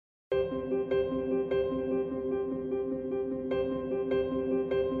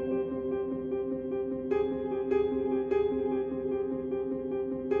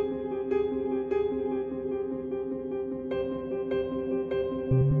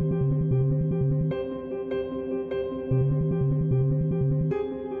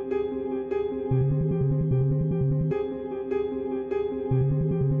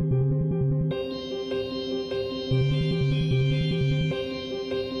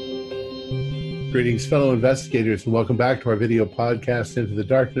Greetings, fellow investigators, and welcome back to our video podcast, Into the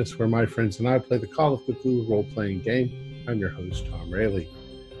Darkness, where my friends and I play the Call of Cthulhu role-playing game. I'm your host, Tom Rayleigh.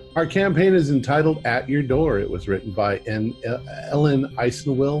 Our campaign is entitled At Your Door. It was written by Ellen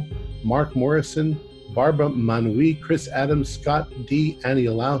Eisenwill, Mark Morrison, Barbara Manui, Chris Adams, Scott D.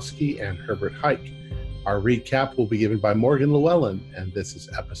 Aniolowski, and Herbert Hike. Our recap will be given by Morgan Llewellyn, and this is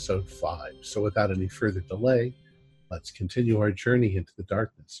episode 5. So without any further delay, let's continue our journey into the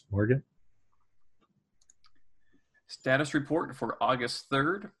darkness. Morgan? Status report for August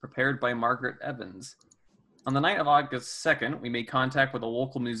 3rd, prepared by Margaret Evans. On the night of August 2nd, we made contact with a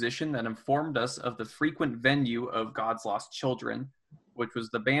local musician that informed us of the frequent venue of God's Lost Children, which was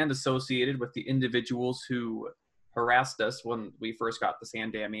the band associated with the individuals who harassed us when we first got to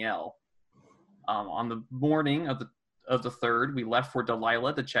San Damiel. On the morning of the 3rd, we left for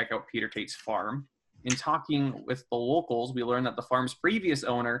Delilah to check out Peter Tait's farm. In talking with the locals, we learned that the farm's previous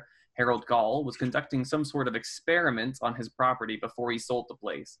owner, Harold Gall, was conducting some sort of experiment on his property before he sold the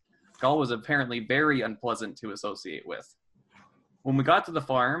place. Gall was apparently very unpleasant to associate with. When we got to the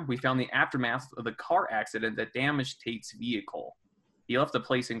farm, we found the aftermath of the car accident that damaged Tait's vehicle. He left the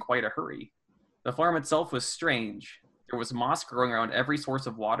place in quite a hurry. The farm itself was strange. There was moss growing around every source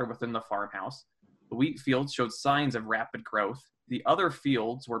of water within the farmhouse. The wheat fields showed signs of rapid growth. The other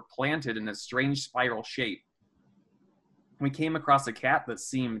fields were planted in a strange spiral shape. We came across a cat that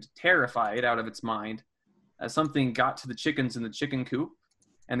seemed terrified out of its mind as something got to the chickens in the chicken coop,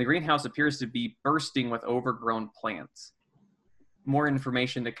 and the greenhouse appears to be bursting with overgrown plants. More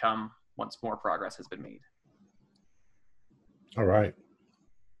information to come once more progress has been made. All right.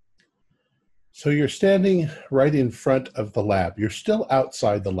 So you're standing right in front of the lab. You're still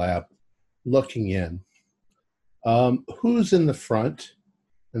outside the lab looking in. Who's in the front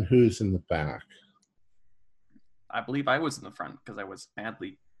and who's in the back? I believe I was in the front because I was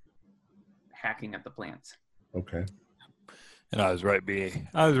madly hacking at the plants. Okay. And I was right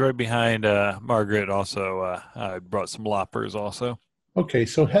behind Margaret. Also, I brought some loppers. Also. Okay,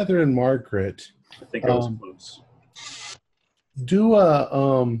 so Heather and Margaret, I think I was close. Do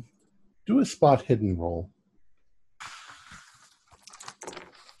a spot hidden roll.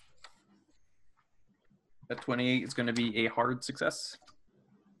 That 28 is going to be a hard success.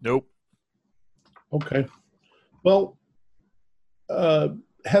 Nope. Okay. Well,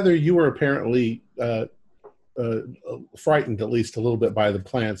 Heather, you were apparently frightened at least a little bit by the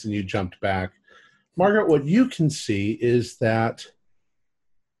plants, and you jumped back. Margaret, what you can see is that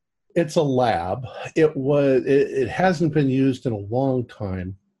it's a lab. It hasn't been used in a long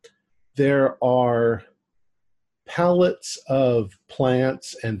time. There are pallets of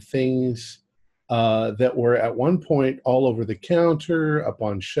plants and things that were at one point all over the counter, up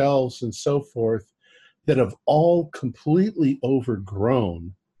on shelves, and so forth, that have all completely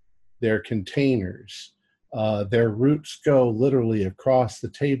overgrown their containers. Their roots go literally across the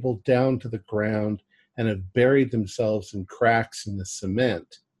table down to the ground and have buried themselves in cracks in the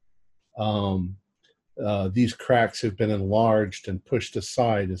cement. These cracks have been enlarged and pushed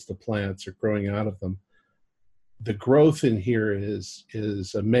aside as the plants are growing out of them. The growth in here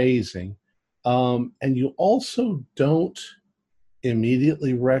is amazing. And you also don't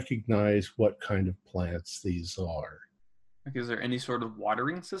immediately recognize what kind of plants these are. Is there any sort of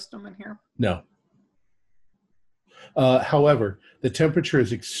watering system in here? No. However, the temperature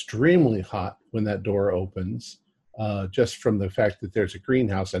is extremely hot when that door opens, just from the fact that there's a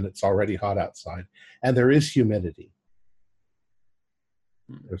greenhouse and it's already hot outside. And there is humidity.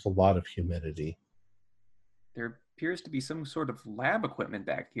 There's a lot of humidity. There appears to be some sort of lab equipment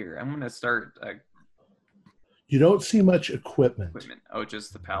back here. I'm going to start... You don't see much equipment. Oh,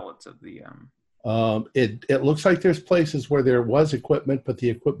 just the pallets of the... It looks like there's places where there was equipment, but the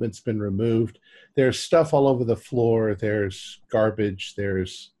equipment's been removed. There's stuff all over the floor. There's garbage.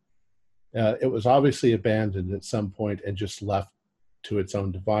 It was obviously abandoned at some point and just left to its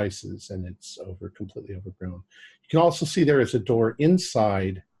own devices, and it's completely overgrown. You can also see there is a door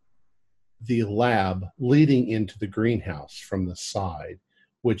inside the lab leading into the greenhouse from the side,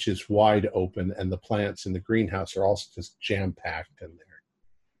 which is wide open, and the plants in the greenhouse are also just jam-packed in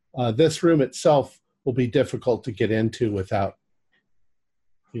there. This room itself will be difficult to get into without,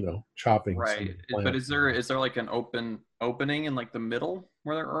 chopping. Right, but is there like an opening in like the middle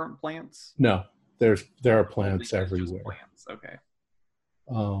where there aren't plants? No, there are plants everywhere. Plants. Okay.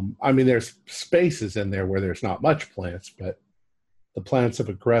 There's spaces in there where there's not much plants, but the plants have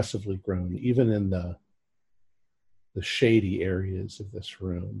aggressively grown, even in the shady areas of this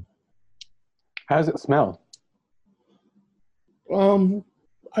room. How does it smell?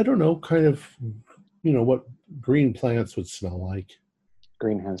 I don't know, kind of, what green plants would smell like.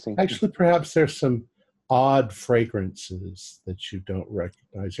 greenhousey. Actually, perhaps there's some odd fragrances that you don't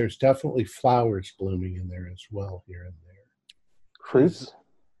recognize. There's definitely flowers blooming in there as well, here and there. Fruits?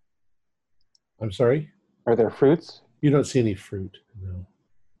 I'm sorry? Are there fruits? You don't see any fruit, no.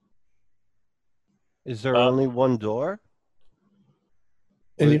 Is there only one door?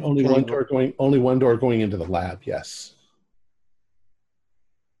 Only Can one you door going into the lab, yes.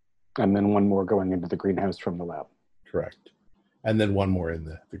 And then one more going into the greenhouse from the lab. Correct. And then one more in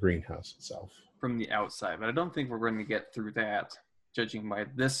the greenhouse itself. From the outside, but I don't think we're going to get through that, judging by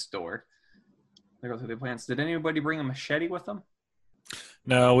this door. They go through the plants. Did anybody bring a machete with them?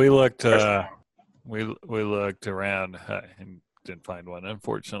 No, we looked. We looked around and didn't find one,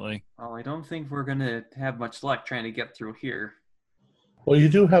 unfortunately. Well, I don't think we're going to have much luck trying to get through here. Well, you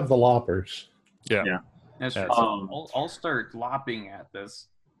do have the loppers. Yeah. That's true. I'll start lopping at this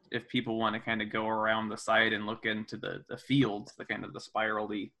if people want to kind of go around the side and look into the fields, the kind of the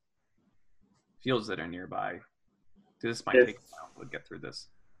spirally fields that are nearby. This might take a while to get through this.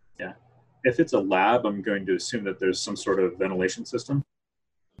 Yeah. If it's a lab, I'm going to assume that there's some sort of ventilation system.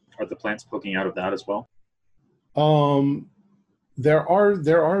 Are the plants poking out of that as well? There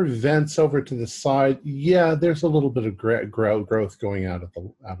are vents over to the side. Yeah, there's a little bit of growth going out of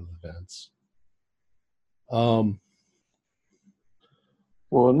the vents. Well,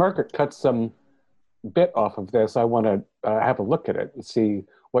 when Margaret cuts some bit off of this, I want to have a look at it and see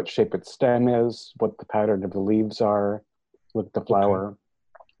what shape its stem is, what the pattern of the leaves are, look at the flower,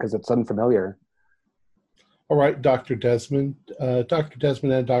 because it's unfamiliar. All right, Dr. Desmond. Dr.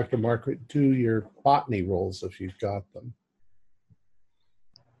 Desmond and Dr. Margaret, do your botany rolls if you've got them.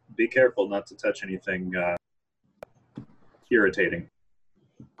 Be careful not to touch anything irritating.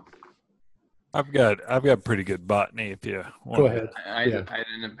 I've got pretty good botany if you want. Go ahead. I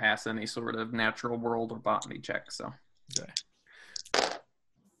didn't pass any sort of natural world or botany check, so. Okay.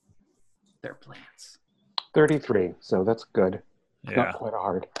 They're plants. 33, so that's good. It's Yeah. not quite a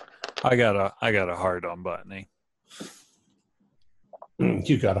hard. I got a hard on botany.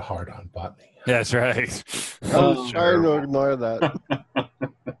 You got a hard on botany. That's right. I was trying to ignore that.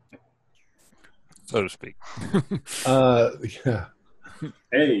 So to speak. Yeah.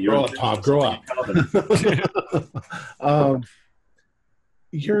 Hey, you're Grow up, Tom. Grow up.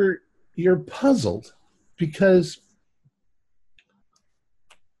 You're puzzled because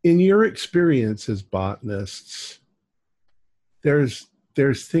in your experience as botanists, there's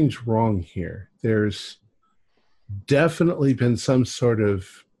things wrong here. There's definitely been some sort of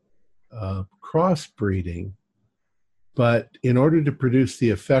crossbreeding, but in order to produce the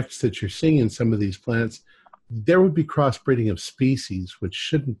effects that you're seeing in some of these plants, there would be crossbreeding of species, which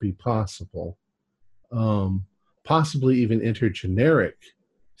shouldn't be possible. Possibly even intergeneric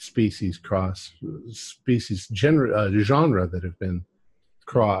genre that have been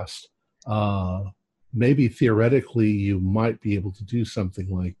crossed. Maybe theoretically you might be able to do something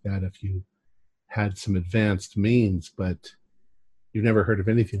like that if you had some advanced means, but you've never heard of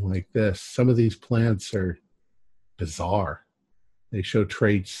anything like this. Some of these plants are bizarre. They show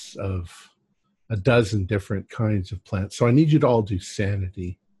traits of a dozen different kinds of plants. So I need you to all do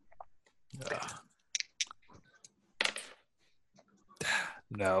sanity.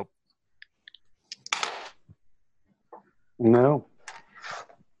 No. No.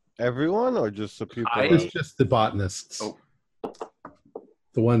 Everyone or just the people? It's just the botanists. Oh.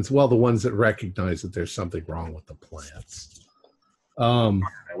 The ones that recognize that there's something wrong with the plants. I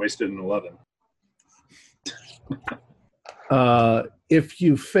wasted an 11. If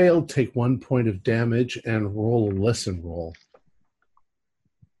you fail, take 1 point of damage and roll a listen roll.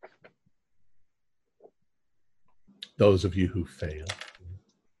 Those of you who fail.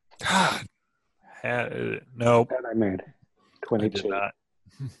 God. Nope. That I made. I 22. did not.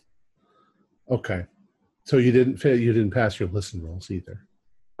 Okay. So you didn't fail. You didn't pass your listen rolls either.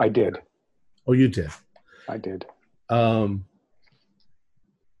 I did. Oh, you did. I did.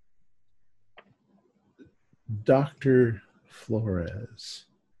 Dr. Flores,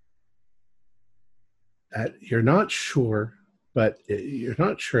 you're not sure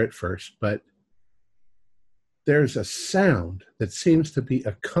at first, but there's a sound that seems to be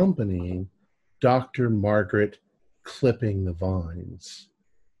accompanying Dr. Margaret clipping the vines.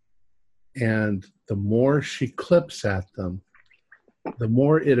 And the more she clips at them, the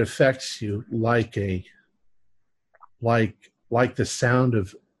more it affects you like the sound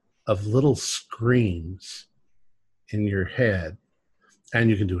of little screams in your head. And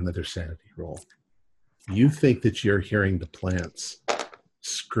you can do another sanity roll. You think that you're hearing the plants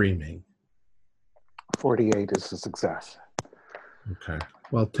screaming. 48 is a success. Okay.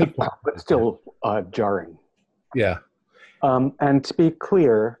 Well, take one. But still jarring. Yeah. And to be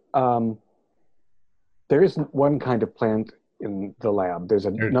clear, there isn't one kind of plant in the lab. There's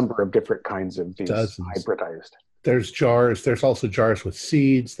a number of different kinds of these dozens. hybridized. There's jars. There's also jars with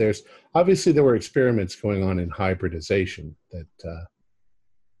seeds. There's obviously there were experiments going on in hybridization that.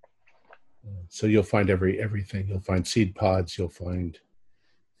 So you'll find everything. You'll find seed pods. You'll find.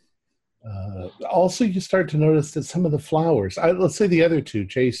 Also, you start to notice that some of the flowers. Let's say the other two,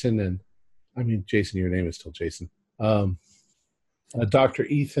 Jason, your name is still Jason. Dr.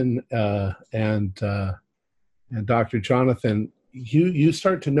 Ethan and Dr. Jonathan, you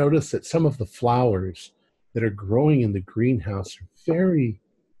start to notice that some of the flowers that are growing in the greenhouse are very,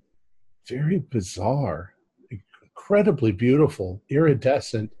 very bizarre, incredibly beautiful,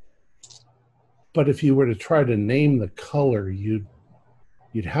 iridescent. But if you were to try to name the color, you'd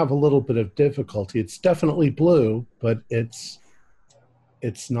have a little bit of difficulty. It's definitely blue, but it's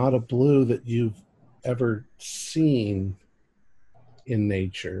not a blue that you've ever seen in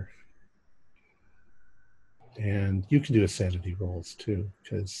nature. And you can do sanity rolls too,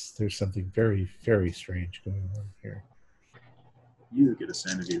 because there's something very, very strange going on here. You get a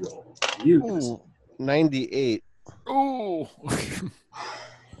sanity roll. You get a 98. Ooh.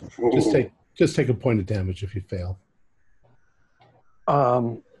 Just take a point of damage if you fail.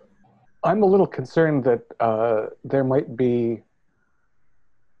 I'm a little concerned that there might be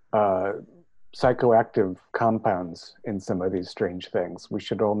psychoactive compounds in some of these strange things. We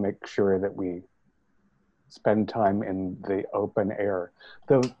should all make sure that we spend time in the open air.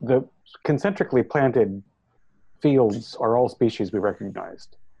 The concentrically planted fields are all species we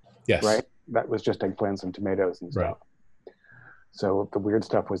recognized. Yes. Right? That was just eggplants and tomatoes and stuff. Right. So the weird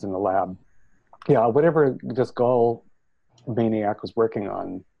stuff was in the lab. Yeah, whatever this gall maniac was working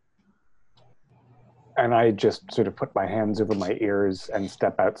on, and I just sort of put my hands over my ears and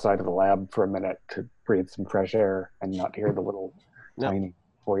step outside of the lab for a minute to breathe some fresh air and not hear the little tiny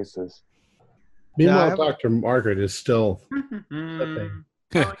voices. Meanwhile, Dr. Margaret is still flipping.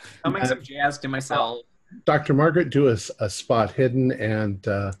 I'll make some jazz to myself. Dr. Margaret, do a spot hidden, and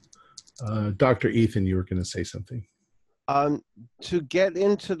Dr. Ethan, you were going to say something. To get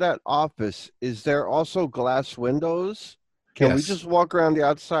into that office, is there also glass windows? Can we just walk around the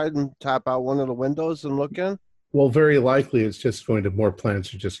outside and tap out one of the windows and look in? Well, very likely it's just going to, more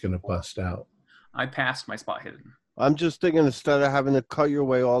plants are just going to bust out. I passed my spot hidden. I'm just thinking instead of having to cut your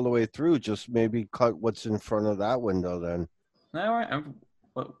way all the way through, just maybe cut what's in front of that window then. All right.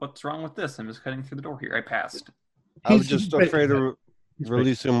 What's wrong with this? I'm just cutting through the door here. I passed. I was just afraid of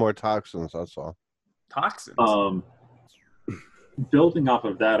releasing more toxins, that's all. Toxins? Building off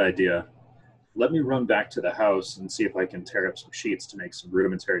of that idea, let me run back to the house and see if I can tear up some sheets to make some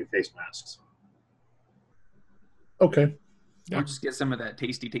rudimentary face masks. Okay. Or just get some of that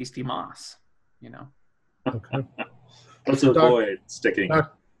tasty, tasty moss, Okay. Let's avoid sticking.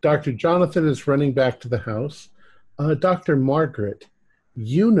 Dr. Jonathan is running back to the house. Dr. Margaret,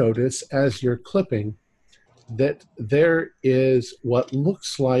 you notice as you're clipping that there is what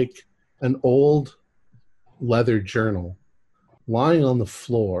looks like an old leather journal lying on the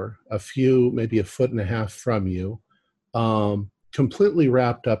floor, maybe a foot and a half from you, completely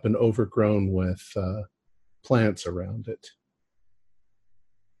wrapped up and overgrown with plants around it.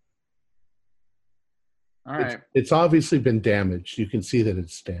 All right. It's obviously been damaged. You can see that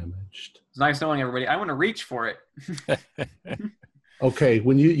it's damaged. It's nice knowing everybody. I want to reach for it. Okay,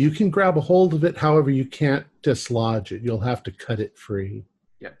 when you can grab a hold of it, however, you can't dislodge it. You'll have to cut it free.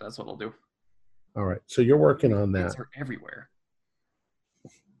 Yeah, that's what I'll do. All right, so you're working on that. They're everywhere.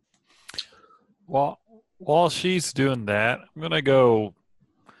 Well, while she's doing that, I'm gonna go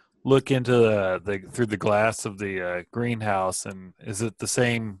look into through the glass of the greenhouse, and is it the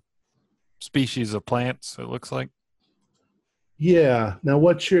same species of plants? It looks like. Yeah. Now,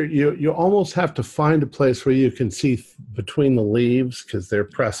 you almost have to find a place where you can see between the leaves because they're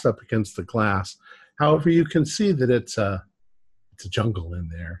pressed up against the glass. However, you can see that it's a jungle in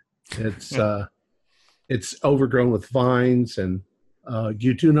there. It's overgrown with vines, and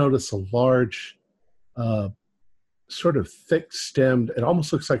you do notice a large, sort of thick-stemmed. It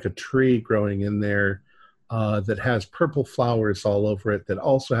almost looks like a tree growing in there that has purple flowers all over it that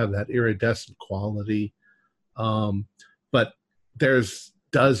also have that iridescent quality. But there's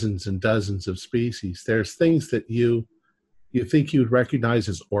dozens and dozens of species. There's things that you think you'd recognize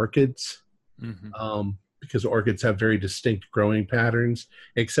as orchids, because orchids have very distinct growing patterns,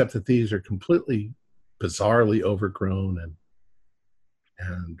 except that these are completely bizarrely overgrown,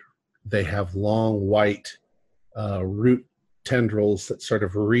 and they have long white root tendrils that sort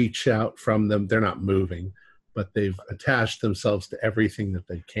of reach out from them. They're not moving, but they've attached themselves to everything that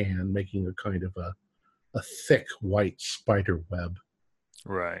they can, making a kind of a thick white spider web.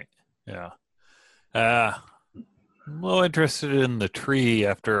 Right. Yeah. I'm a little interested in the tree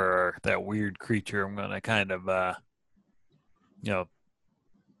after that weird creature. I'm going to kind of,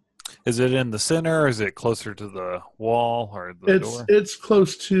 is it in the center? Or is it closer to the wall or the door? It's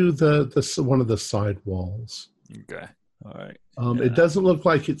close to the one of the side walls. Okay. All right. It doesn't look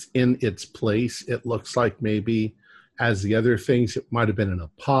like it's in its place. It looks like maybe, as the other things, it might have been in a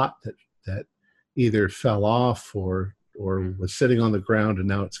pot that either fell off or was sitting on the ground, and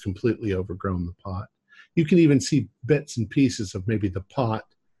now it's completely overgrown the pot. You can even see bits and pieces of maybe the pot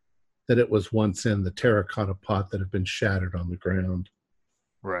that it was once in, the terracotta pot that have been shattered on the ground.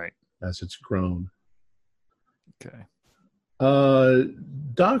 Right. As it's grown. Okay.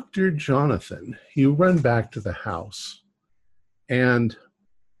 Dr. Jonathan, you run back to the house, and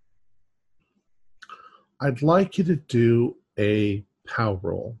I'd like you to do a POW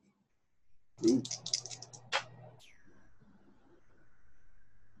roll. Ooh.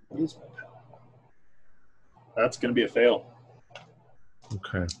 What is my POW? That's going to be a fail.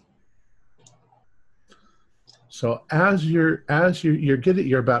 Okay. So as you're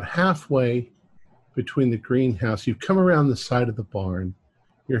about halfway between the greenhouse. You come around the side of the barn.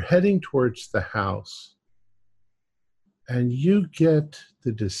 You're heading towards the house, and you get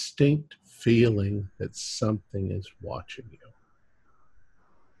the distinct feeling that something is watching you.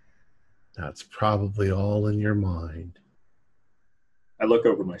 That's probably all in your mind. I look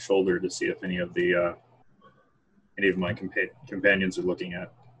over my shoulder to see if any of my companions are looking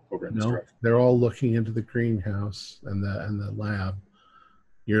at over in this direction. They're all looking into the greenhouse and the lab.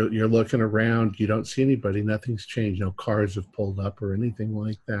 You're looking around. You don't see anybody. Nothing's changed. No cars have pulled up or anything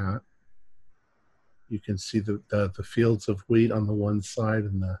like that. You can see the fields of wheat on the one side,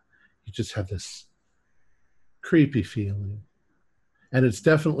 and you just have this creepy feeling. And it's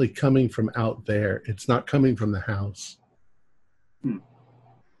definitely coming from out there. It's not coming from the house.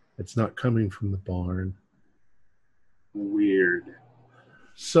 It's not coming from the barn. Weird.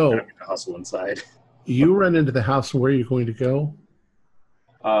 So I'm going to hustle inside. You run into the house, and where are you going to go?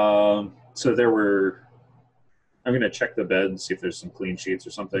 So I'm going to check the bed and see if there's some clean sheets or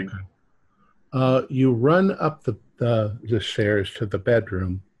something. Okay. You run up the stairs to the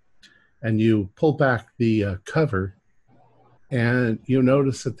bedroom, and you pull back the cover, and you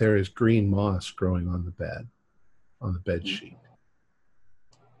notice that there is green moss growing on the bed sheet.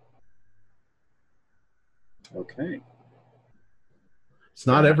 Okay. It's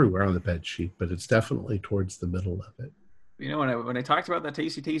not everywhere on the bed sheet, but it's definitely towards the middle of it. You know, when I talked about that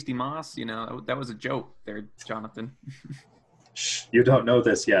tasty moss, you know, that was a joke there, Jonathan. Shh, you don't know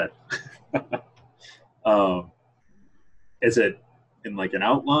this yet. Is it in like an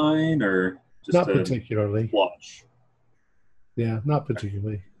outline or just not particularly? Blotch? Yeah, not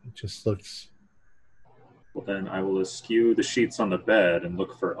particularly. It just looks. Well, then I will eschew the sheets on the bed and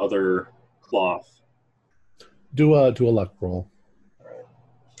look for other cloth. Do a luck roll.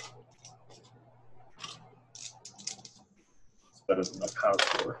 Better than my power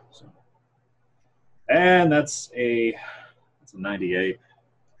score. So. And that's a 98.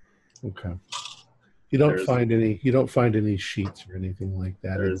 Okay. You don't find any sheets or anything like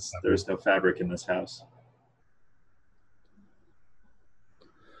that. There's no fabric in this house.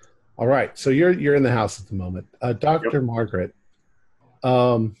 All right. So you're in the house at the moment. Dr. Margaret.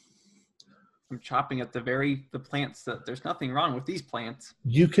 I'm chopping at the plants that there's nothing wrong with these plants.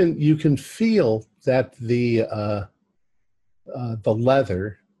 You can feel that the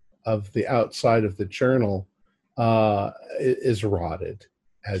leather of the outside of the journal is rotted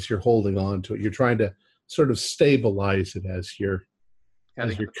as you're holding on to it. You're trying to sort of stabilize it as you're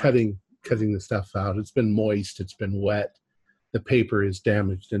cutting the stuff out. It's been moist. It's been wet. The paper is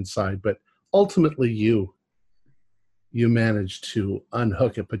damaged inside, but ultimately you manage to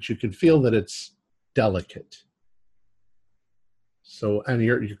unhook it, but you can feel that it's delicate. So, and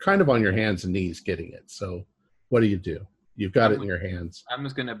you're kind of on your hands and knees getting it. So what do? You've got it in your hands. I'm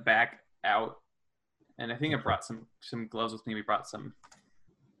just going to back out. And I think I brought some gloves with me. We brought some.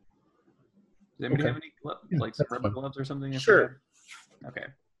 Does anybody have any gloves, some rubber gloves or something? Sure. Okay.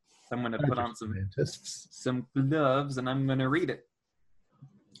 So I'm going to put on some gloves, and I'm going to read it.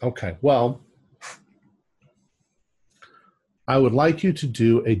 Okay. Well, I would like you to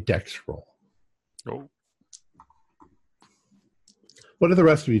do a dex roll. Oh. What are the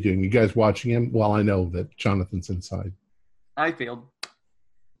rest of you doing? You guys watching him? Well, I know that Jonathan's inside. I failed.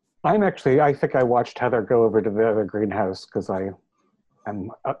 I think I watched Heather go over to the other greenhouse because I am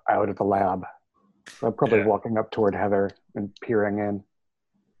out at the lab. So I'm probably walking up toward Heather and peering in.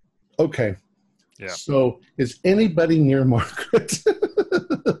 Okay. Yeah. So is anybody near Margaret?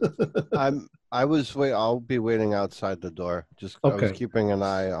 I'll be waiting outside the door. I was Okay. keeping an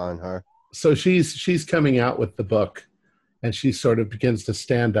eye on her. So she's coming out with the book, and she sort of begins to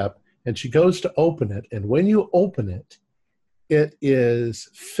stand up, and she goes to open it. And when you open it, it is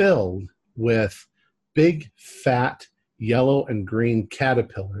filled with big, fat, yellow and green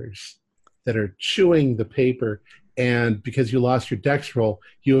caterpillars that are chewing the paper. And because you lost your dex roll,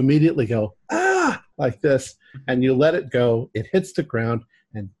 you immediately go, ah, like this, and you let it go. It hits the ground,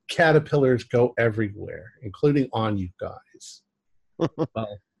 and caterpillars go everywhere, including on you guys.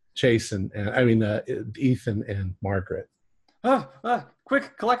 Well, Jason, Ethan and Margaret.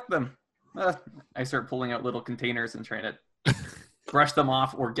 Quick, collect them. I start pulling out little containers and trying to brush them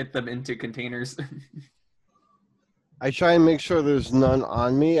off or get them into containers. I try and make sure there's none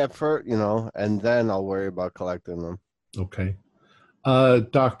on me at first, and then I'll worry about collecting them. Okay.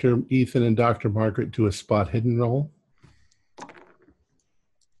 Dr. Ethan and Dr. Margaret do a spot hidden roll.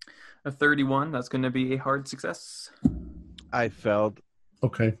 A 31, that's going to be a hard success. I failed.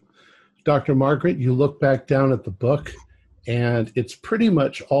 Okay. Dr. Margaret, you look back down at the book, and it's pretty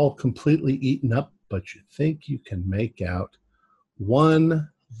much all completely eaten up, but you think you can make out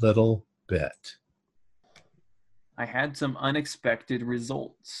one little bit. I had some unexpected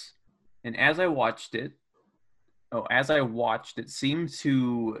results. And as I watched, it seemed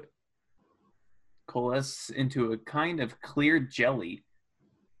to coalesce into a kind of clear jelly.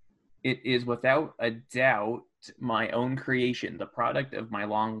 It is without a doubt my own creation, the product of my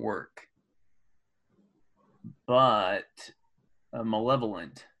long work. But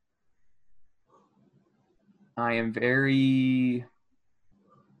malevolent. I am very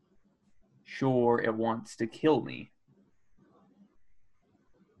sure it wants to kill me.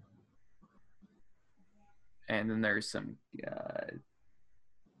 And then there's some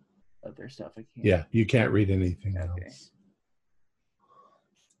other stuff I can't. Yeah, you can't read anything else.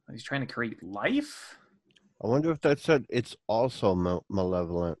 He's trying to create life? I wonder if that said it's also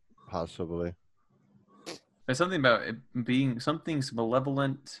malevolent, possibly. There's something about it being something's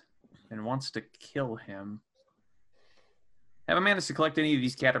malevolent and wants to kill him. Have I managed to collect any of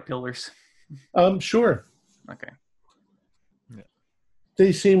these caterpillars? Sure. Okay. Yeah.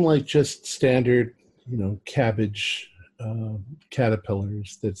 They seem like just standard, cabbage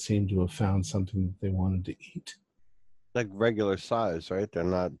caterpillars that seem to have found something that they wanted to eat. Like regular size, right? They're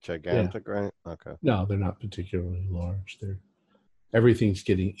not gigantic, right? Okay. No, they're not particularly large. Everything's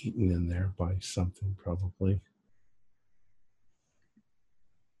getting eaten in there by something, probably.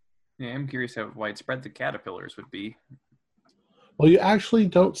 Yeah, I'm curious how widespread the caterpillars would be. Well, you actually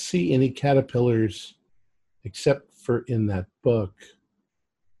don't see any caterpillars except for in that book.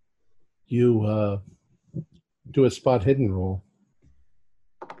 You do a spot hidden roll,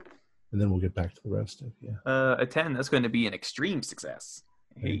 and then we'll get back to the rest of you. A 10, that's going to be an extreme success.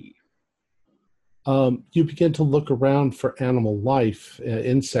 Hey. You begin to look around for animal life,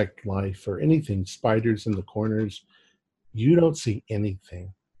 insect life, or anything, spiders in the corners. You don't see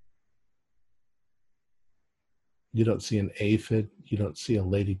anything. You don't see an aphid. You don't see a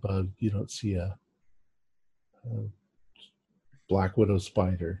ladybug. You don't see a black widow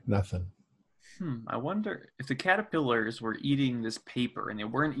spider. Nothing. I wonder if the caterpillars were eating this paper and they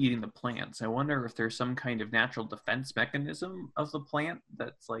weren't eating the plants. I wonder if there's some kind of natural defense mechanism of the plant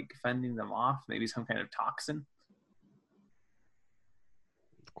that's like fending them off. Maybe some kind of toxin.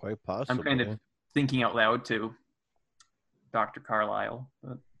 Quite possible. I'm kind of thinking out loud to Dr. Carlisle.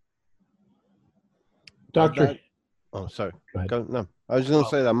 But... Doctor. Oh, sorry. No, I was going to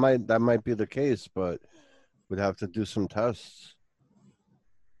say that might be the case, but we'd have to do some tests.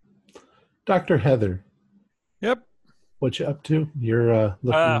 Dr. Heather. Yep. What you up to? You're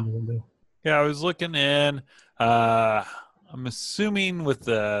looking in the window. Yeah, I was looking in. I'm assuming with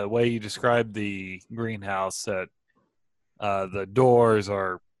the way you described the greenhouse that the doors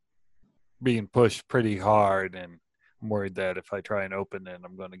are being pushed pretty hard, and I'm worried that if I try and open it,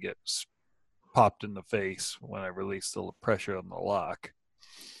 I'm going to get popped in the face when I release the pressure on the lock.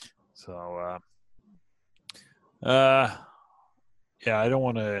 So, yeah, I don't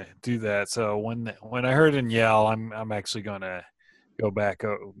want to do that. So when I heard him yell, I'm actually going to go back,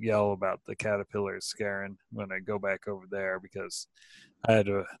 yell about the caterpillars scaring when I go back over there because I had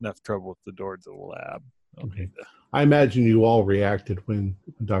enough trouble with the door to the lab. Okay. I imagine you all reacted when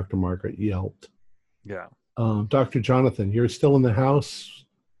Dr. Margaret yelled. Yeah. Dr. Jonathan, you're still in the house.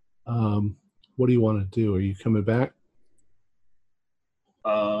 What do you want to do? Are you coming back?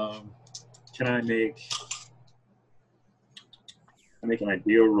 Can I make an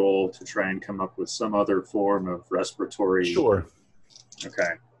idea roll to try and come up with some other form of respiratory? Sure.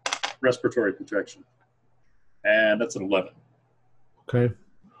 Okay. Respiratory protection. And that's an 11. Okay.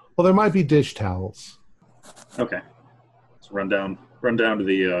 Well, there might be dish towels. Okay. So run down to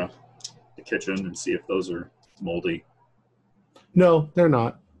the kitchen and see if those are moldy. No, they're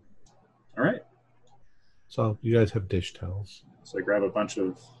not. All right. So you guys have dish towels. So I grab a bunch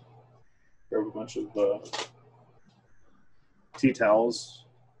of tea towels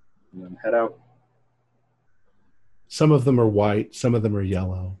and then head out. Some of them are white. Some of them are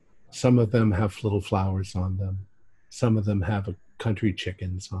yellow. Some of them have little flowers on them. Some of them have country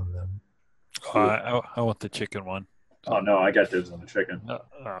chickens on them. I want the chicken one. Oh no, I got dibs on the chicken.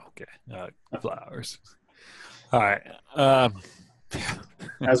 Okay. Flowers. All right.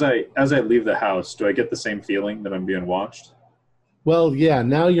 As I leave the house, do I get the same feeling that I'm being watched? Well, yeah,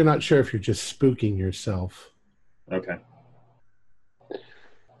 now you're not sure if you're just spooking yourself. Okay.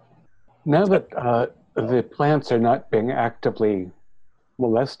 Now that the plants are not being actively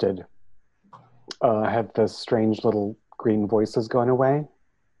molested, have the strange little green voices gone away?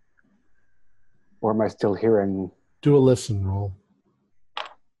 Or am I still hearing? Do a listen roll.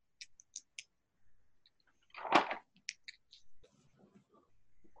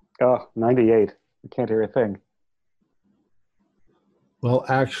 Oh, 98. I can't hear a thing. Well,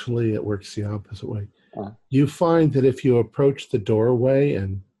 actually, it works the opposite way. Uh. You find that if you approach the doorway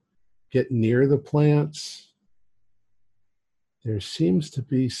and get near the plants, there seems to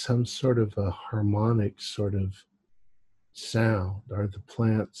be some sort of a harmonic sort of sound. Are the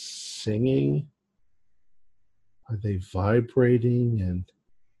plants singing? Are they vibrating? And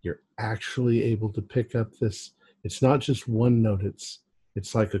you're actually able to pick up this. It's not just one note.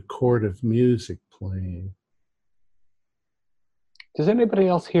 It's like a chord of music playing. Does anybody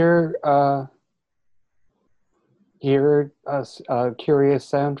else hear a curious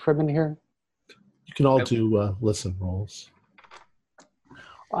sound from in here? You can all do listen rolls.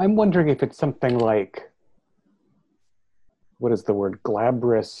 I'm wondering if it's something like, what is the word?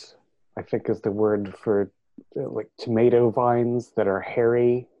 Glabrous, I think is the word for like tomato vines that are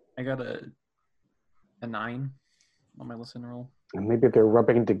hairy. I got a 9 on my listen roll. And maybe they're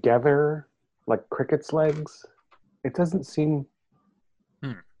rubbing together like cricket's legs. It doesn't seem...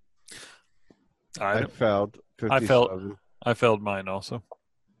 I failed. I failed mine also.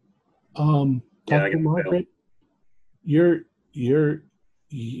 Dr. Margaret, the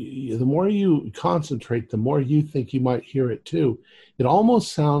more you concentrate, the more you think you might hear it too. It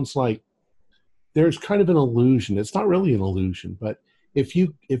almost sounds like there's kind of an illusion. It's not really an illusion, but if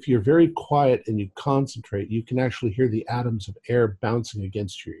you're very quiet and you concentrate, you can actually hear the atoms of air bouncing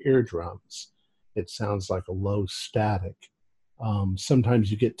against your eardrums. It sounds like a low static. Sometimes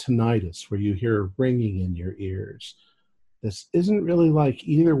you get tinnitus where you hear ringing in your ears. This isn't really like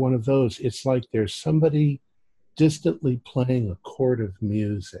either one of those. It's like there's somebody distantly playing a chord of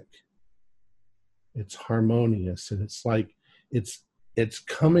music. It's harmonious, and it's like it's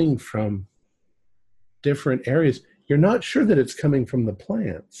coming from different areas. You're not sure that it's coming from the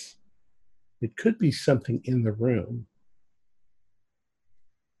plants. It could be something in the room.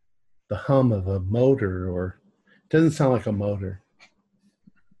 The hum of a motor, or it doesn't sound like a motor.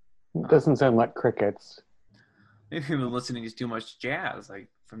 It doesn't sound like crickets. Maybe I've been listening to too much jazz, like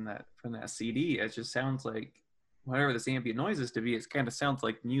from that CD. It just sounds like whatever this ambient noise is to be. It kind of sounds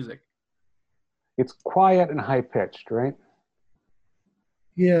like music. It's quiet and high pitched, right?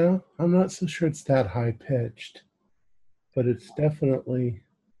 Yeah, I'm not so sure it's that high pitched, but it's definitely.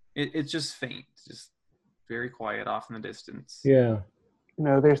 It's just faint, just very quiet off in the distance. Yeah. You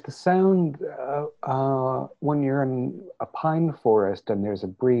know, there's the sound when you're in a pine forest and there's a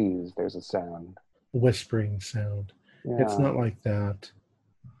breeze, there's a sound. Whispering sound. Yeah. It's not like that.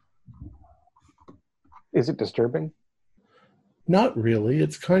 Is it disturbing? Not really.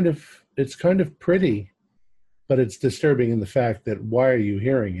 It's kind of pretty, but it's disturbing in the fact that why are you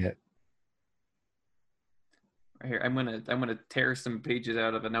hearing it? Right here, I'm gonna tear some pages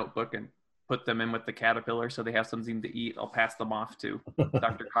out of a notebook and put them in with the caterpillar so they have something to eat. I'll pass them off to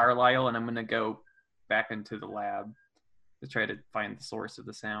Dr. Carlisle, and I'm gonna go back into the lab to try to find the source of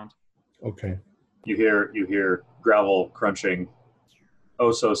the sound. Okay. You hear gravel crunching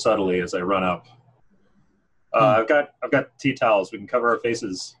oh so subtly as I run up. I've got tea towels. We can cover our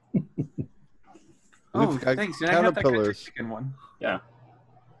faces. Oh, thanks. And I have that country chicken one. Yeah.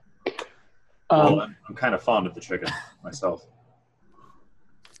 Well, I'm kind of fond of the chicken myself.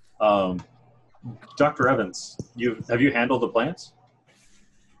 Dr. Evans, have you handled the plants?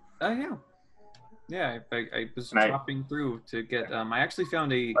 Yeah. Yeah, I was chopping through to get. I actually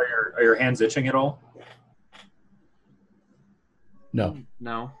found a. Are your hands itching at all? No.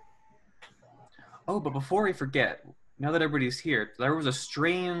 No. Oh, but before I forget, now that everybody's here, there was a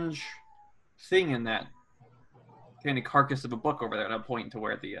strange thing in that tiny carcass of a book over there, and I'll point to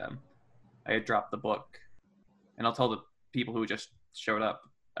where I had dropped the book, and I'll tell the people who just showed up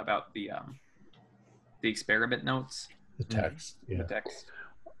about the experiment notes. The text. Yeah. The text.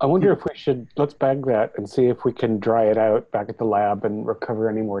 I wonder if we should, let's bag that and see if we can dry it out back at the lab and recover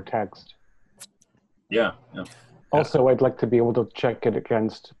any more text. Yeah. Also, I'd like to be able to check it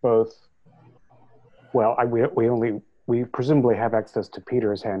against both. Well, we presumably have access to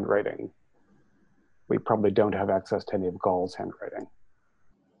Peter's handwriting. We probably don't have access to any of Gall's handwriting.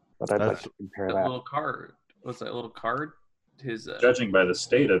 But I'd like to compare that. Little card. What's that little card? His. Judging by the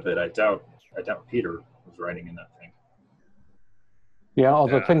state of it, I doubt Peter was writing in that thing. Yeah,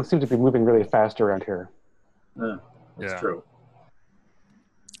 although things seem to be moving really fast around here. That's true.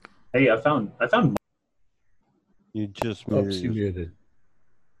 Hey, I found. You just Oops, you muted.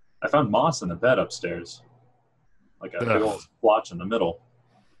 I found moss in the bed upstairs, like a big old splotch in the middle.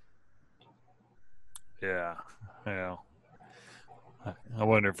 Yeah. I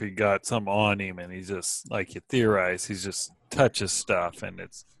wonder if he got some on him, and he's just, like you theorize, he's just touches stuff, and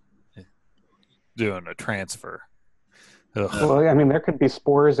it's doing a transfer. Ugh. Well, I mean, there could be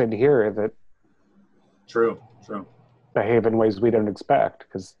spores in here that True. behave in ways we don't expect,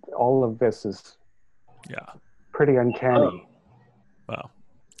 because all of this is pretty uncanny. Wow.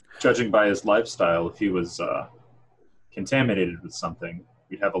 Judging by his lifestyle, if he was contaminated with something,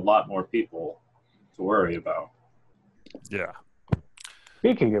 we'd have a lot more people to worry about. Yeah.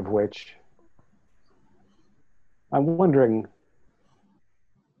 Speaking of which, I'm wondering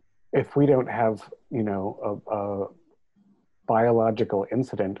if we don't have, a biological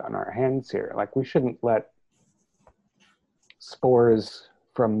incident on our hands here. Like, we shouldn't let spores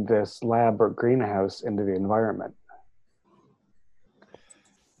from this lab or greenhouse into the environment,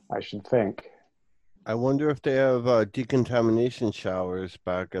 I should think. I wonder if they have decontamination showers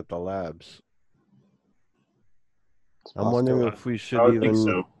back at the labs. I'm wondering if we should think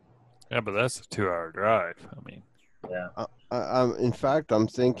so. Yeah, but that's a 2-hour drive. I mean, in fact, I'm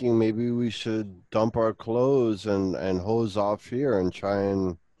thinking maybe we should dump our clothes and hose off here and try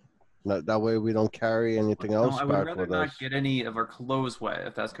and that way we don't carry anything else back with us. I would rather not get any of our clothes wet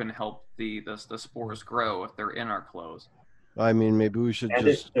if that's going to help the spores grow if they're in our clothes. I mean, maybe we should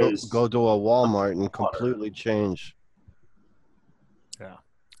just go to a Walmart and completely change.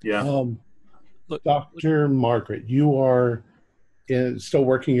 Yeah. Dr. Margaret, you are still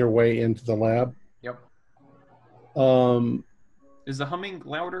working your way into the lab? Yep. Is the humming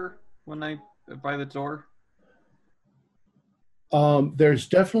louder when I by the door? There's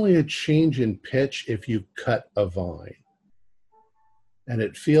definitely a change in pitch if you cut a vine. And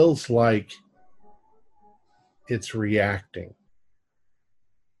it feels like it's reacting.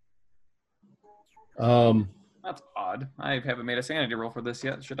 That's odd. I haven't made a sanity roll for this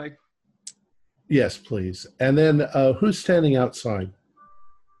yet, should I? Yes, please. And then who's standing outside?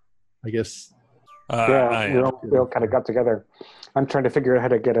 I guess. We all kind of got together. I'm trying to figure out how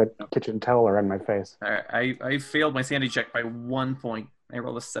to get a kitchen towel around my face. I failed my sanity check by 1 point. I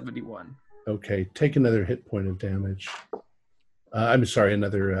rolled a 71. Okay, take another hit point of damage. I'm sorry,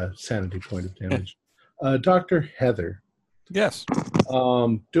 another sanity point of damage. Dr. Heather. yes.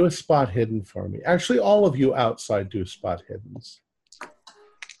 Do a spot hidden for me. Actually, all of you outside do spot hiddens.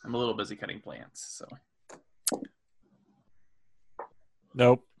 I'm a little busy cutting plants, so.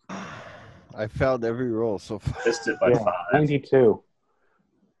 Nope. I failed every roll so far. Missed it by 5. 92.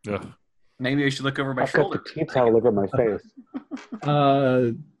 Ugh. Maybe I should look over my I've got shoulder. the tea towel over my face.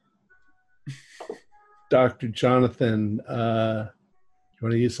 Dr. Jonathan, you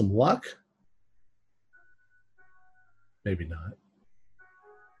want to use some luck? Maybe not.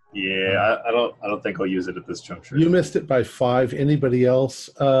 Yeah, I don't think I'll use it at this juncture. You missed it by 5. Anybody else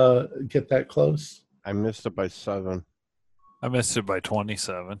get that close? I missed it by 7. I missed it by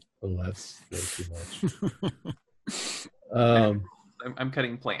 27. Oh, that's way too much. I'm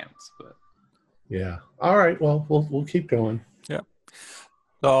cutting plants, but Yeah. All right. Well, we'll keep going. Yeah.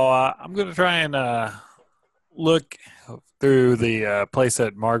 So I'm going to try and look through the place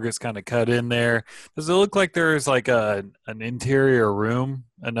that Margaret's kind of cut in there. Does it look like there's like an interior room,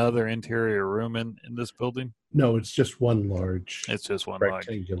 another interior room in this building? No, it's just one large. It's just one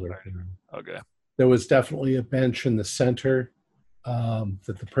rectangular room. Okay. There was definitely a bench in the center that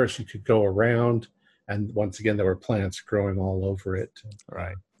the person could go around, and once again, there were plants growing all over it.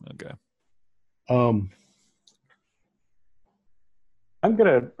 Right. Okay. I'm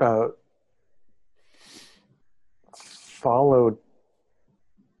going to follow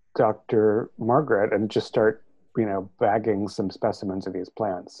Dr. Margaret and just start, bagging some specimens of these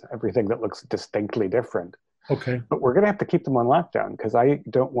plants, everything that looks distinctly different. Okay. But we're going to have to keep them on lockdown because I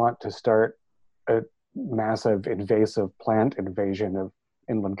don't want to start a massive invasive plant invasion of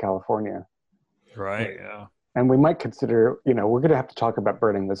inland California. Right. Yeah. And we might consider, we're going to have to talk about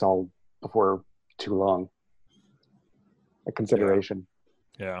burning this all before too long. A consideration.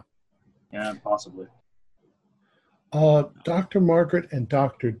 Yeah. Yeah, possibly. Dr. Margaret and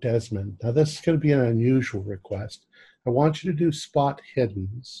Dr. Desmond. Now, this is going to be an unusual request. I want you to do spot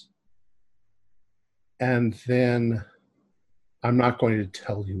hiddens. And then I'm not going to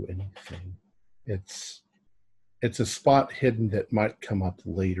tell you anything. It's a spot hidden that might come up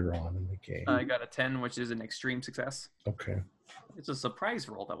later on in the game. I got a 10, which is an extreme success. Okay. It's a surprise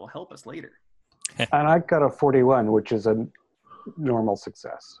roll that will help us later. And I got a 41, which is a normal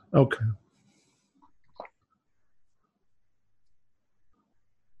success. Okay.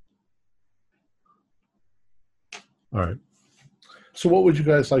 All right. So what would you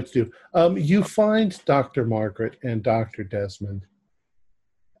guys like to do? You find Dr. Margaret and Dr. Desmond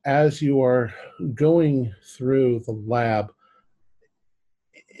as you are going through the lab.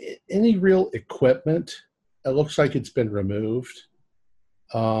 Any real equipment, it looks like it's been removed.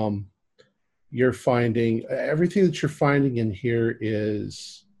 You're finding, everything that you're finding in here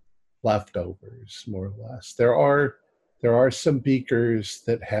is leftovers, more or less. There are some beakers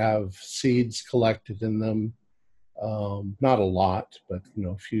that have seeds collected in them. Not a lot, but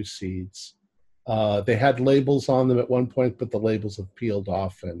a few seeds. They had labels on them at one point, but the labels have peeled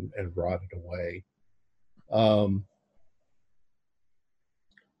off and rotted away.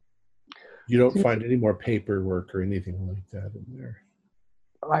 You don't find any more paperwork or anything like that in there.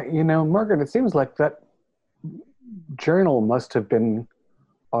 Margaret, it seems like that journal must have been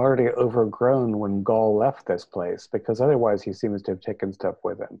already overgrown when Gall left this place, because otherwise he seems to have taken stuff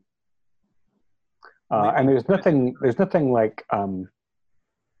with him. And there's nothing like,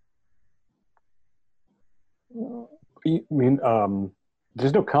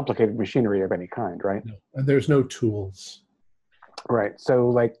 there's no complicated machinery of any kind, right? No. And there's no tools. Right.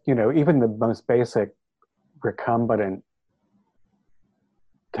 So even the most basic recombinant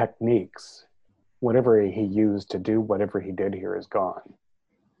techniques, whatever he used to do whatever he did here is gone.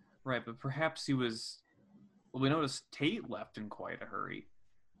 Right, but perhaps we noticed Tait left in quite a hurry.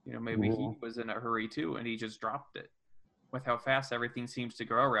 Maybe he was in a hurry too, and he just dropped it. With how fast everything seems to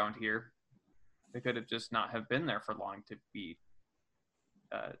grow around here, they could have just not have been there for long to be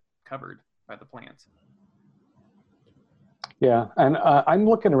covered by the plants. Yeah, and I'm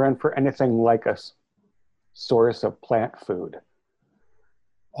looking around for anything like a source of plant food.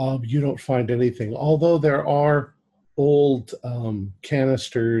 You don't find anything, although there are old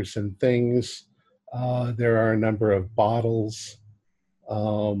canisters and things. There are a number of bottles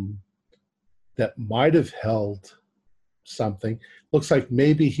that might have held something. Looks like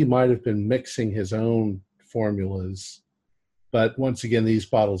maybe he might have been mixing his own formulas. But once again, these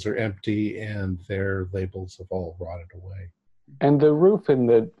bottles are empty and their labels have all rotted away. And the roof in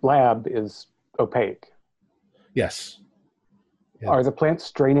the lab is opaque. Yes. Yeah. Are the plants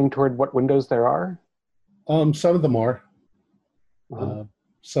straining toward what windows there are? Some of them are. Uh-huh.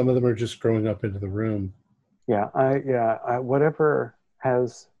 Some of them are just growing up into the room. Yeah, whatever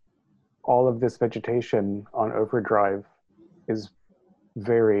has all of this vegetation on overdrive is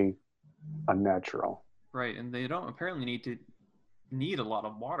very unnatural. Right, and they don't apparently need a lot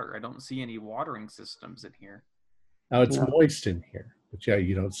of water. I don't see any watering systems in here. Now it's moist in here, but yeah,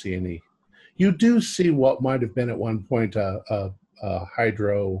 you don't see any. You do see what might have been at one point a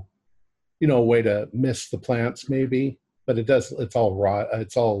hydro, a way to mist the plants maybe, but it's all rot.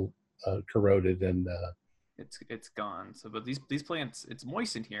 It's all corroded and. It's gone. So, but these plants, it's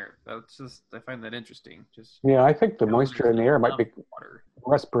moist in here. I find that interesting. I think the moisture in the air might be water.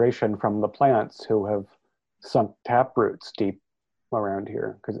 Respiration from the plants who have sunk tap roots deep around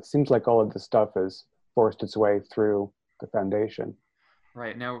here, because it seems like all of this stuff has forced its way through the foundation.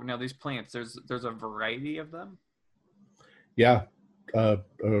 Right, now these plants, there's a variety of them. Yeah, a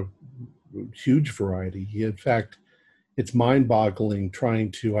huge variety. In fact, it's mind-boggling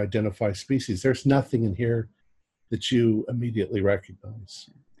trying to identify species. There's nothing in here that you immediately recognize.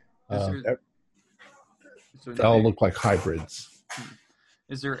 They all look like hybrids.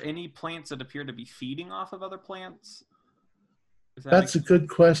 Is there any plants that appear to be feeding off of other plants? That's a good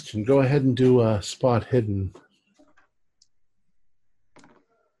question. Go ahead and do a spot hidden.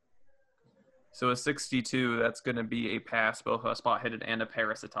 So a 62, that's going to be a pass, both a spot hidden and a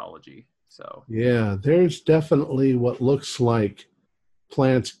parasitology. So yeah, there's definitely what looks like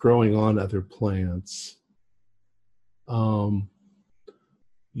plants growing on other plants. You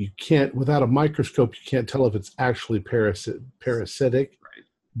can't, without a microscope, you can't tell if it's actually parasitic, right.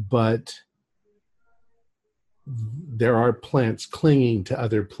 But there are plants clinging to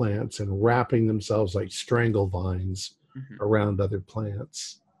other plants and wrapping themselves like strangle vines around other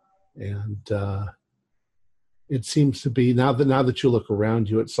plants. And it seems to be, now that you look around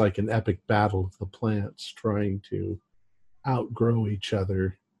you, it's like an epic battle of the plants trying to outgrow each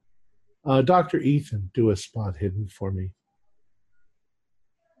other. Dr. Ethan, do a spot hidden for me.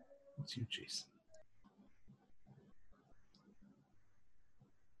 It's you, Jason.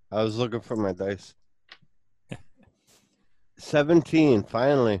 I was looking for my dice. 17,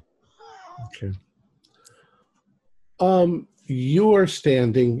 finally. Okay. You are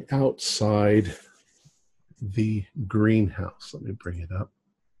standing outside the greenhouse. Let me bring it up.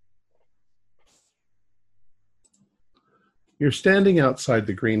 You're standing outside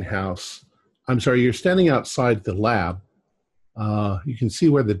the greenhouse. I'm sorry, you're standing outside the lab. You can see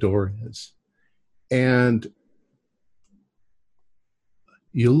where the door is. And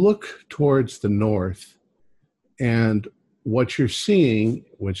you look towards the north, and what you're seeing,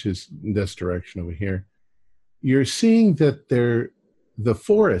 which is in this direction over here, you're seeing that the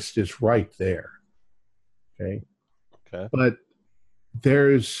forest is right there. Okay. But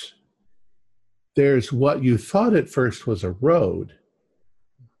there's what you thought at first was a road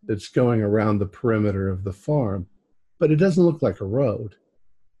that's going around the perimeter of the farm, but it doesn't look like a road.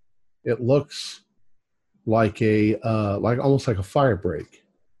 It looks like almost like a fire break.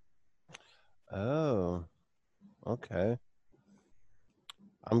 Oh, okay.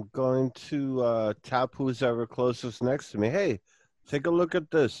 I'm going to tap who's ever closest next to me. Hey, take a look at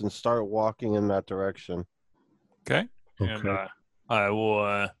this, and start walking in that direction. Okay. And I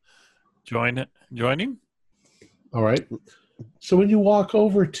will join him. All right. So when you walk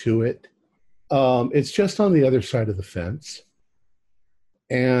over to it, it's just on the other side of the fence.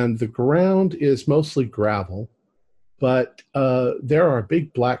 And the ground is mostly gravel, but there are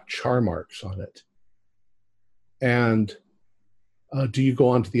big black char marks on it. And do you go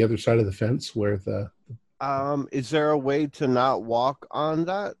onto the other side of the fence where the... Is there a way to not walk on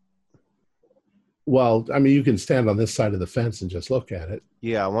that? Well, I mean, you can stand on this side of the fence and just look at it.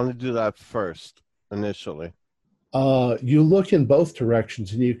 Yeah, I want to do that first, initially. You look in both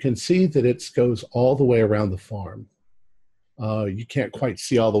directions, and you can see that it goes all the way around the farm. You can't quite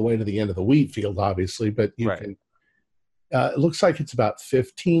see all the way to the end of the wheat field, obviously, but you can. It looks like it's about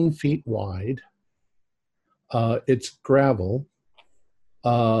 15 feet wide. It's gravel.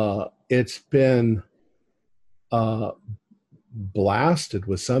 It's been blasted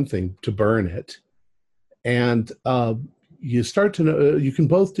with something to burn it. And you start to know, you can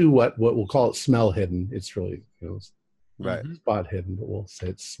both do what we'll call it smell hidden. It's really, right, spot hidden, but we'll say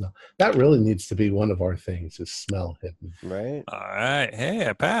it's smell. That really needs to be one of our things, is smell hidden. Right. All right. Hey,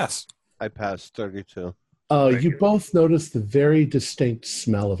 I passed. I passed 32. You both notice the very distinct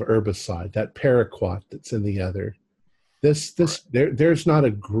smell of herbicide, that paraquat that's in the other. There's not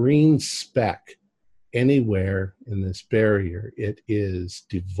a green speck anywhere in this barrier. It is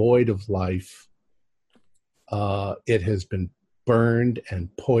devoid of life. It has been burned and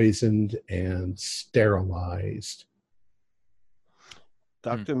poisoned and sterilized.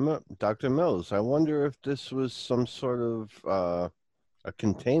 Dr. Mills, I wonder if this was some sort of a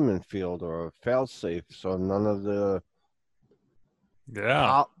containment field or a failsafe, so none of the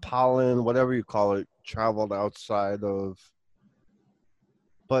pollen, whatever you call it, traveled outside of.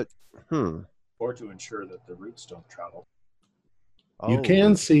 But or to ensure that the roots don't travel. You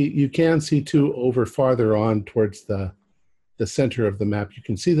can see too, over farther on towards the center of the map. You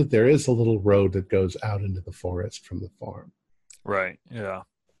can see that there is a little road that goes out into the forest from the farm. Right. Yeah.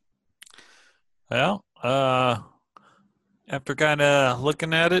 Well, after kind of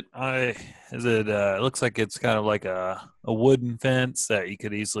looking at it, it looks like it's kind of like a wooden fence that you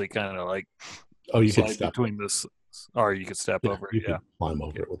could easily kind of like. Oh, you could step between this, or you could step over it. You could climb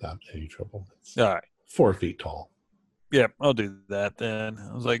over it without any trouble. It's all right. 4 feet tall. Yeah, I'll do that then.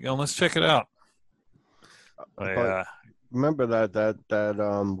 I was like, let's check it out. Remember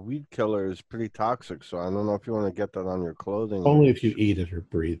that weed killer is pretty toxic, so I don't know if you want to get that on your clothing. Only if you eat it or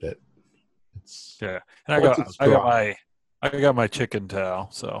breathe it. And I got my chicken towel,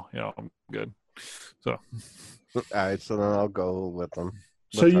 so I'm good. So all right, so then I'll go with them.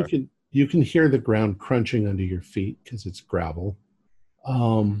 So you can hear the ground crunching under your feet because it's gravel.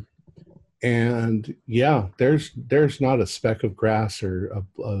 And yeah, there's not a speck of grass or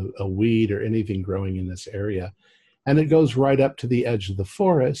a weed or anything growing in this area. And it goes right up to the edge of the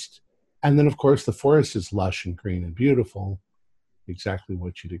forest. And then, of course, the forest is lush and green and beautiful, exactly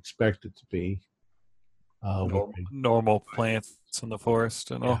what you'd expect it to be. Normal plants in the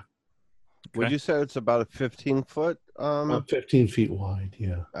forest and all. Okay. Would you say it's about a 15 foot? About 15 feet wide,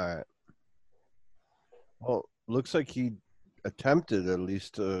 yeah. All right. Well, looks like he attempted at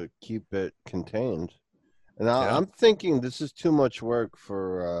least to keep it contained. And Yeah. I'm thinking this is too much work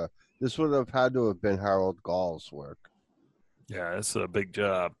for. This would have had to have been Harold Gall's work. Yeah, it's a big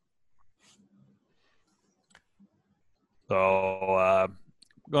job. So I'm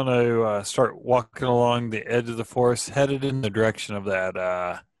going to start walking along the edge of the forest, headed in the direction of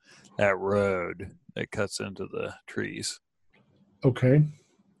that road that cuts into the trees. Okay.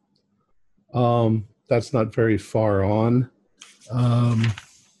 That's not very far on.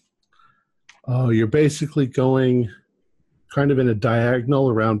 You're basically going kind of in a diagonal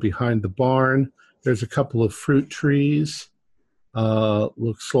around behind the barn. There's a couple of fruit trees.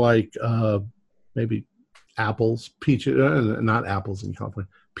 Looks like maybe apples, peaches, not apples in California,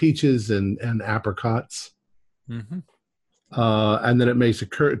 peaches and apricots. Mm-hmm. And then it makes a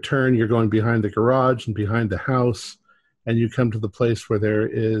turn. You're going behind the garage and behind the house, and you come to the place where there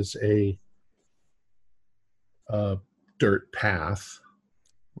is a dirt path,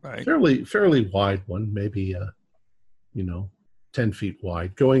 Right. fairly wide one, maybe 10 feet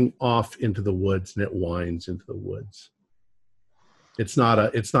wide, going off into the woods, and it winds into the woods. It's not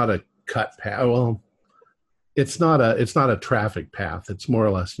a cut path. Well, it's not a traffic path. It's more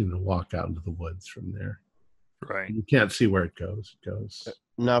or less walk out into the woods from there. Right. You can't see where it goes. It goes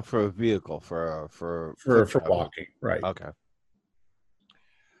Not for a vehicle, for walking. Right. Okay.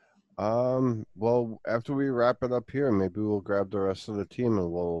 Well, after we wrap it up here, maybe we'll grab the rest of the team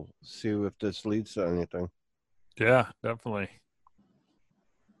and we'll see if this leads to anything. Yeah, definitely.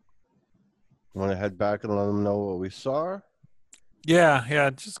 Want to head back and let them know what we saw?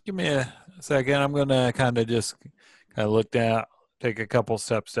 Yeah. Just give me a second. I'm going to kind of look down, take a couple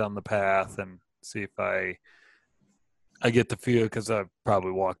steps down the path and see if I get the feel, because I've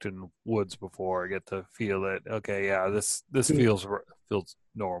probably walked in woods before. I get the feel that, okay, yeah, this feels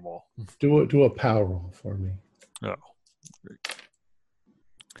normal. Do a power roll for me. Oh,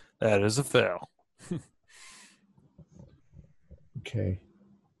 that is a fail. Okay.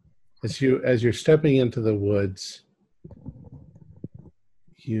 As you're stepping into the woods,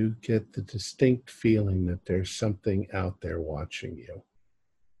 you get the distinct feeling that there's something out there watching you.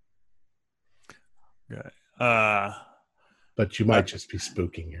 Okay. But you might just be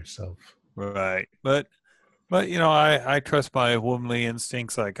spooking yourself. Right. But I trust my womanly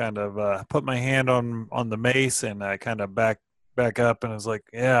instincts. I kind of put my hand on the mace and I kind of back up and was like,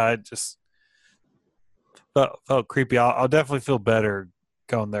 yeah, I just felt creepy. I'll definitely feel better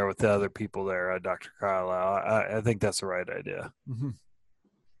going there with the other people there, Dr. Carlisle. I think that's the right idea.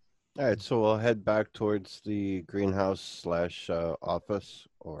 All right, so we'll head back towards the greenhouse / office.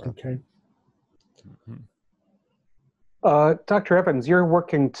 Okay. Dr. Evans, you're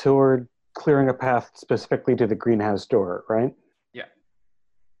working toward clearing a path specifically to the greenhouse door, right? Yeah.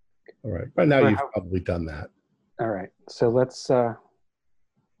 All right. By now, you've probably done that. All right. So let's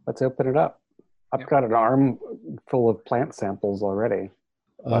open it up. I've got an arm full of plant samples already.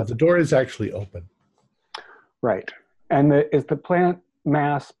 The door is actually open. Right. And is the plant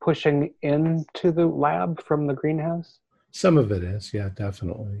mass pushing into the lab from the greenhouse? Some of it is, yeah,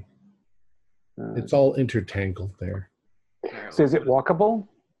 definitely. It's all intertangled there. So is it walkable?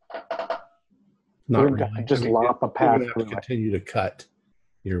 Not really. Just lop a path. You're going to have to continue to cut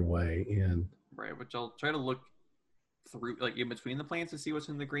your way in. Right, which I'll try to look through, like in between the plants, to see what's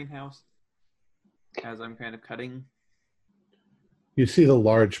in the greenhouse as I'm kind of cutting. You see the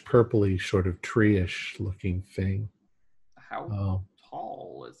large purpley sort of tree-ish looking thing. How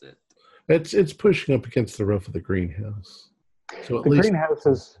tall is it? It's pushing up against the roof of the greenhouse. So at the least greenhouse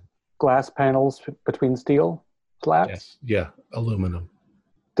is glass panels between steel slats? Yes, yeah, aluminum.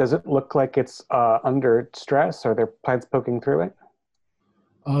 Does it look like it's under stress? Are there plants poking through it?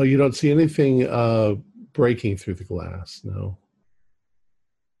 You don't see anything breaking through the glass, no.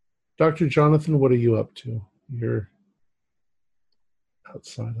 Dr. Jonathan, what are you up to? You're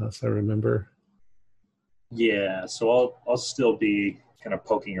outside us, I remember. Yeah, so I'll still be kind of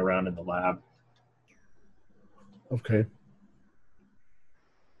poking around in the lab. Okay.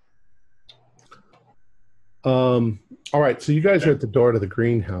 All right, so you guys are at the door to the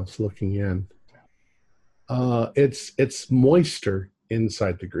greenhouse looking in. It's moister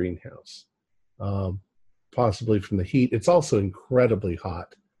inside the greenhouse, possibly from the heat. It's also incredibly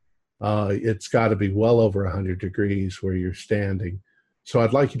hot. It's got to be well over 100 degrees where you're standing. So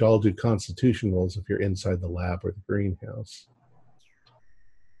I'd like you to all do constitution rolls if you're inside the lab or the greenhouse.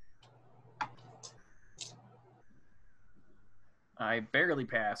 I barely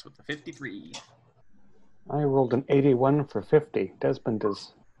passed with the 53. I rolled an 81 for 50. Desmond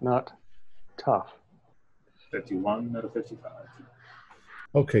is not tough. 51 out of 55.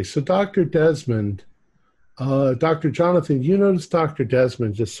 Okay, so Dr. Desmond, Dr. Jonathan, you notice Dr.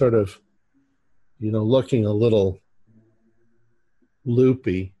 Desmond just sort of, looking a little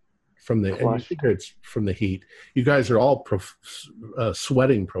loopy and you Flushed. figure it's from the heat. You guys are all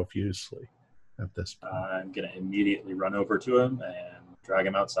sweating profusely at this point. I'm going to immediately run over to him and drag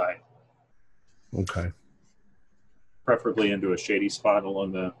him outside. Okay. Preferably into a shady spot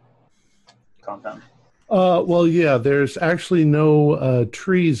along the compound. Well, yeah, there's actually no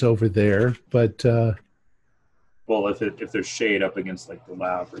trees over there, but... well, if there's shade up against like the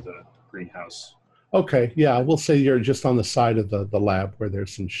lab or the greenhouse. Okay, yeah, we'll say you're just on the side of the lab where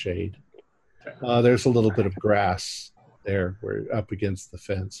there's some shade. Okay. There's a little bit of grass there where up against the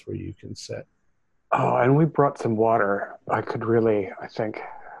fence where you can sit. Oh, and we brought some water. I could really, I think,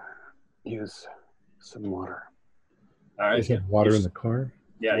 use some water. All right. Is there water in the car?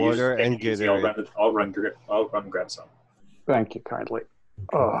 Yeah, water and Gatorade. I'll run and grab some. Thank you kindly.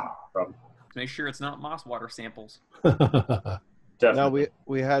 Okay. Oh, No problem. Make sure it's not moss water samples. Definitely. No,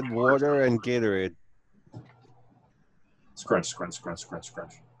 we had water and Gatorade. Scrunch, scrunch, scrunch, scrunch,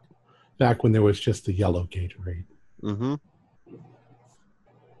 scrunch. Back when there was just the yellow Gatorade. Mm-hmm.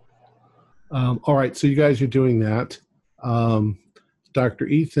 All right, so you guys are doing that. Dr.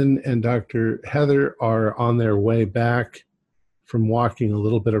 Ethan and Dr. Heather are on their way back from walking a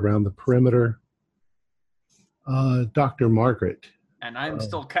little bit around the perimeter. Dr. Margaret. And I'm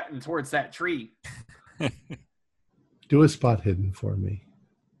still cutting towards that tree. Do a spot hidden for me.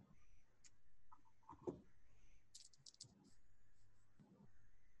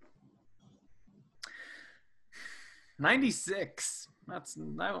 $96. That's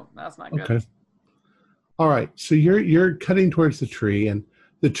not good. Okay. All right. So you're cutting towards the tree, and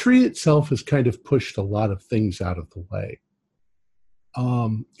the tree itself has kind of pushed a lot of things out of the way.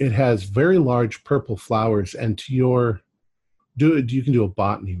 It has very large purple flowers, and you can do a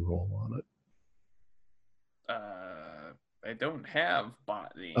botany roll on it. I don't have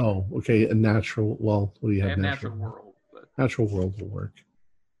botany. Oh, okay. A natural. Well, what do you have? I have natural world. But... Natural world will work.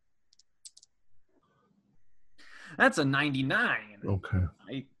 That's a 99. Okay.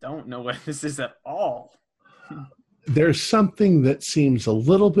 I don't know what this is at all. There's something that seems a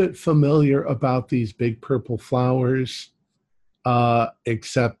little bit familiar about these big purple flowers,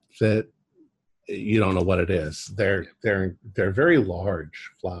 except that you don't know what it is. They're very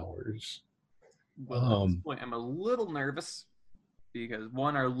large flowers. Well, at this point, I'm a little nervous because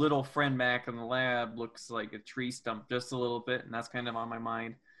one, our little friend Mac in the lab looks like a tree stump just a little bit, and that's kind of on my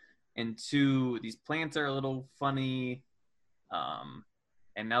mind. And two, these plants are a little funny, and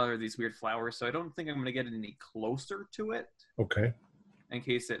now there are these weird flowers, so I don't think I'm going to get any closer to it. Okay. In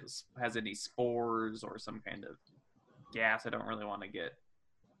case it has any spores or some kind of gas I don't really want to get.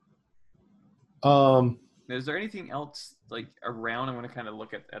 Is there anything else like around? I want to kind of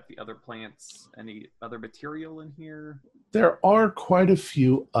look at the other plants. Any other material in here? There are quite a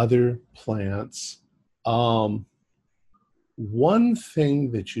few other plants. One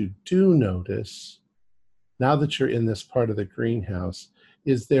thing that you do notice, now that you're in this part of the greenhouse,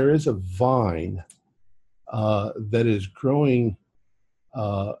 is there is a vine that is growing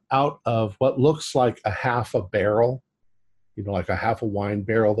out of what looks like a half a barrel, like a half a wine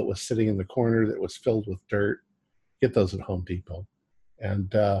barrel that was sitting in the corner that was filled with dirt. Get those at Home Depot.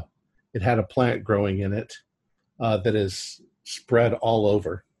 And it had a plant growing in it that is spread all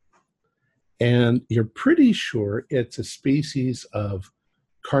over. And you're pretty sure it's a species of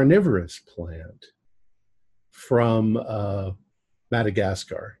carnivorous plant from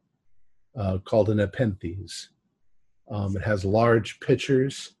Madagascar called an nepenthes. It has large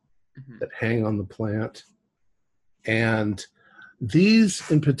pitchers that hang on the plant. And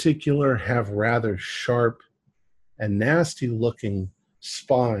these in particular have rather sharp and nasty looking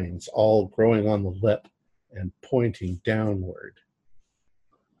spines all growing on the lip and pointing downward.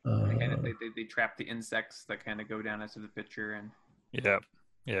 They trap the insects that kind of go down into the pitcher and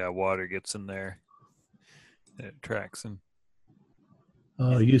yeah, water gets in there. It tracks them.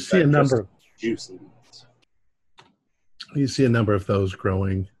 You see a number of juicy. You see a number of those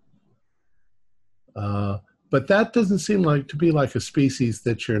growing, but that doesn't seem to be like a species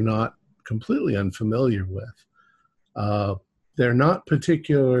that you're not completely unfamiliar with. They're not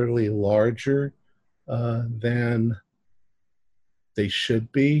particularly larger than they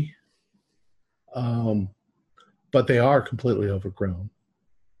should be, but they are completely overgrown.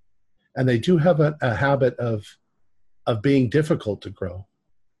 And they do have a habit of being difficult to grow.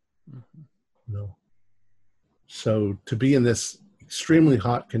 So to be in this extremely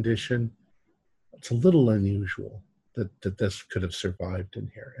hot condition, it's a little unusual that this could have survived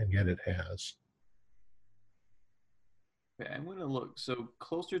in here, and yet it has. Okay, I'm gonna look. So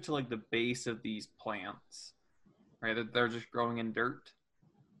closer to like the base of these plants, right? They're just growing in dirt.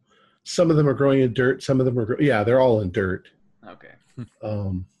 Some of them are growing in dirt. Some of them are, they're all in dirt. Okay.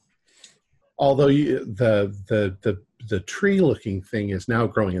 Although the tree-looking thing is now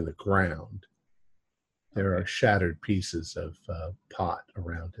growing in the ground. There are shattered pieces of pot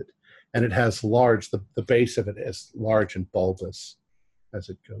around it, and it has large. The base of it is large and bulbous as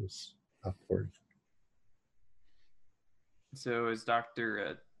it goes upward. So as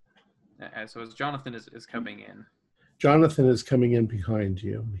Jonathan is coming in. Jonathan is coming in behind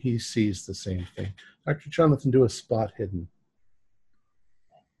you. He sees the same thing. Dr. Jonathan, do a spot hidden.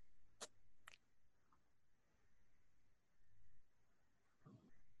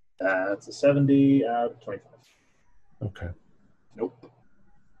 That's a 70 out of 25. Okay. Nope.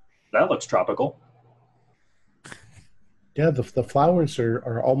 That looks tropical. Yeah, the flowers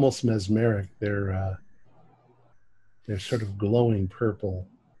are almost mesmeric. They're sort of glowing purple.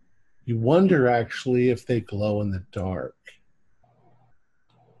 You wonder actually if they glow in the dark,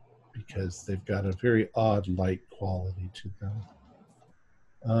 because they've got a very odd light quality to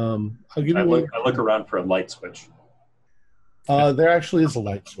them. I'll give you. I look around for a light switch. There actually is a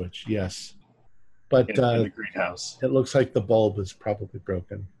light switch, yes, but in the greenhouse. It looks like the bulb is probably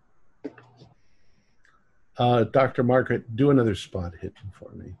broken. Dr. Margaret, do another spot hidden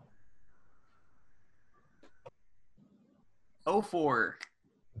for me. 04.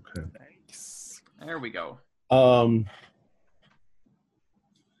 Okay. Nice. There we go.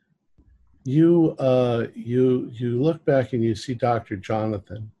 You look back and you see Dr.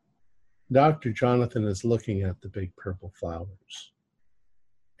 Jonathan. Dr. Jonathan is looking at the big purple flowers.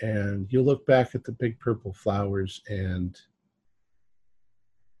 And you look back at the big purple flowers, and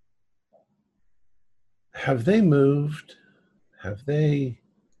have they moved? Have they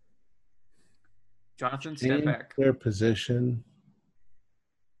Jonathan, step changed back. their position?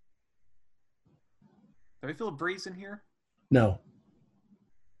 Do I feel a breeze in here? No.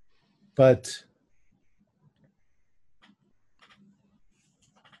 But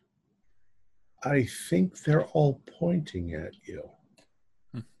I think they're all pointing at you.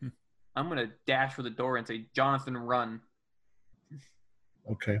 I'm going to dash for the door and say, Jonathan, run.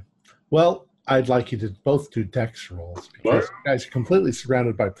 Okay. Well, I'd like you to both do dex rolls, because you guys are completely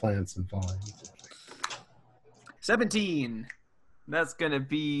surrounded by plants and vines. 17. That's going to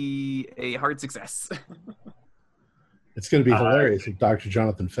be a hard success. It's going to be hilarious if Dr.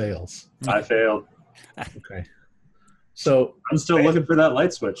 Jonathan fails. I failed. Okay. So I'm still looking for that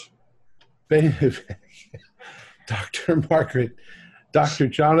light switch. Dr. Margaret, Dr.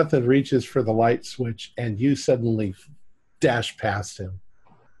 Jonathan reaches for the light switch, and you suddenly dash past him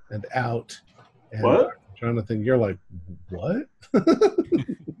and out. And what? Dr. Jonathan, you're like, what?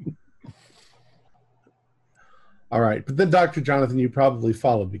 All right. But then, Dr. Jonathan, you probably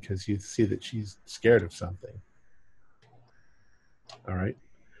follow because you see that she's scared of something. All right.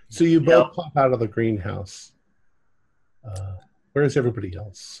 So you both pop out of the greenhouse. Where's everybody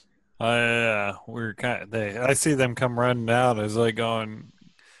else? We're I see them come running out as like going.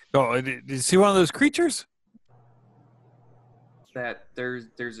 Oh, did you see one of those creatures? That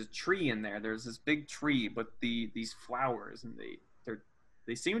there's a tree in there. There's this big tree, but these flowers, and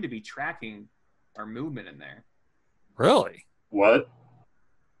they seem to be tracking our movement in there. Really? What?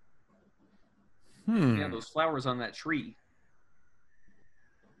 Yeah, those flowers on that tree.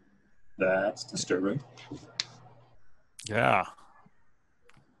 That's disturbing. Yeah.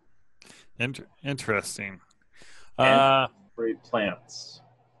 Interesting. Great plants.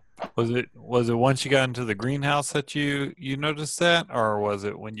 Was it once you got into the greenhouse that you noticed that, or was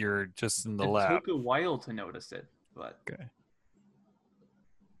it when you're just in the lab? It took a while to notice it, but okay.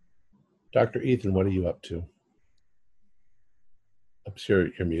 Dr. Ethan, what are you up to? I'm sure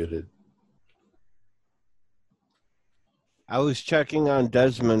you're muted. I was checking on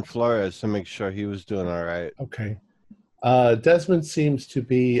Desmond Flores to make sure he was doing all right. Okay. Desmond seems to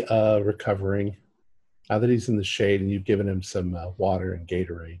be recovering now that he's in the shade, and you've given him some water and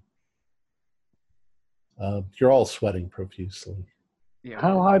Gatorade. You're all sweating profusely. yeah.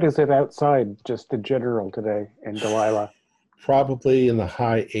 How hot is it outside, just in general today in Delilah? Probably in the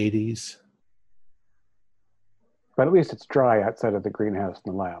high 80s. But at least it's dry outside of the greenhouse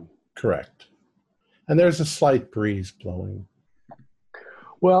and the lab. Correct. And there's a slight breeze blowing.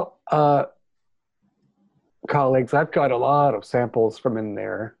 Well, colleagues, I've got a lot of samples from in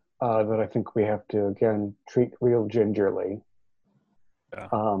there that I think we have to, again, treat real gingerly.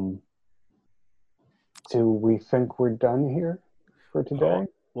 Yeah. Do we think we're done here for today?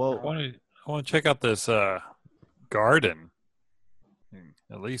 Well, I want to check out this garden.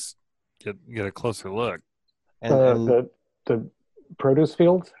 At least get a closer look. and the produce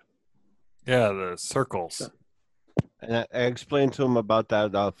fields? Yeah, the circles. And I explained to him about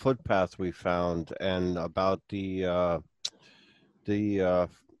that footpath we found and about the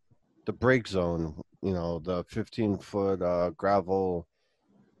break zone. You know, the 15-foot gravel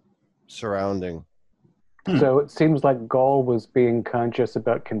surrounding. So it seems like Gaul was being conscious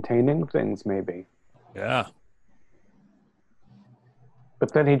about containing things, maybe. Yeah.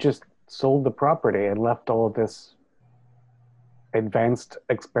 But then he just sold the property and left all of this advanced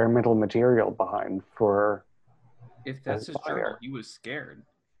experimental material behind for If that's his fire. journal, he was scared.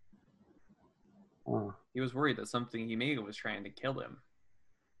 Oh. He was worried that something he made was trying to kill him.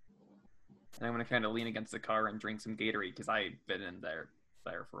 And I'm going to kind of lean against the car and drink some Gatorade because I've been in there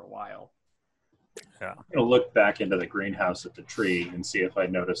for a while. Yeah. I'm going to look back into the greenhouse at the tree and see if I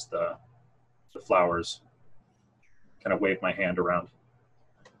notice the flowers. Kind of wave my hand around.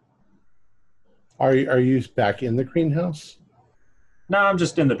 Are you back in the greenhouse? No, I'm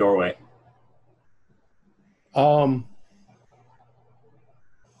just in the doorway. How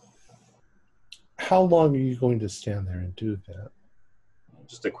long are you going to stand there and do that?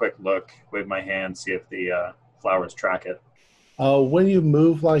 Just a quick look, wave my hand, see if the flowers track it. When you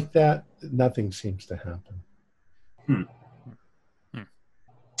move like that, nothing seems to happen.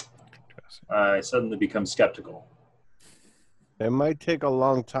 I suddenly become skeptical. It might take a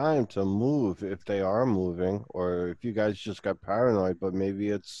long time to move if they are moving, or if you guys just got paranoid, but maybe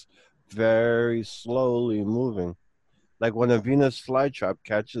it's very slowly moving. Like when a Venus flytrap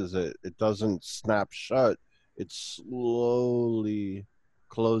catches it, it doesn't snap shut. It slowly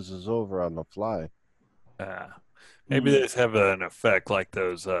closes over on the fly. Maybe they just have an effect like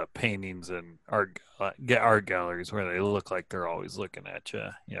those paintings in art galleries where they look like they're always looking at you.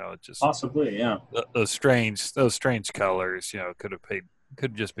 You know, just Possibly, yeah. those strange colors. You know,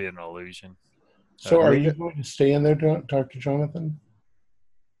 could just be an illusion. So, are you going to stay in there, Dr. Jonathan?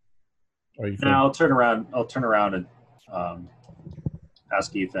 Or are you? Now I'll turn around. And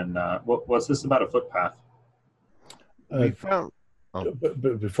ask Ethan. What's this about a footpath? We found. Oh.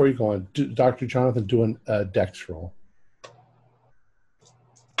 But before you go on, Dr. Jonathan, do a dex roll.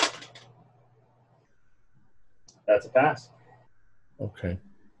 That's a pass. Okay.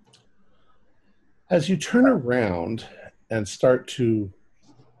 As you turn around and start to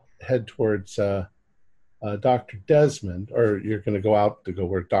head towards Dr. Desmond, or you're going to go out to go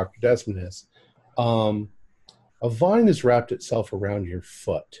where Dr. Desmond is, a vine has wrapped itself around your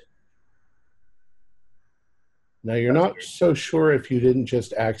foot. Now, you're not so sure if you didn't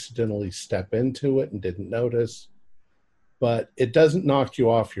just accidentally step into it and didn't notice, but it doesn't knock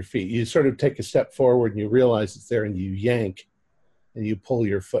you off your feet. You sort of take a step forward and you realize it's there and you yank and you pull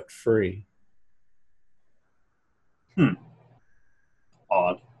your foot free.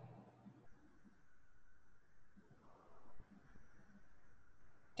 Odd.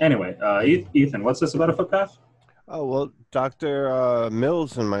 Anyway, Ethan, what's this about a footpath? Oh, well, Dr.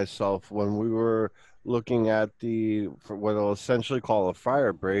 Mills and myself, when we were looking at what I'll essentially call a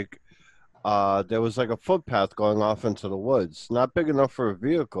fire break, there was like a footpath going off into the woods. Not big enough for a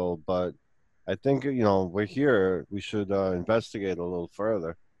vehicle, but I think, we're here. We should investigate a little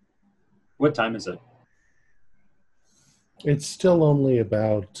further. What time is it? It's still only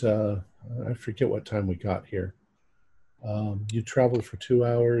about, I forget what time we got here. You traveled for 2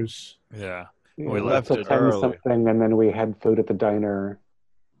 hours. Yeah. We left it 10 early. something, and then we had food at the diner.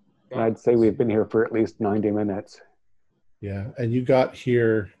 And I'd say we've been here for at least 90 minutes. Yeah, and you got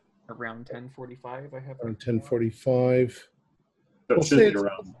here around 10:45. I have around 10:45. So it should be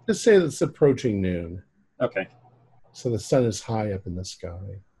around. Just say it's approaching noon. Okay. So the sun is high up in the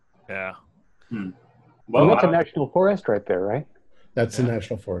sky. Yeah. Well, that's a national forest right there, right? That's a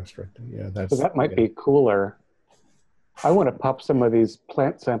national forest right there. Yeah, so that might be cooler. I want to pop some of these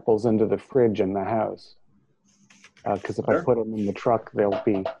plant samples into the fridge in the house. Because if I put them in the truck, they'll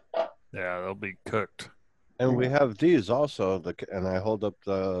be cooked. And we have these also, and I hold up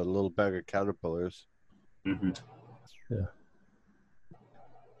the little bag of caterpillars. Mm-hmm. Yeah.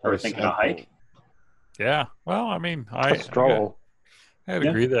 Are we thinking a hike? Yeah. Well, I mean, a stroll. I'd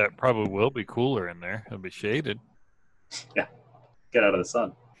agree that it probably will be cooler in there. It'll be shaded. Yeah. Get out of the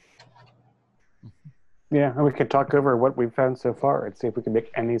sun. Yeah, and we could talk over what we've found so far and see if we can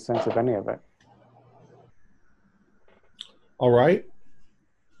make any sense of any of it. All right.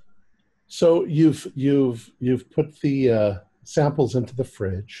 So you've put the samples into the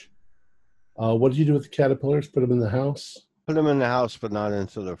fridge. What did you do with the caterpillars? Put them in the house? Put them in the house, but not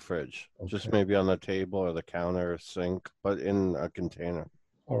into the fridge. Okay. Just maybe on the table or the counter or sink, but in a container.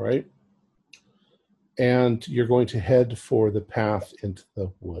 All right. And you're going to head for the path into the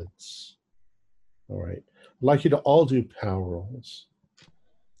woods. All right. I'd like you to all do power rolls.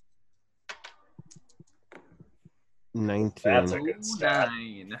 19. That's a good stat.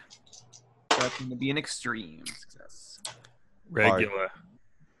 9. That's going to be an extreme success. Regular.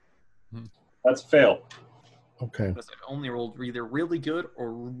 That's a fail. Okay. Because I've only rolled either really good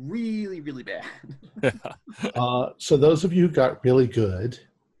or really, really bad. So those of you who got really good,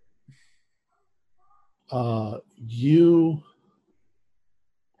 you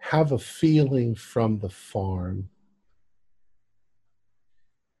have a feeling from the farm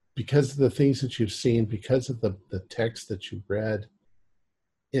because of the things that you've seen, because of the text that you read,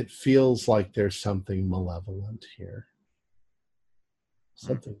 it feels like there's something malevolent here.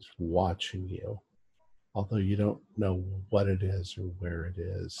 Something's watching you, although you don't know what it is or where it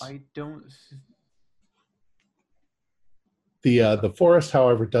is. I don't... The forest,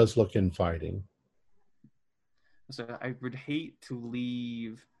 however, does look inviting. So I would hate to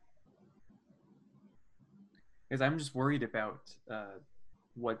leave... Because I'm just worried about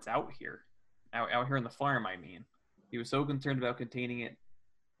what's out here. Out here on the farm, I mean. He was so concerned about containing it.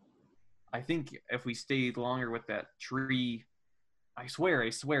 I think if we stayed longer with that tree, I swear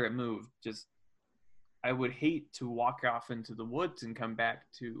it moved. Just, I would hate to walk off into the woods and come back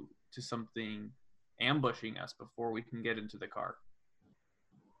to something ambushing us before we can get into the car.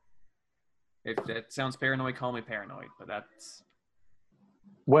 If that sounds paranoid, call me paranoid, but that's...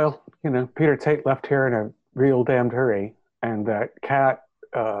 Well, Peter Tait left here in a real damned hurry, and that cat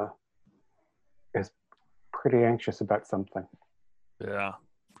is pretty anxious about something. Yeah.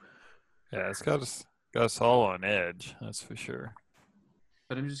 Yeah, it's got us all on edge, that's for sure.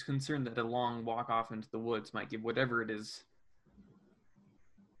 But I'm just concerned that a long walk off into the woods might give whatever it is,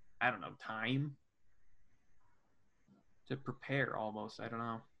 I don't know, time to prepare almost. I don't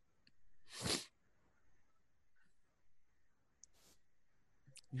know.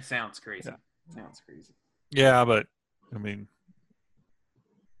 It sounds crazy. Yeah. Sounds crazy. Yeah, but I mean,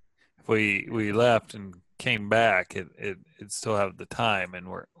 if we left and came back, it'd still have the time, and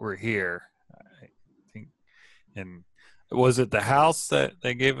we're here. I think. And was it the house that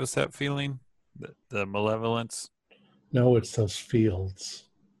gave us that feeling, the malevolence? No, it's those fields.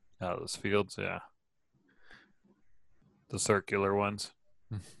 Oh, those fields, yeah, the circular ones.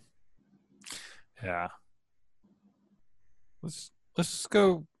 Yeah. Let's just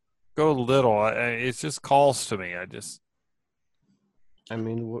go a little. It just calls to me. I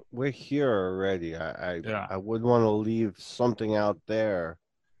mean, we're here already. Yeah. I would want to leave something out there.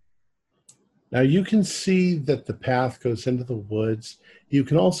 Now you can see that the path goes into the woods. You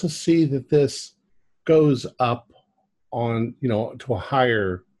can also see that this goes up on, to a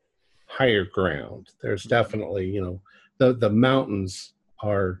higher ground. There's definitely, the mountains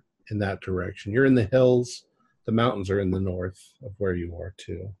are in that direction. You're in the hills. The mountains are in the north of where you are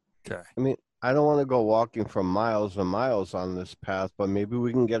too. Okay. I mean, I don't want to go walking for miles and miles on this path, but maybe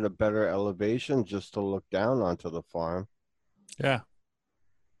we can get a better elevation just to look down onto the farm. Yeah.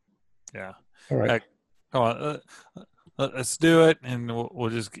 Yeah. All right. Come on. Let's do it, and we'll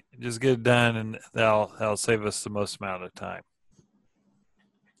just get it done, and that'll save us the most amount of time.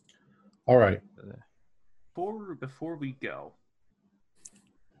 All right. Before we go,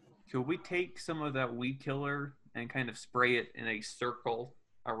 could we take some of that weed killer and kind of spray it in a circle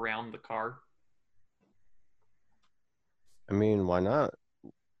around the car? I mean, why not?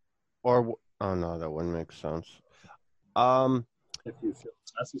 Or, oh no, that wouldn't make sense. If you feel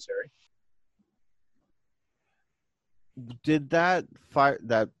it's necessary. Did that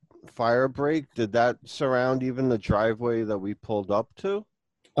fire break? Did that surround even the driveway that we pulled up to?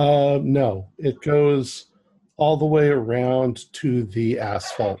 No, it goes all the way around to the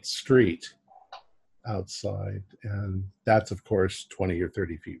asphalt street outside, and that's of course 20 or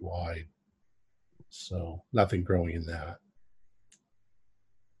 30 feet wide. So nothing growing in that.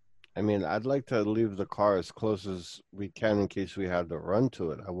 I mean, I'd like to leave the car as close as we can in case we had to run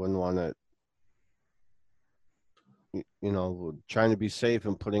to it. I wouldn't want it, trying to be safe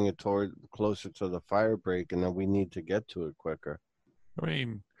and putting it closer to the fire break, and then we need to get to it quicker. I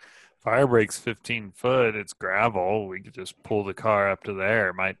mean, fire break's 15 foot. It's gravel. We could just pull the car up to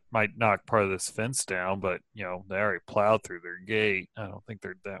there. Might knock part of this fence down, but they already plowed through their gate. I don't think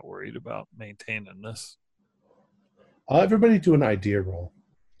they're that worried about maintaining this. Everybody do an idea roll.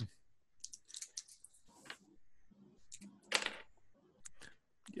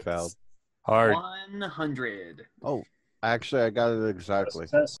 Failed. Hard. 100. Oh, actually, I got it exactly.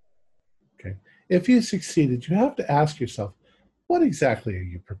 Okay. If you succeeded, you have to ask yourself, what exactly are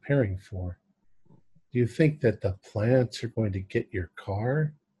you preparing for? Do you think that the plants are going to get your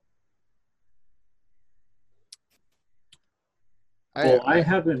car? Well, I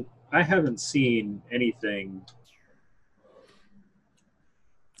haven't I haven't seen anything.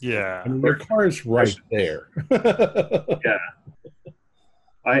 Yeah. I mean, your car is right there. Yeah,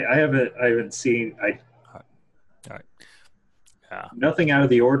 I haven't seen All right. Yeah. nothing out of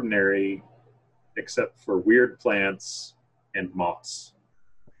the ordinary except for weird plants and moss.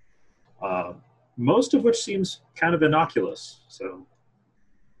 Uh, most of which seems kind of innocuous. So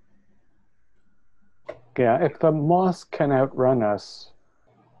Yeah, if the moss can outrun us,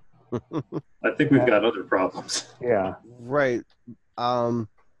 I think we've got other problems. yeah. Right. I'm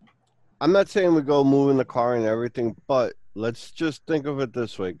not saying we go move in the car and everything, but let's just think of it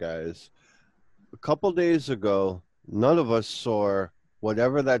this way, guys. A couple days ago, none of us saw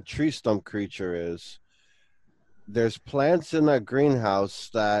whatever that tree stump creature is. There's plants in that greenhouse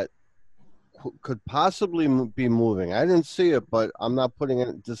that could possibly be moving. I didn't see it, but I'm not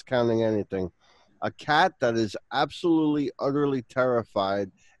discounting anything. A cat that is absolutely, utterly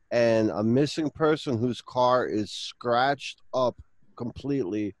terrified, and a missing person whose car is scratched up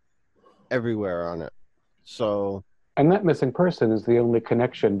completely everywhere on it. So, And that missing person is the only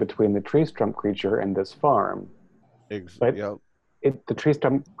connection between the tree stump creature and this farm. But yep. the tree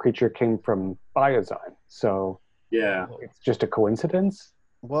stump creature came from Biozyme, so Yeah. it's just a coincidence.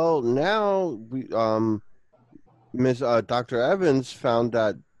 Well, now Dr. Evans found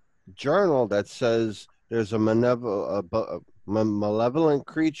that journal that says there's a malevolent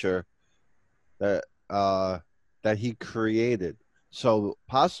creature that that he created. So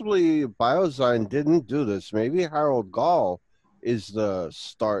possibly Biozyme didn't do this. Maybe Harold Gall is the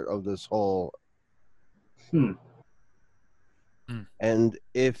start of this whole. And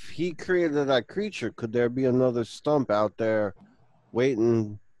if he created that creature, could there be another stump out there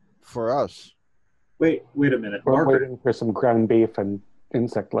waiting for us? Wait a minute, We're Margaret. waiting for some ground beef and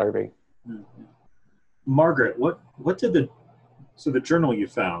insect larvae. Margaret, what did the journal you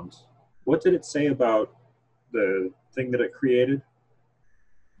found? What did it say about the thing that it created?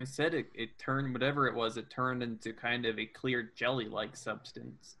 It said it turned, whatever it was, it turned into kind of a clear jelly-like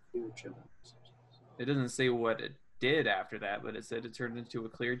substance. It doesn't say what it did after that, but it said it turned into a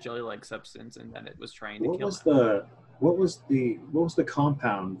clear jelly-like substance, and then it was trying to kill him. What was the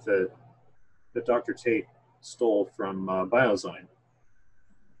compound that Dr. Tait stole from Biozyme,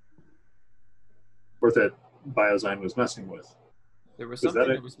 or that Biozyme was messing with? There was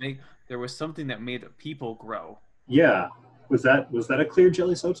something that made people grow. Yeah, was that a clear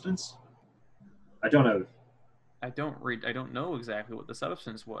jelly substance? I don't know. I don't know exactly what the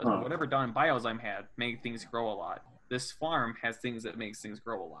substance was. Huh. But whatever Don Biozyme had made things grow a lot. This farm has things that makes things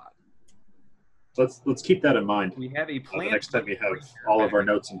grow a lot. Let's keep that in mind. We have a plant. The next time we have all of our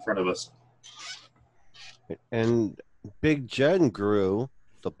notes in front of us. And Big Jen grew.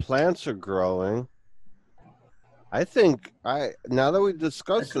 The plants are growing. I think now that we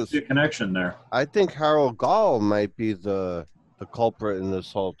discussed this, a connection there. I think Harold Gall might be the culprit in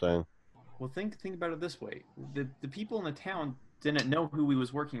this whole thing. Well, think about it this way: the people in the town didn't know who he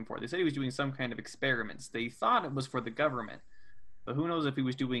was working for. They said he was doing some kind of experiments. They thought it was for the government, but who knows if he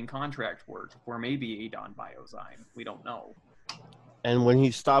was doing contract work or maybe a Don Biozyme. We don't know. And when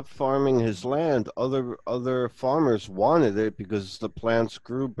he stopped farming his land, other farmers wanted it because the plants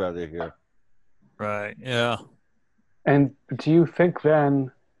grew better here. Right. Yeah. And do you think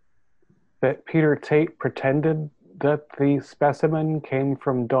then that Peter Tait pretended that the specimen came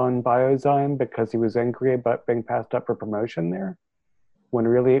from Don Biozyme because he was angry about being passed up for promotion there, when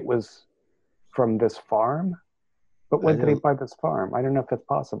really it was from this farm? But when did he buy this farm? I don't know if that's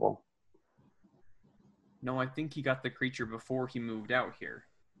possible. No, I think he got the creature before he moved out here.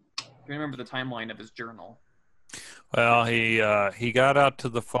 Do you remember the timeline of his journal? Well, he got out to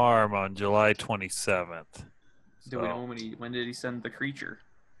the farm on July 27th. Do we know when did he send the creature?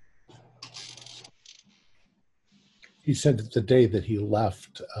 He sent it the day that he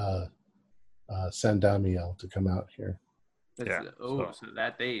left San Damiel to come out here. So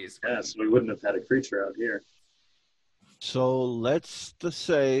that day is. Yeah, so we wouldn't have had a creature out here. So let's just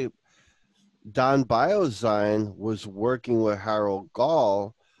say Don Biozyme was working with Harold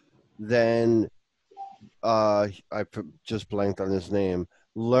Gall. Then I just blanked on his name.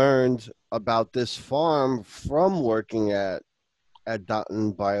 Learned about this farm from working at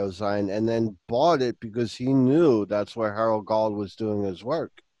Don Biozyme, and then bought it because he knew that's where Harold Gall was doing his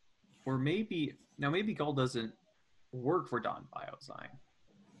work. Or maybe Gall doesn't work for Don Biozyme.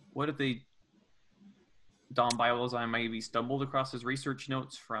 What if Don Biozyme maybe stumbled across his research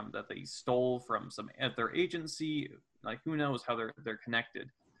notes that they stole from some other agency? Like, who knows how they're connected?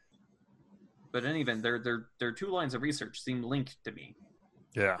 But in any event, their two lines of research seem linked to me.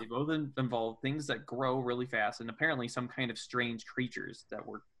 Yeah. They both involve things that grow really fast, and apparently some kind of strange creatures that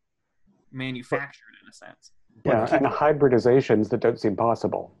were manufactured in a sense. Yeah, and hybridizations that don't seem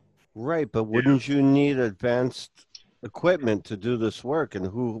possible. Right, but wouldn't you need advanced equipment to do this work, and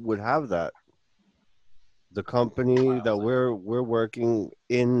who would have that? The company that we're working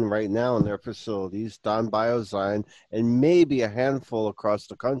in right now in their facilities, Don Biozyme, and maybe a handful across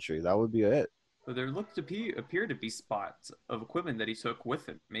the country. That would be it. But there looked to appear to be spots of equipment that he took with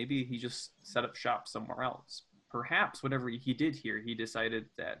him. Maybe he just set up shop somewhere else. Perhaps whatever he did here, he decided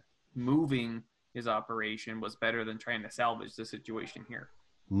that moving his operation was better than trying to salvage the situation here.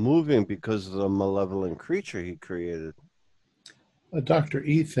 Moving because of the malevolent creature he created. Dr.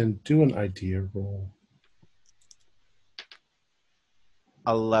 Ethan, do an idea roll.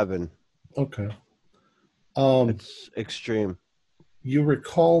 11. Okay. It's extreme. You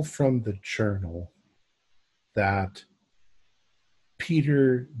recall from the journal that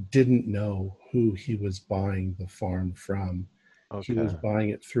Peter didn't know who he was buying the farm from. Okay. He was buying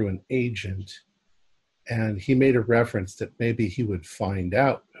it through an agent, and he made a reference that maybe he would find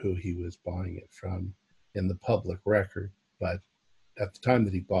out who he was buying it from in the public record, but at the time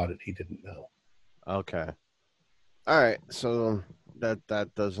that he bought it, he didn't know. Okay. All right. So that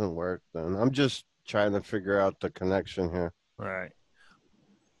doesn't work then. I'm just trying to figure out the connection here. Right.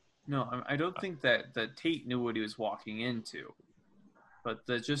 No, I don't think that Tait knew what he was walking into, but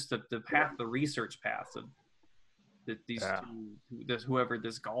the path, the research path of these two, whoever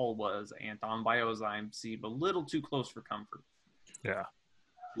this Gaul was, and Don Biozyme seemed a little too close for comfort. Yeah.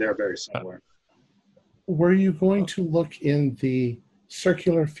 They're very similar. Were you going to look in the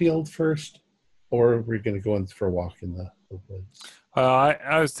circular field first, or were you going to go in for a walk in the woods?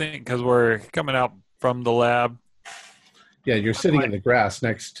 I was thinking, because we're coming out from the lab. Yeah, you're sitting in the grass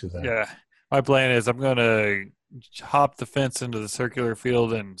next to them. Yeah. My plan is I'm going to hop the fence into the circular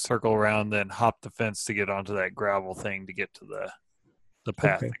field and circle around, then hop the fence to get onto that gravel thing to get to the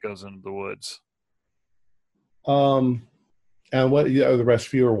path that goes into the woods. And what are the rest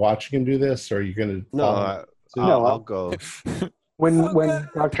of you are watching him do this, or are you going to? No, I'll go. When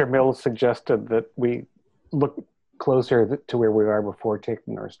Dr. Mills suggested that we look closer to where we are before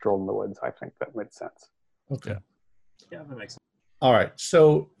taking our stroll in the woods, I think that made sense. Okay. Yeah, that makes sense. All right.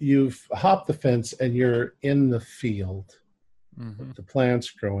 So you've hopped the fence and you're in the field. Mm-hmm. The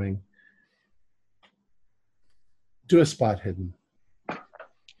plants growing. Do a spot hidden.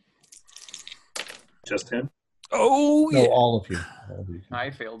 Just him? Oh, No, yeah. all of you. All of you.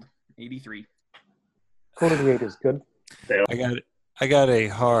 I failed. 83. 48 is good. I got a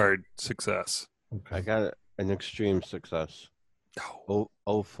hard success. Okay. I got an extreme success.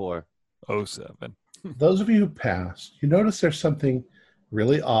 04. 07. Those of you who passed, you notice there's something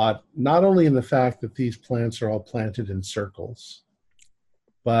really odd, not only in the fact that these plants are all planted in circles,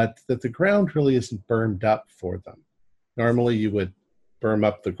 but that the ground really isn't bermed up for them. Normally you would berm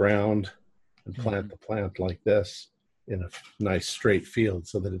up the ground and plant the plant like this in a nice straight field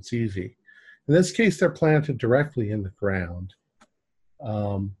so that it's easy. In this case, they're planted directly in the ground.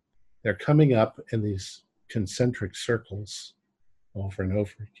 They're coming up in these concentric circles over and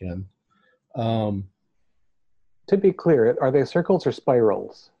over again. To be clear, are they circles or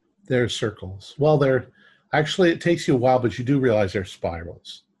spirals? They're circles. Well, they're actually, it takes you a while, but you do realize they're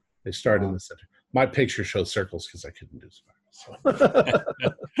spirals. They start in the center. My picture shows circles because I couldn't do spirals.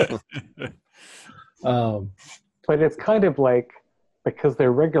 But it's kind of like, because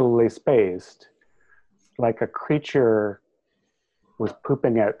they're regularly spaced, like a creature was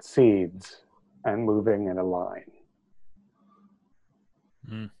pooping out seeds and moving in a line.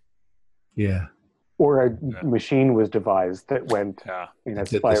 Yeah. Or a machine was devised that went in a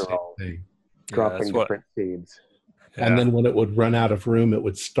spiral, dropping different seeds. Yeah. And then when it would run out of room, it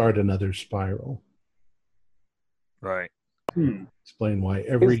would start another spiral. Right. Explain why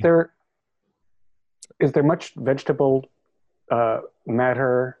Is there much vegetable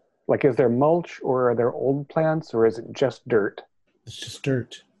matter? Like, is there mulch, or are there old plants, or is it just dirt? It's just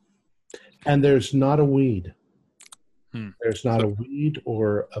dirt. And there's not a weed. There's not a weed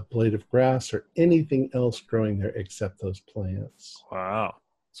or a blade of grass or anything else growing there except those plants. Wow.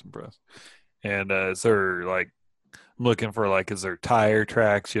 That's impressive. And is there, like, I'm looking for, like, is there tire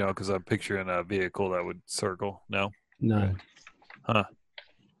tracks, because I'm picturing a vehicle that would circle. No? No. Okay. Huh.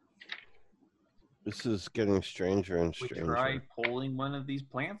 This is getting stranger and Would stranger. you try pulling one of these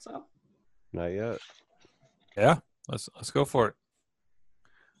plants up? Not yet. Yeah. Let's go for it.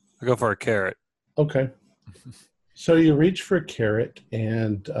 I'll go for a carrot. Okay. So you reach for a carrot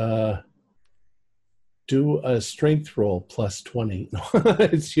and do a strength roll plus 20.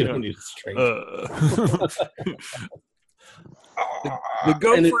 You don't need strength. The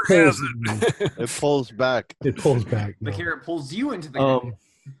gopher has it. It pulls back. It pulls back. The No. carrot pulls you into the game.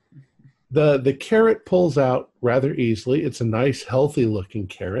 The carrot pulls out rather easily. It's a nice, healthy-looking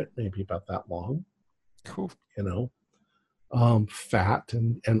carrot, maybe about that long. Cool. Fat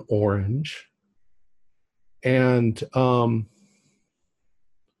and orange. And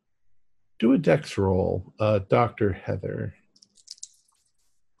do a dex roll, Dr. Heather.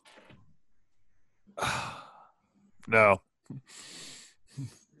 No.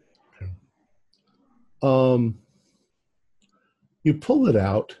 You pull it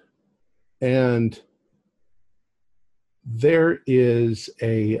out, and there is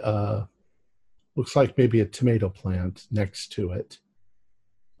a looks like maybe a tomato plant next to it.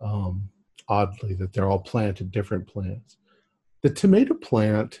 Oddly, that they're all planted different plants. The tomato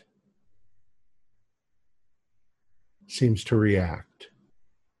plant seems to react.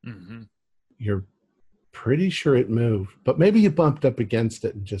 Mm-hmm. You're pretty sure it moved, but maybe you bumped up against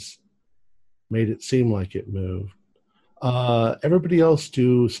it and just made it seem like it moved. Everybody else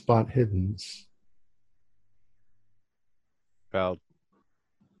do spot hiddens. Failed.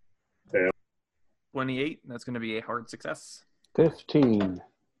 28. That's going to be a hard success. 15.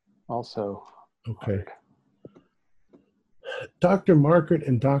 Also. Okay. Dr. Margaret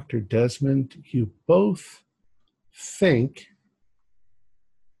and Dr. Desmond, you both think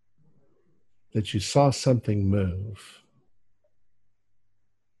that you saw something move.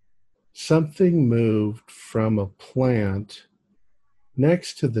 Something moved from a plant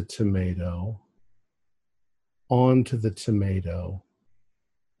next to the tomato onto the tomato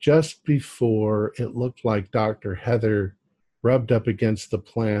just before it looked like Dr. Heather rubbed up against the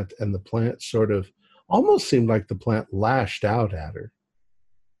plant, and the plant sort of almost seemed like the plant lashed out at her.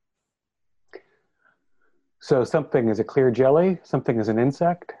 So something is a clear jelly, something is an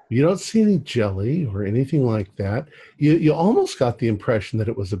insect. You don't see any jelly or anything like that. You almost got the impression that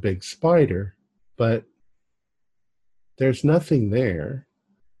it was a big spider, but there's nothing there.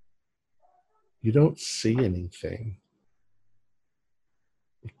 You don't see anything.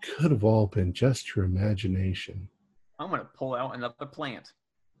 It could have all been just your imagination. I'm going to pull out another plant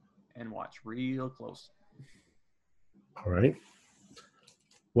and watch real close. All right.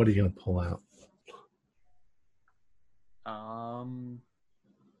 What are you going to pull out?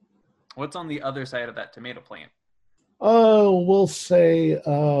 What's on the other side of that tomato plant? Oh, we'll say, I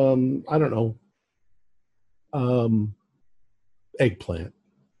don't know, eggplant.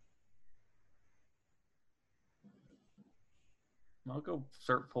 I'll go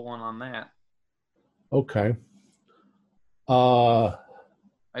start pulling on that. Okay. I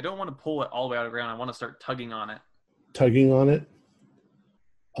don't want to pull it all the way out of the ground. I want to start tugging on it. Tugging on it?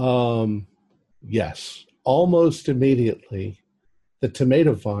 Yes. Almost immediately, the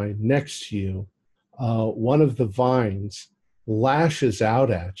tomato vine next to you, one of the vines lashes out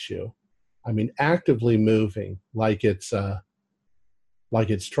at you. I mean, actively moving, like it's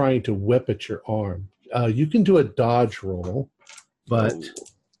trying to whip at your arm. You can do a dodge roll, but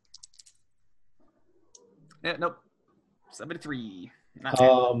Yeah, nope. 73. Not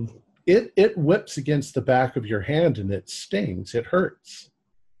 10. It whips against the back of your hand and it stings. It hurts.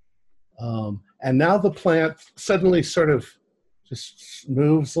 And now the plant suddenly sort of just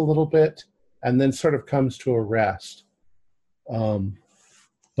moves a little bit and then sort of comes to a rest.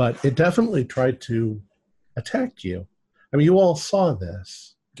 But it definitely tried to attack you. I mean, you all saw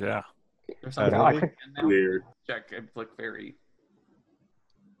this. Yeah. There's something I think Weird. check. It looked very.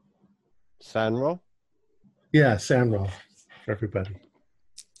 Sandro? Yeah, Sandro, for everybody.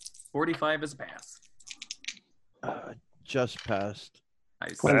 45 is a pass. Just passed.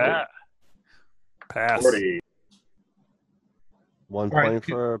 Nice. Ah. Pass. 40. 1 All right, point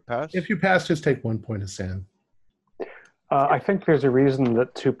for pass? If you pass, just take 1 point of sand. I think there's a reason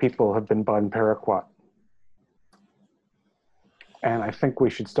that 2 people have been buying paraquat. And I think we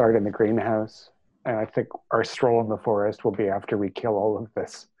should start in the greenhouse. And I think our stroll in the forest will be after we kill all of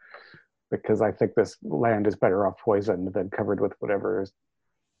this. Because I think this land is better off poisoned than covered with whatever is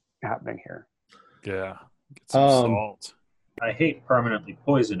happening here. Yeah. Get some salt. I hate permanently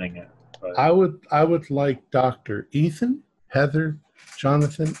poisoning it. But I would like Dr. Ethan, Heather,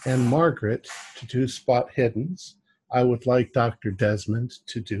 Jonathan, and Margaret to do spot hiddens. I would like Dr. Desmond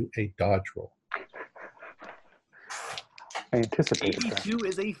to do a dodge roll. I anticipated that. 82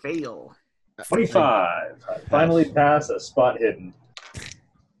 is a fail. 25. I finally pass a spot hidden.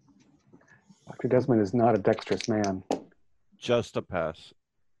 Dr. Desmond is not a dexterous man. Just a pass.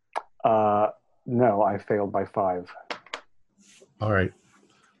 No, I failed by 5. All right.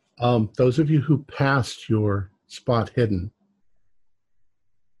 Those of you who passed your spot hidden,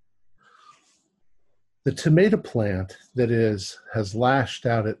 the tomato plant that has lashed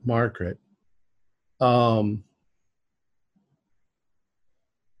out at Margaret,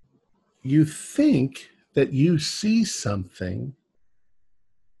 you think that you see something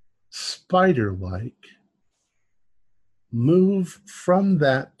spider-like move from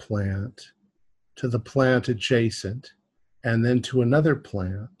that plant to the plant adjacent, and then to another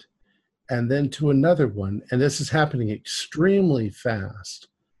plant, and then to another one. And this is happening extremely fast,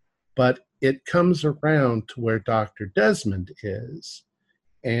 but it comes around to where Dr. Desmond is.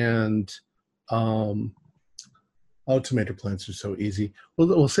 And, tomato plants are so easy.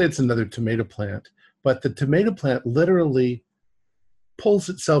 We'll say it's another tomato plant, but the tomato plant literally pulls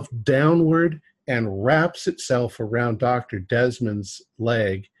itself downward and wraps itself around Dr. Desmond's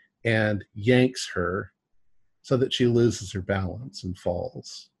leg and yanks her so that she loses her balance and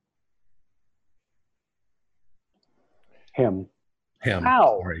falls. Him.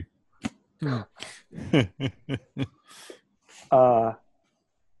 Ow. Sorry.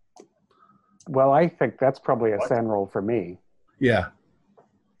 Well, I think that's probably a sand roll for me. Yeah.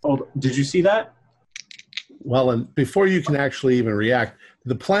 Oh, did you see that? Well, and before you can actually even react,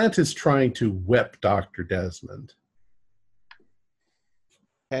 the plant is trying to whip Dr. Desmond.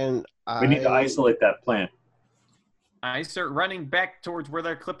 And We need to isolate that plant. I start running back towards where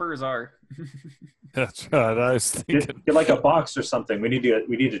their clippers are. That's right. I was thinking. Get like a box or something. We need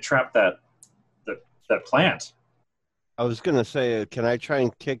to trap that plant. I was gonna say, can I try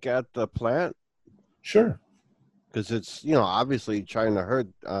and kick at the plant? Sure. Because it's, obviously trying to hurt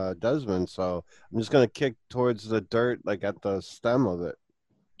Desmond. So I'm just gonna kick towards the dirt, like at the stem of it.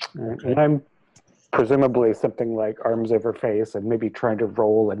 And I'm presumably something like arms over face and maybe trying to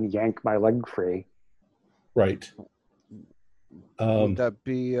roll and yank my leg free. Right. Would that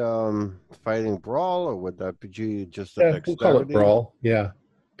be fighting brawl, or would that be just a Yeah, dexterity? we'll call it brawl. Yeah.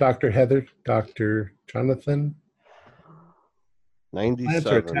 Dr. Heather, Dr. Jonathan. 97. Plants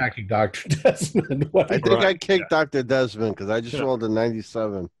are attacking Dr. Desmond. I think I kicked Dr. Desmond because I just rolled a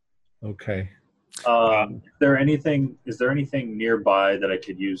 97. Okay. Is there anything nearby that I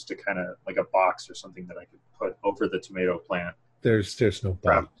could use to kind of like a box or something that I could put over the tomato plant? There's no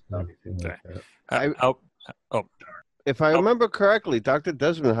box or anything like that. If I remember correctly, Dr.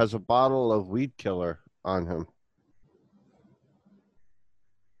 Desmond has a bottle of weed killer on him.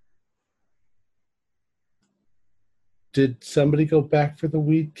 Did somebody go back for the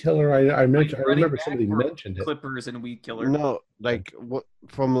weed killer? I remember somebody for mentioned it. Clippers and weed killer. No, like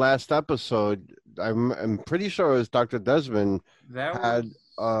from last episode, I'm pretty sure it was Dr. Desmond had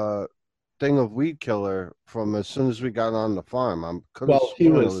a thing of weed killer from as soon as we got on the farm. He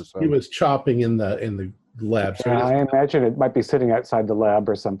was chopping in the lab. So I imagine it might be sitting outside the lab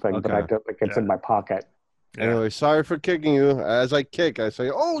or something, but I don't think it's in my pocket. Yeah. Anyway, sorry for kicking you. As I kick, I say,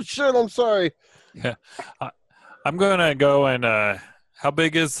 "Oh shit, I'm sorry." Yeah. I'm going to go and how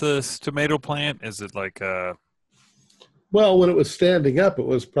big is this tomato plant? Is it like well, when it was standing up, it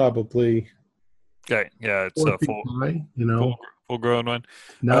was probably it's 4 a feet high, full grown one.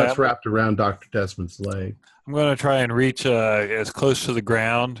 Now it's wrapped around Dr. Desmond's leg. I'm going to try and reach as close to the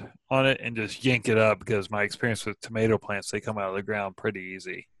ground on it and just yank it up because my experience with tomato plants, they come out of the ground pretty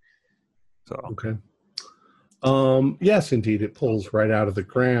easy. So okay. Yes, indeed, it pulls right out of the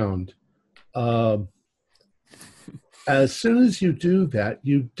ground. As soon as you do that,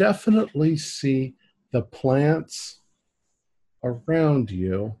 you definitely see the plants around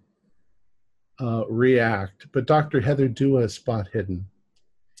you react. But Dr. Heather, do a spot hidden.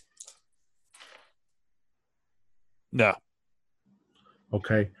 no.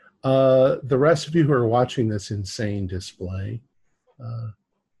 Okay. The rest of you who are watching this insane display,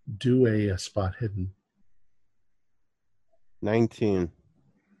 do a spot hidden. 19.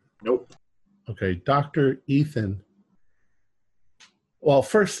 Nope. Okay. Dr. Ethan. Well,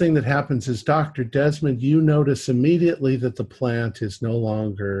 first thing that happens is, Dr. Desmond, you notice immediately that the plant is no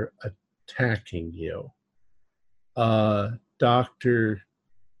longer attacking you. Dr.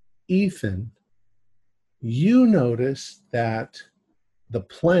 Ethan, you notice that the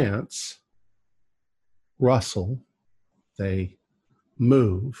plants rustle, they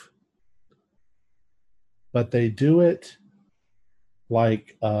move, but they do it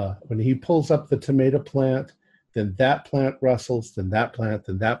like when he pulls up the tomato plant, then that plant rustles, then that plant,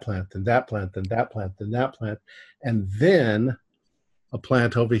 then that plant, then that plant, then that plant, then that plant. And then a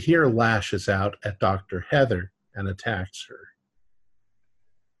plant over here lashes out at Dr. Heather and attacks her.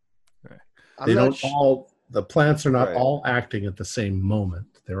 The plants are not all acting at the same moment.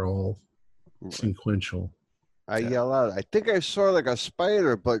 They're all sequential. I yell out, I think I saw like a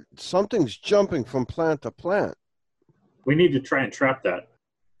spider, but something's jumping from plant to plant. We need to try and trap that.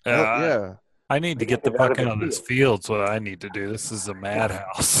 Yeah. I need to get the fuck out of this field. What I need to do. This is a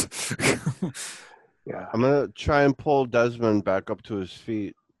madhouse. Yeah. I'm going to try and pull Desmond back up to his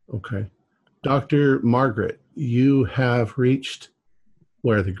feet. Okay. Dr. Margaret, you have reached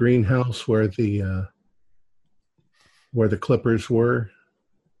where the greenhouse, where the clippers were,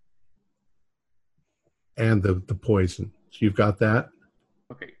 and the poison. So you've got that.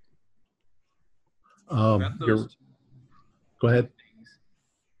 Okay. Go ahead. Things.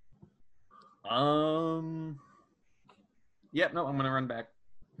 Yep. No, I'm gonna run back.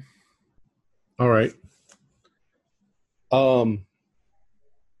 All right.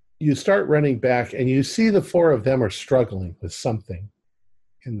 You start running back, and you see the four of them are struggling with something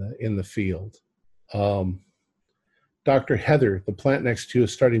in the field. Dr. Heather, the plant next to you,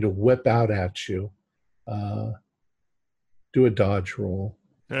 is starting to whip out at you. Do a dodge roll.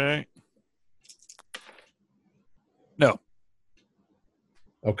 Okay. No.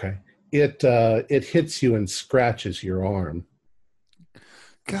 Okay. It hits you and scratches your arm.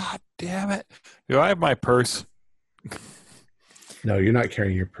 God damn it. Do I have my purse? No, you're not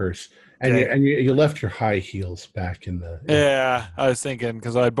carrying your purse. And Okay. you left your high heels back in the... Yeah, I was thinking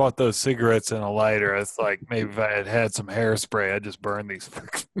because I bought those cigarettes and a lighter. It's like maybe if I had had some hairspray, I'd just burn these.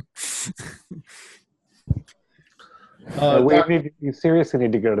 You seriously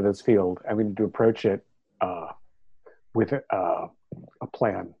need to go to this field. I mean, to approach it with a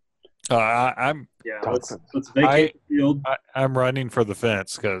plan. I'm let's vacate the field. I'm running for the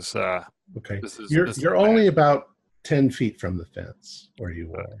fence because okay. You're only about 10 feet from the fence where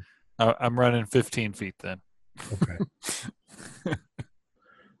you are. I'm running 15 feet then. Okay.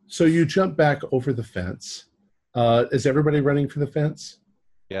 So you jump back over the fence. Is everybody running for the fence?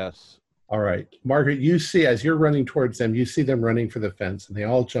 Yes. All right. Margaret, you see, as you're running towards them, you see them running for the fence, and they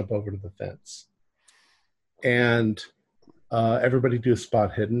all jump over to the fence. And everybody do a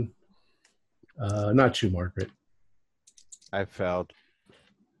spot hidden. Not you, Margaret. I failed.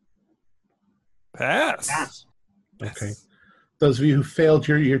 Pass. Okay. Those of you who failed,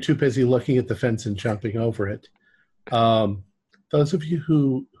 you're too busy looking at the fence and jumping over it. Those of you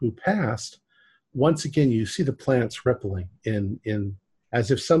who passed, once again, you see the plants rippling in as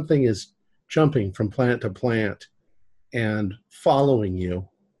if something is jumping from plant to plant and following you.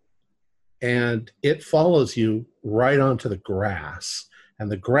 And it follows you right onto the grass.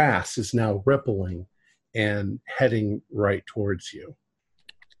 And the grass is now rippling and heading right towards you.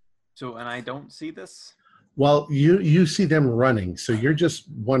 So, and I don't see this? Well, you see them running, so you're just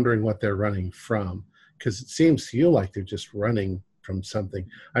wondering what they're running from, because it seems to you like they're just running from something.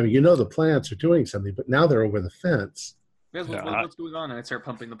 I mean, the plants are doing something, but now they're over the fence. Guys, what's going on? And I start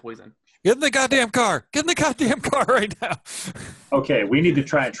pumping the poison. Get in the goddamn car! Get in the goddamn car right now! Okay, we need to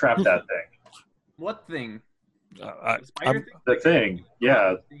try and trap that thing. What thing? The spider thing? The thing,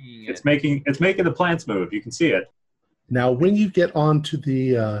 yeah. It's making the plants move. You can see it. Now, when you get onto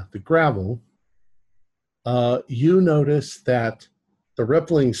the gravel, you notice that the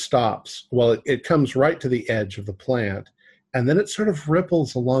rippling stops. Well, it comes right to the edge of the plant, and then it sort of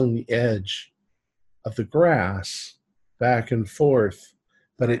ripples along the edge of the grass back and forth,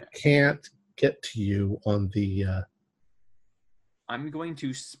 but it can't get to you on the... I'm going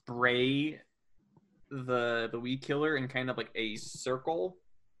to spray the weed killer in kind of like a circle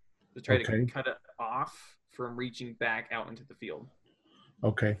to try to cut it off from reaching back out into the field.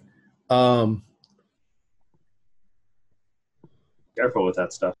 Okay. Careful with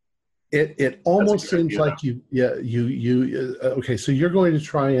that stuff. It almost seems like okay, so you're going to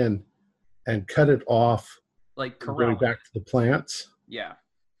try and cut it off, like going back to the plants? Yeah.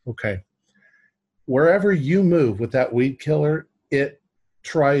 Okay. Wherever you move with that weed killer, it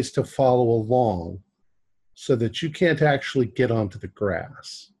tries to follow along so that you can't actually get onto the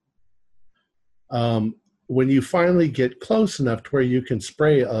grass. When you finally get close enough to where you can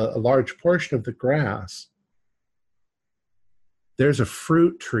spray a large portion of the grass, there's a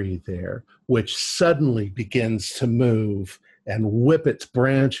fruit tree there which suddenly begins to move and whip its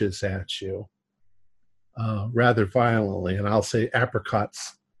branches at you rather violently. And I'll say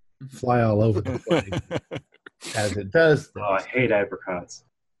apricots fly all over the place as it does this. Oh, I hate apricots.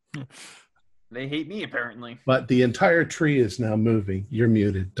 They hate me, apparently. But the entire tree is now moving. You're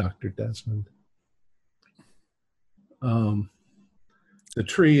muted, Dr. Desmond. The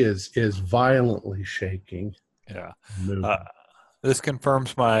tree is violently shaking. Yeah. Moving. This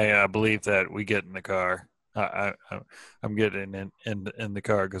confirms my belief that we get in the car. I'm getting in the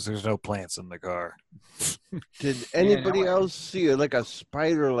car because there's no plants in the car. Did anybody else see like a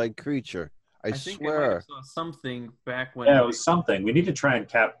spider-like creature? I think swear. I saw something back when. Yeah, it was something. We need to try and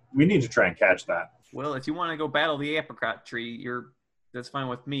catch that. Well, if you want to go battle the apricot tree, that's fine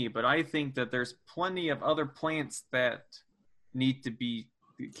with me. But I think that there's plenty of other plants that need to be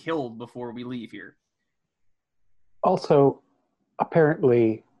killed before we leave here. Also,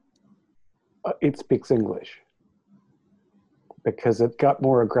 apparently, It speaks English. Because it got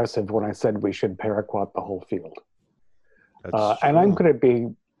more aggressive when I said we should paraquat the whole field. That's And I'm true. going to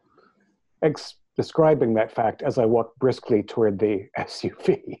be describing that fact as I walk briskly toward the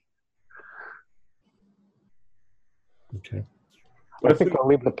SUV. Okay. I think I'll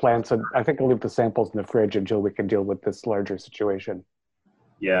leave the plants and I think I'll leave the samples in the fridge until we can deal with this larger situation.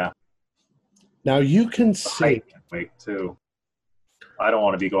 Yeah, Now you can the see. hike can wait too. I don't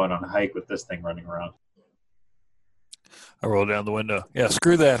want to be going on a hike with this thing running around. I roll down the window. Yeah,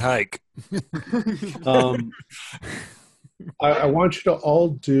 screw that hike. I want you to all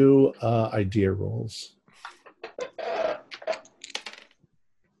do idea rolls.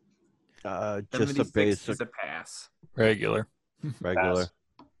 Just a 76 basic is a pass. Regular. regular. Pass.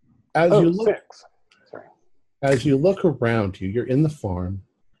 As you look, 6. Sorry. as you look around you, you're in the farm.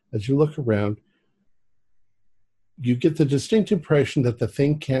 As you look around, you get the distinct impression that the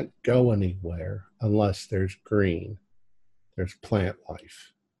thing can't go anywhere unless there's green. There's plant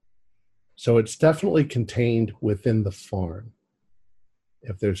life. So it's definitely contained within the farm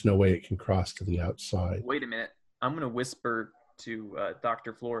if there's no way it can cross to the outside. Wait a minute. I'm going to whisper to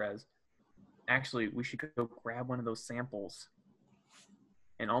Dr. Flores. Actually, we should go grab one of those samples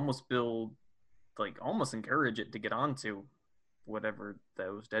and almost almost encourage it to get onto whatever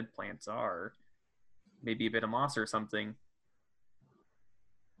those dead plants are. Maybe a bit of moss or something.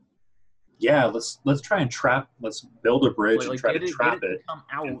 Yeah, let's try and trap. Let's build a bridge and try to trap get it to come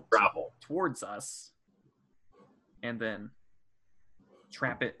and out travel. towards us, and then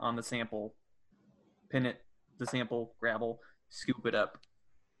trap it on the sample, pin it, the sample, gravel, scoop it up,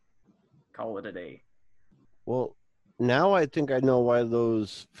 call it a day. Well, now I think I know why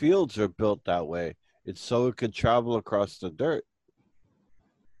those fields are built that way. It's so it could travel across the dirt.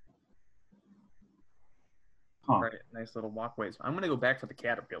 Huh. Right, nice little walkways. I'm gonna go back for the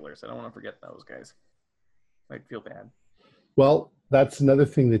caterpillars. I don't want to forget those guys. I'd feel bad. Well, that's another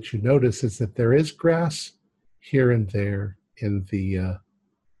thing that you notice is that there is grass here and there in the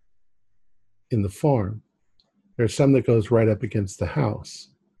farm. There's some that goes right up against the house.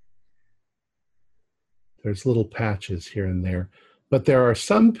 There's little patches here and there. But there are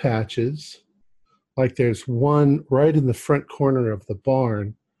some patches, like there's one right in the front corner of the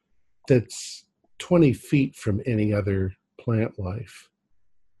barn that's 20 feet from any other plant life.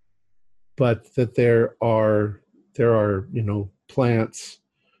 But that there are plants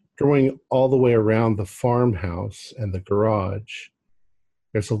growing all the way around the farmhouse and the garage.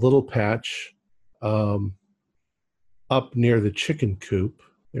 There's a little patch up near the chicken coop.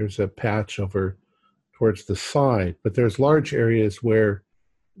 There's a patch over towards the side, but there's large areas where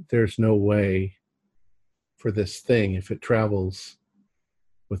there's no way for this thing, if it travels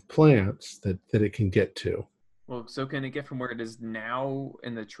with plants, that it can get to. Well, so can it get from where it is now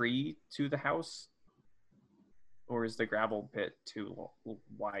in the tree to the house? Or is the gravel pit too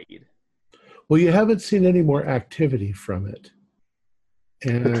wide? Well, you haven't seen any more activity from it.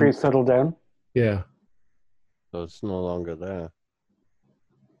 And The trees settled down? yeah. So it's no longer there.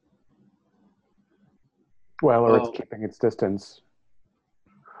 Well, or Oh. it's keeping its distance.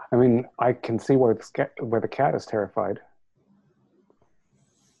 I mean, I can see where the cat is terrified.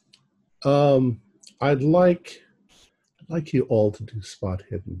 I'd like you all to do spot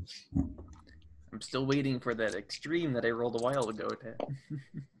hiddens. I'm still waiting for that extreme that I rolled a while ago.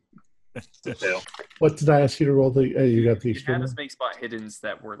 Fail. What did I ask you to roll? You got the You had extreme us one? make spot hiddens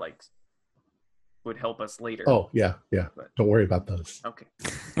that were would help us later. Oh, yeah. But- Don't worry about those. Okay.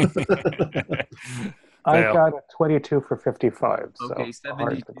 I Fail. got a 22 for 55. So Okay, hard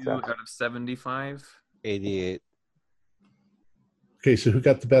 72 success. out of 75. 88. Okay, so who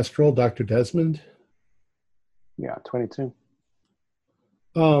got the best roll? Dr. Desmond? Yeah, 22.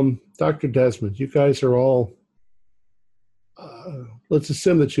 Dr. Desmond, you guys are all, let's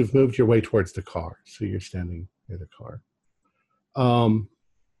assume that you've moved your way towards the car. So you're standing near the car.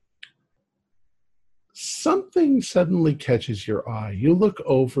 Something suddenly catches your eye. You look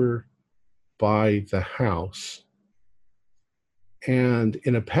over by the house, and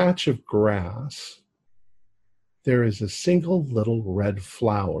in a patch of grass, there is a single little red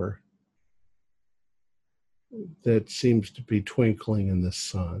flower that seems to be twinkling in the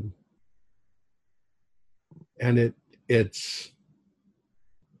sun. And it's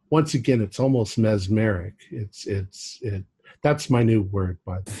once again, it's almost mesmeric. That's my new word,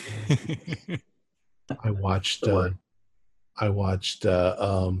 by the way. I watched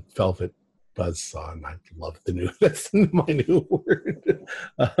Velvet Buzzsaw, and I love the new. That's my new word.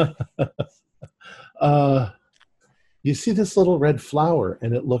 You see this little red flower,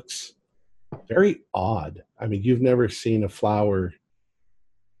 and it looks very odd. I mean, you've never seen a flower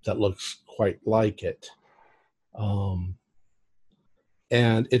that looks quite like it.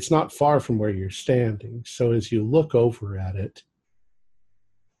 And it's not far from where you're standing. So as you look over at it,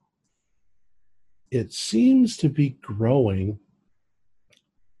 it seems to be growing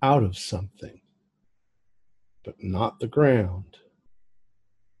out of something, but not the ground.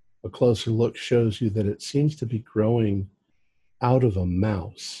 A closer look shows you that it seems to be growing out of a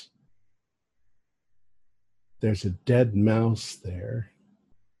mouse. There's a dead mouse there,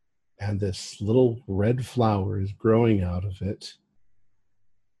 and this little red flower is growing out of it.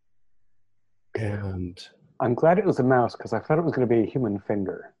 And I'm glad it was a mouse because I thought it was going to be a human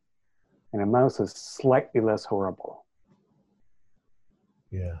finger. And a mouse is slightly less horrible.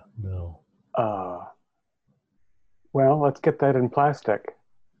 yeah, no. Well, let's get that in plastic.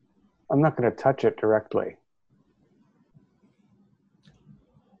 I'm not going to touch it directly.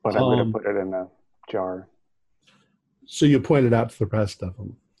 But I'm going to put it in a jar. So you pointed out to the rest of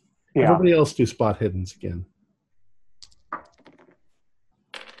them. Yeah. Everybody else do spot hiddens again.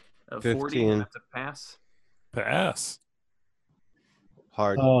 40, 15. that's a pass. Pass.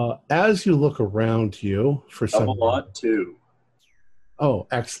 Hard. As you look around you for some Double lot too. Oh,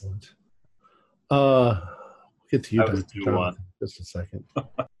 excellent. We'll get to you, That was Dr. 2-1. Jonathan, in just a second.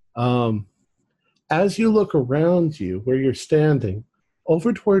 As you look around you where you're standing,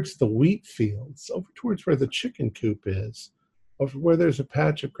 over towards the wheat fields, over towards where the chicken coop is, over where there's a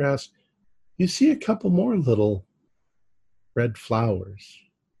patch of grass, you see a couple more little red flowers.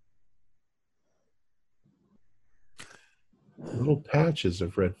 Little patches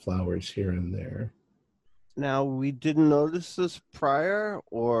of red flowers here and there. Now, we didn't notice this prior,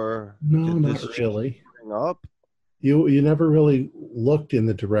 or No, did not this just really. spring up? You never really looked in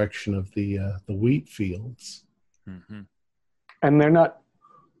the direction of the wheat fields. Mm-hmm. And they're not...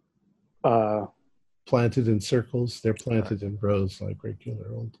 Planted in circles. They're planted in rows like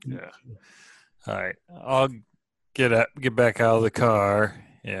regular old wheat Yeah. fields. All right, I'll get back out of the car,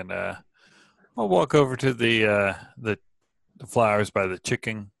 and I'll walk over to the flowers by the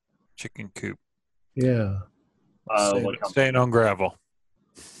chicken coop. Yeah. Staying on gravel.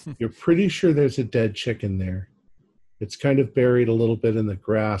 You're pretty sure there's a dead chicken there. It's kind of buried a little bit in the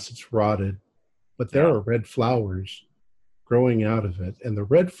grass. It's rotted. But there are red flowers growing out of it. And the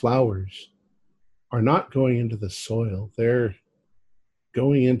red flowers are not going into the soil. They're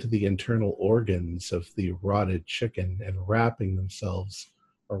going into the internal organs of the rotted chicken and wrapping themselves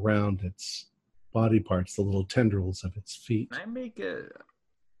around its body parts, the little tendrils of its feet. Can I make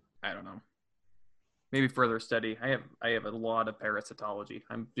I don't know, maybe further study? I have a lot of parasitology.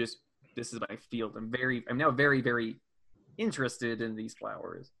 This is my field. I'm now very, very interested in these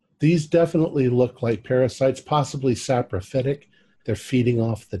flowers. These definitely look like parasites, possibly saprophytic. They're feeding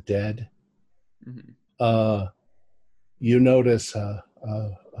off the dead. Mm-hmm. You notice a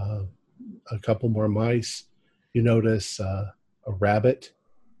couple more mice. You notice a rabbit,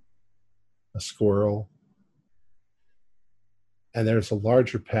 a squirrel, and there's a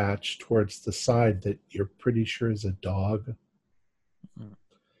larger patch towards the side that you're pretty sure is a dog. Mm.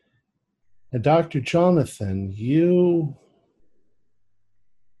 And Dr. Jonathan, you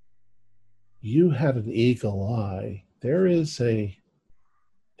had an eagle eye. There is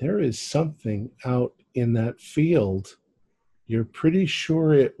something out in that field. You're pretty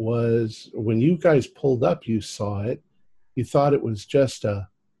sure it was, when you guys pulled up, you saw it. You thought it was just a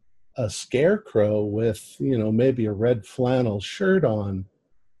scarecrow with, maybe a red flannel shirt on.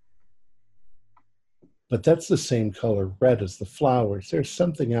 But that's the same color red as the flowers. There's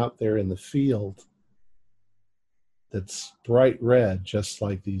something out there in the field that's bright red, just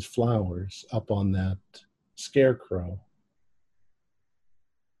like these flowers up on that scarecrow.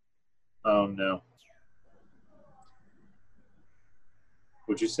 Oh no.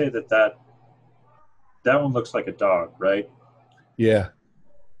 Would you say that one looks like a dog, right? Yeah.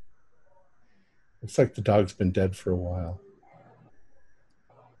 Looks like the dog's been dead for a while.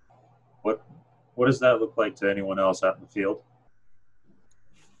 What does that look like to anyone else out in the field?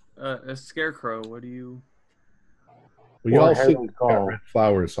 A scarecrow. What do you? We all see herring it's got call. red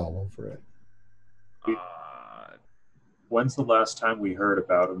flowers all over it. When's the last time we heard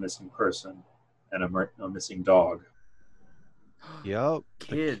about a missing person and a missing dog? Yep.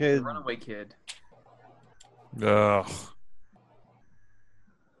 Kid, The the runaway kid. Ugh.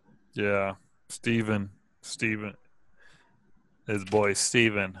 Yeah, Steven, his boy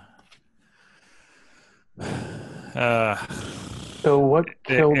Steven. So what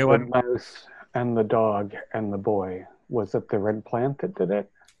killed the went- mouse and the dog and the boy? Was it the red plant that did it?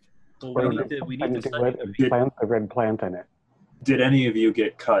 Well, Or we did need to something do study with the plant, the red plant in it? Did any of you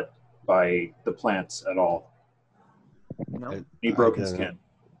get cut by the plants at all? No. Any broken skin?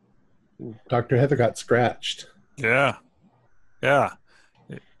 Dr. Heather got scratched. Yeah. Yeah.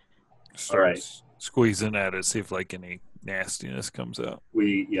 Start right. squeezing at it, see if like any nastiness comes out.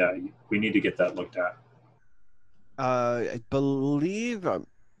 We need to get that looked at. I believe, I'm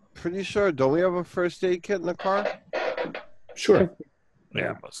pretty sure, don't we have a first aid kit in the car? Sure.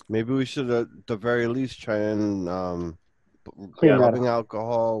 Yeah. Must. Maybe we should at the very least try and Clean that rubbing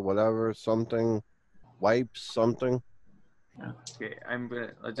alcohol, whatever, something, wipes, something. Okay, I'm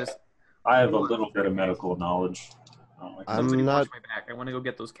gonna just. I have a little bit of medical knowledge. Somebody I'm watch not. my back. I want to go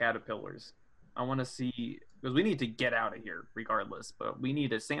get those caterpillars. I want to see because we need to get out of here regardless. But we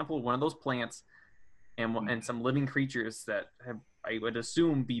need a sample of one of those plants and some living creatures that have, I would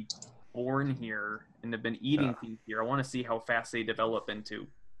assume, be born here and have been eating things here. I want to see how fast they develop into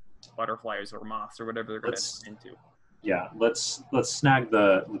butterflies or moths or whatever they're going to turn into. Yeah, let's snag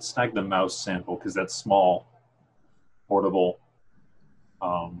the mouse sample because that's small, portable,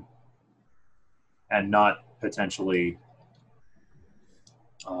 and not potentially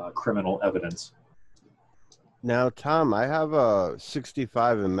criminal evidence. Now, Tom, I have a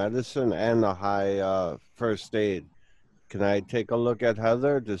 65 in medicine and a high first aid. Can I take a look at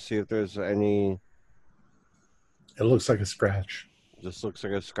Heather to see if there's any? It looks like a scratch. This looks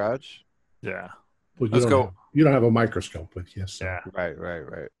like a scratch. Yeah. Well, Let's go. You don't have a microscope with you. So. Yeah. Right.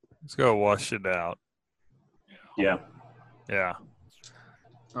 Let's go wash it out. Yeah. Yeah.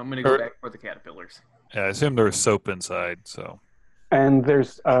 I'm going to go back for the caterpillars. Yeah. I assume there was soap inside. So. And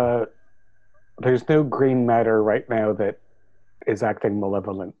there's no green matter right now that is acting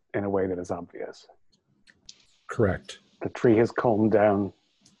malevolent in a way that is obvious. Correct. The tree has calmed down.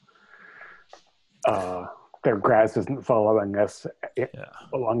 Their grass isn't following us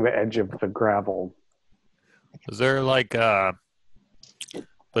along the edge of the gravel. Is there like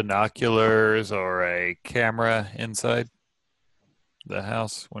binoculars or a camera inside the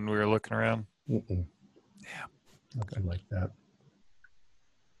house when we were looking around? Mm-mm. Yeah. Nothing like that.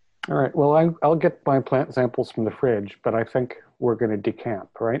 All right. Well, I'll get my plant samples from the fridge, but I think we're going to decamp,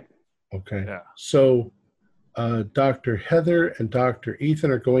 right? Okay. Yeah. So Dr. Heather and Dr.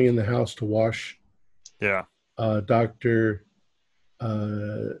 Ethan are going in the house to wash. Yeah. Dr.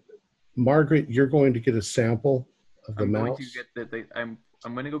 Margaret, you're going to get a sample of the mouse.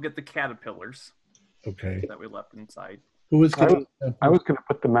 I'm going to go get the caterpillars. Okay. That we left inside. Who was going to? I was going to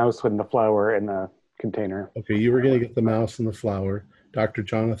put the mouse and the flower in a container. Okay, you were going to get the mouse and the flower. Dr.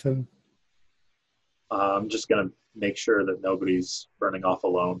 Jonathan? I'm just going to make sure that nobody's running off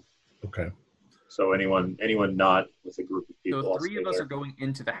alone. Okay. So anyone not with a group of people. So three of us are going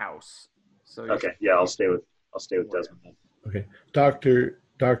into the house. So okay, yeah, I'll stay with Desmond then. Okay.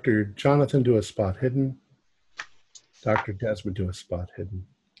 Dr. Jonathan, do a spot hidden. Dr. Desmond, do a spot hidden.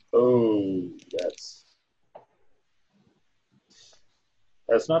 Oh,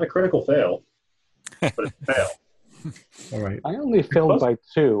 that's not a critical fail, but it's a fail. All right. I only failed by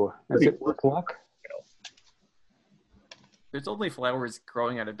 2. Is it worth luck? There's only flowers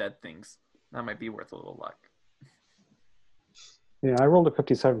growing out of dead things. That might be worth a little luck. Yeah, I rolled a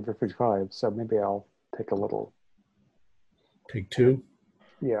 57 for 55, so maybe I'll take a little. Take 2.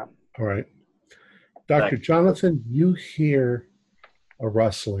 Yeah. All right. Dr. Jonathan, you hear a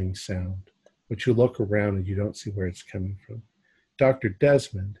rustling sound, but you look around and you don't see where it's coming from. Dr.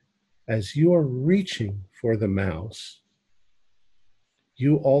 Desmond, as you are reaching for the mouse,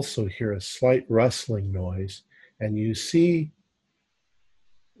 you also hear a slight rustling noise, and you see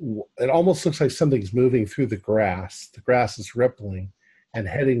it almost looks like something's moving through the grass. The grass is rippling and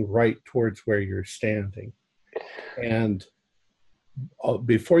heading right towards where you're standing. And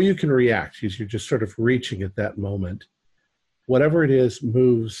before you can react, because you're just sort of reaching at that moment, whatever it is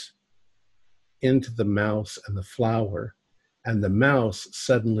moves into the mouse and the flower, and the mouse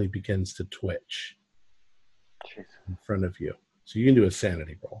suddenly begins to twitch in front of you. So you can do a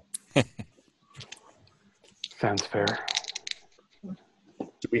sanity roll. Sounds fair.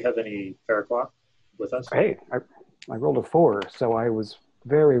 Do we have any Paraquat with us? Hey, I rolled a 4, so I was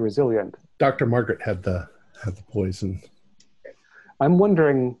very resilient. Dr. Margaret had the poison. I'm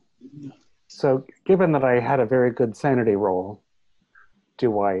wondering, so given that I had a very good sanity roll,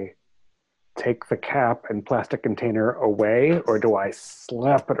 do I take the cap and plastic container away, or do I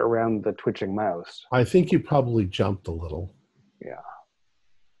slap it around the twitching mouse? I think you probably jumped a little. Yeah.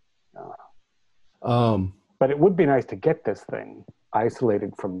 But it would be nice to get this thing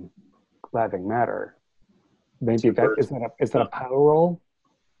isolated from living matter. Maybe is that a power roll?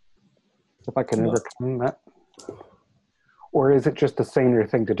 If I can overcome that? Or is it just a saner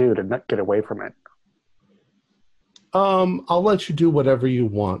thing to do to not get away from it? I'll let you do whatever you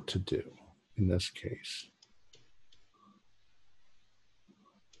want to do in this case.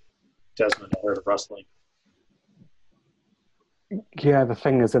 Desmond, I heard a rustling. Yeah, the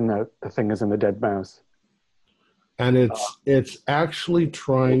thing is in the dead mouse. And it's actually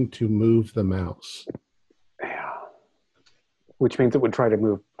trying to move the mouse. Yeah. Which means it would try to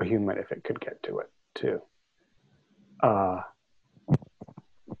move a human if it could get to it too.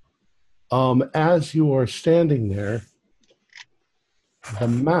 As you are standing there, the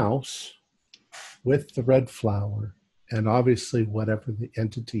mouse with the red flower, and obviously whatever the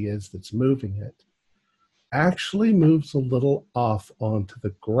entity is that's moving it, actually moves a little off onto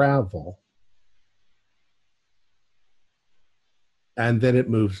the gravel. And then it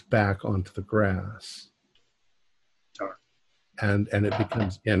moves back onto the grass. And it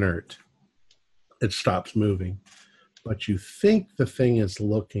becomes inert. It stops moving. But you think the thing is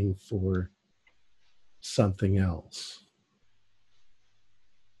looking for something else.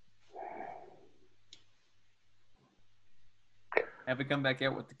 Have it come back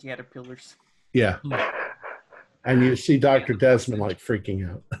out with the caterpillars. Yeah. And you see Dr. Desmond like freaking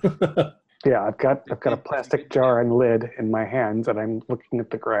out. Yeah, I've got a plastic jar and lid in my hands, and I'm looking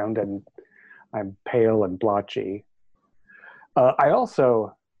at the ground, and I'm pale and blotchy. I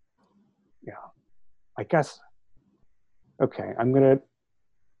also, I guess. Okay, I'm gonna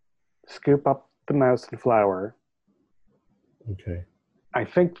scoop up the mouse and flower. Okay. I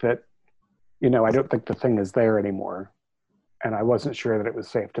think that, I don't think the thing is there anymore, and I wasn't sure that it was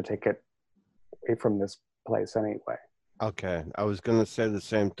safe to take it away from this place anyway. Okay, I was going to say the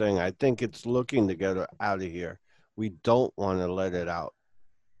same thing. I think it's looking to get out of here. We don't want to let it out.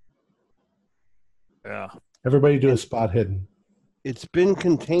 Yeah. Everybody do a spot hidden. It's been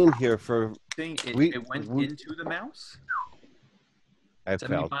contained here for... It went into the mouse? I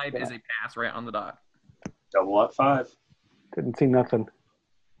 75 is a pass right on the dot. Double up 5. Didn't see nothing.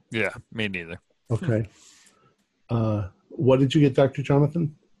 Yeah, me neither. Okay. What did you get, Dr.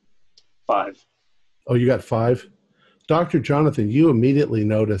 Jonathan? 5. Oh, you got 5? Dr. Jonathan, you immediately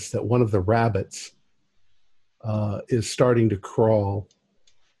notice that one of the rabbits is starting to crawl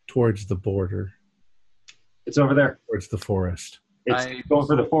towards the border. It's over there. Towards the forest. It's going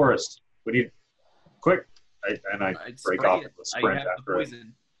for the forest. We need... Quick. I break off and sprint after it.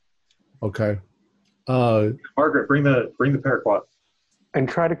 Okay. Margaret, bring the paraquat. And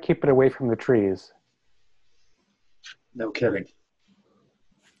try to keep it away from the trees. No kidding.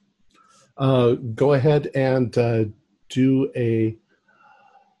 Go ahead and do a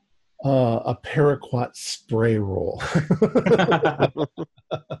paraquat spray roll. I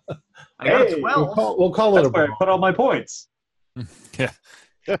got a 12. We'll call it That's where I put all my points. Yeah.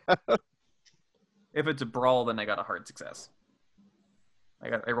 If it's a brawl, then I got a hard success.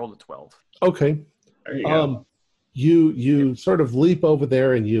 I rolled a 12. Okay. There you go. You sort of leap over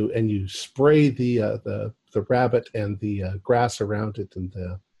there and you spray the rabbit and the grass around it and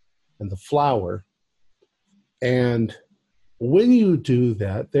the flower. And when you do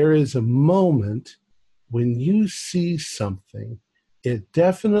that, there is a moment when you see something. It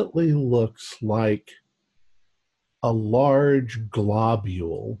definitely looks like a large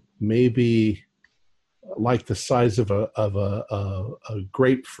globule, maybe like the size of a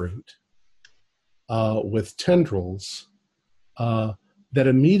grapefruit, with tendrils that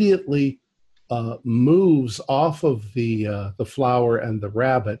immediately moves off of the flower and the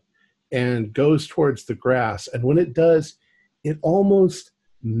rabbit and goes towards the grass. And when it does, it almost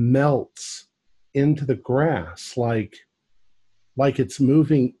melts into the grass, like it's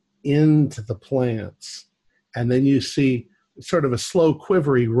moving into the plants. And then you see sort of a slow,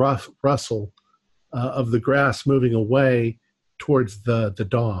 quivery rustle of the grass moving away towards the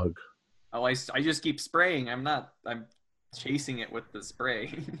dog. Oh, I just keep spraying. I'm chasing it with the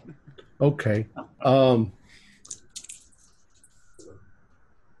spray. Okay.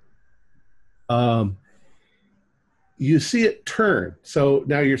 You see it turn. So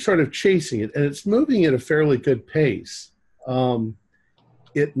now you're sort of chasing it, and it's moving at a fairly good pace.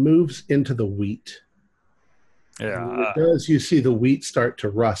 It moves into the wheat. Yeah. When it does, you see the wheat start to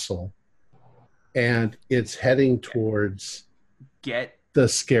rustle, and it's heading towards Get the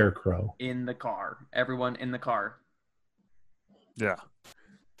scarecrow. in the car. Everyone in the car. Yeah.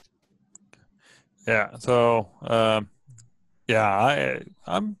 Yeah. So, I'm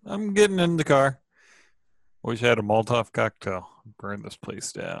getting in the car. Wish I had a Molotov cocktail. Burn this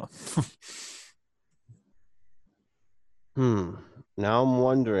place down. Now I'm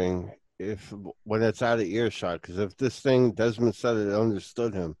wondering if when it's out of earshot, because if this thing, Desmond said it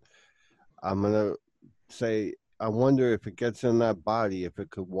understood him, I'm going to say, I wonder if it gets in that body, if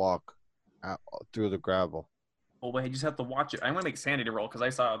it could walk out through the gravel. Oh, wait, I just have to watch it. I'm going to make a sanity roll because I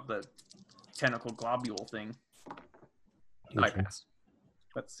saw the tentacle globule thing. And I passed.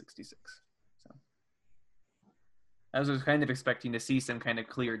 That's 66. So I was kind of expecting to see some kind of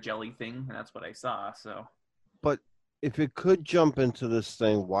clear jelly thing, and that's what I saw. So But if it could jump into this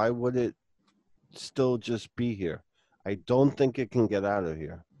thing, why would it still just be here? I don't think it can get out of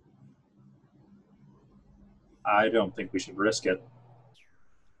here. I don't think we should risk it.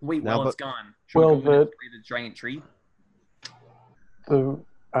 wait, Now, well, it's but- gone. Should Well, we go in and spray the giant tree?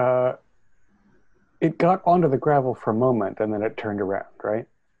 It got onto the gravel for a moment and then it turned around, right?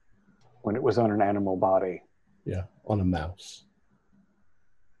 When it was on an animal body. Yeah, on a mouse.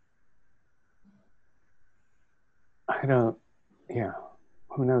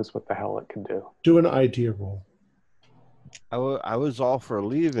 Who knows what the hell it could do? Do an idea roll. I was all for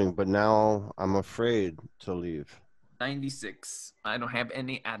leaving, but now I'm afraid to leave. 96. I don't have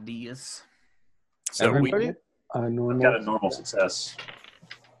any ideas. So Everybody? I've Normal. got a normal success.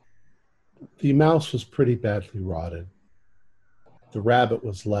 The mouse was pretty badly rotted. The rabbit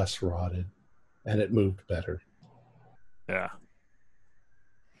was less rotted, and it moved better. yeah.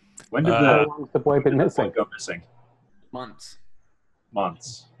 When did How the long has the boy been boy missing? go missing? Months.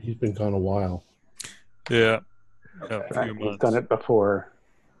 Months. He's been gone a while. Yeah. Okay. A few Right, he's months. done it before.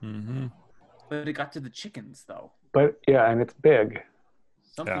 Mm-hmm. But it got to the chickens, though. But yeah, and it's big.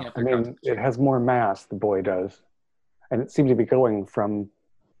 Something Yeah. up I there got to mean, the it has more mass, the boy does. And it seemed to be going from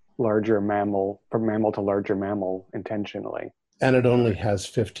mammal to larger mammal intentionally. And it only has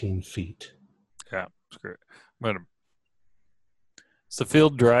 15 feet. Yeah. Screw it. Is the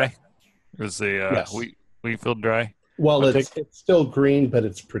field dry? Is the Yes. wheat field dry? Well, I'll it's still green, but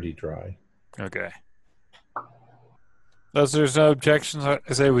it's pretty dry. Okay. Thus, there's no objections. I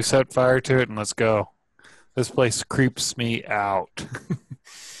say we set fire to it and let's go. This place creeps me out.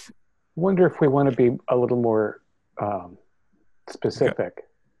 Wonder if we want to be a little more specific.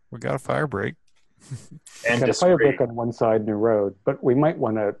 We got a fire break. And Got a fire discreet. break on one side in a road, but we might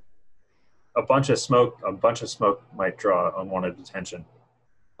want to. A bunch of smoke might draw unwanted attention.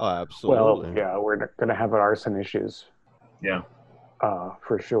 Oh, absolutely. Well, yeah, we're going to have arson issues Yeah.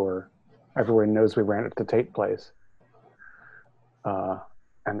 for sure. Everyone knows we ran it to Tait place,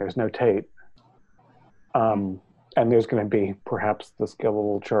 and there's no Tait. And there's going to be perhaps the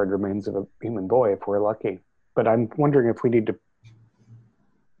skeletal charred remains of a human boy if we're lucky. But I'm wondering if we need to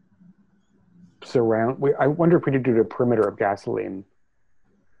I wonder if we need to do a perimeter of gasoline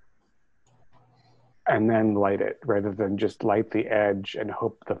and then light it rather than just light the edge and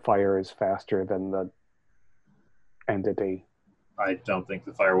hope the fire is faster than the entity. I don't think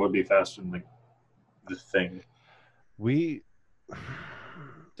the fire would be faster than the thing. We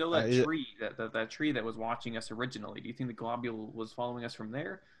Still that I- tree, that tree that was watching us originally. Do you think the globule was following us from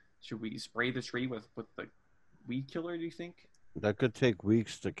there? Should we spray the tree with the weed killer, do you think? that could take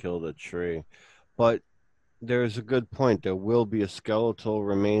weeks to kill the tree. But there's a good point. There will be a skeletal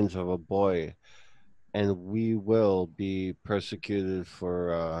remains of a boy, and we will be persecuted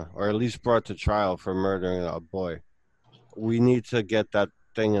for, or at least brought to trial for murdering a boy. We need to get that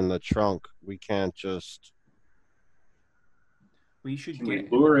thing in the trunk. We can't just, We should Can get we it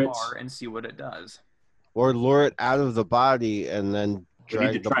in lure the it? car and see what it does. or lure it out of the body and then We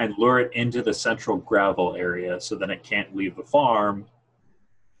need to drag the. try and lure it into the central gravel area so then it can't leave the farm,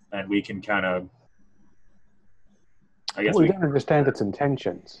 and we can kind of. I guess We we don't understand its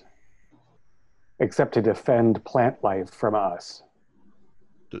intentions, except to defend plant life from us.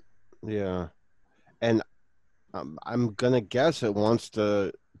 Yeah, and I'm gonna guess it wants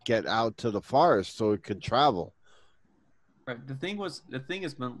to get out to the forest so it could travel. Right. The thing is,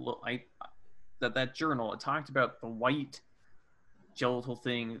 that journal, it talked about the white genital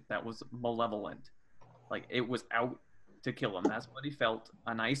thing that was malevolent. Like, it was out to kill him. That's what he felt.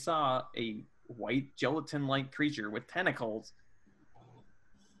 And I saw a white gelatin-like creature with tentacles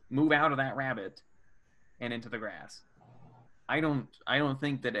move out of that rabbit and into the grass. I don't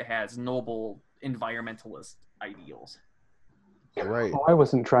think that it has noble environmentalist ideals. Right. Oh, I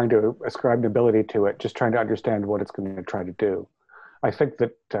wasn't trying to ascribe nobility to it, just trying to understand what it's going to try to do. I think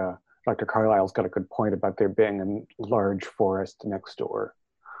that Dr. Carlisle's got a good point about there being a large forest next door.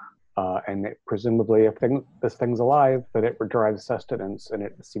 And presumably, if this thing's alive, that it derives sustenance, and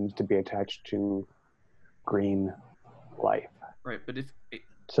it seems to be attached to green life. Right, but So If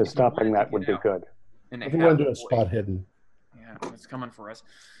you stopping wanted to that would get be out. good. and If it you want to had do a boy- spot hidden, Yeah, it's coming for us.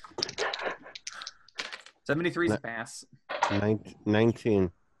 73 is a pass.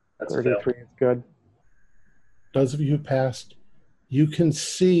 19. that's a fail. 33 is good. those of you who passed, you can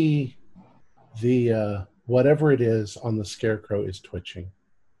see the whatever it is on the scarecrow is twitching.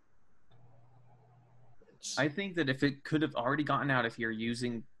 I think that if it could have already gotten out of here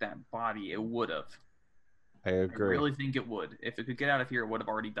using that body, it would have. I I agree. really think it would. If it could get out of here, it would have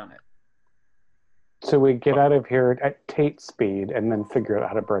already done it. So we get out of here at Tait speed and then figure out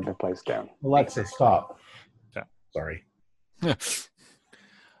how to burn the place down. Alexa, stop. Yeah. Sorry.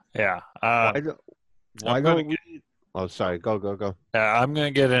 Yeah. Why don't, why I'm gonna don't we? Oh, sorry. Go. I'm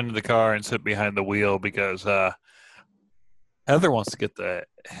gonna get into the car and sit behind the wheel because Heather wants to get the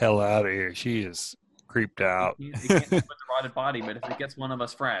hell out of here. She is creeped out. It can't with the rotted body, but if it gets one of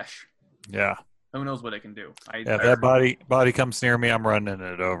us fresh, Yeah. who knows what it can do? Yeah. If that body comes near me, I'm running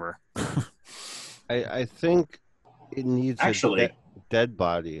it over. I think it needs Actually- a dead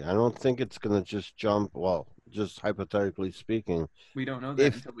body. I don't think it's gonna just jump. Well, just hypothetically speaking. We don't know that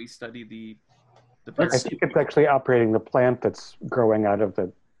If- until we study the Let's I see. think it's actually operating the plant that's growing out of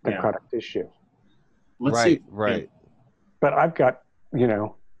the Yeah. necrotic tissue. Let's right. see. Right. But I've got a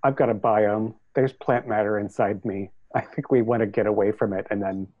biome. There's plant matter inside me. I think we want to get away from it and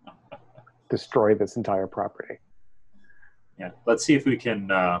then destroy this entire property. Yeah. Let's see if we can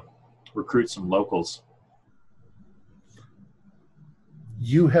recruit some locals.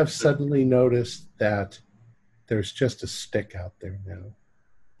 You have suddenly noticed that there's just a stick out there now.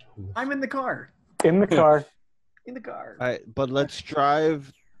 I'm in the car. In the car. In the car. But let's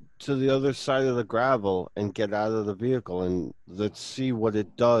drive to the other side of the gravel and get out of the vehicle and let's see what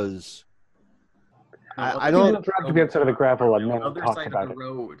it does. I We don't. will drive to the outside of the gravel and then Other talk side about of the it.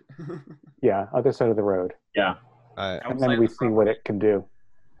 road. Yeah, other side of the road. Yeah. I, And Outside then of we the see what it can do.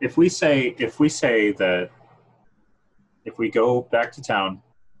 If we say that if we go back to town,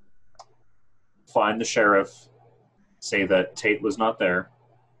 find the sheriff, say that Tait was not there,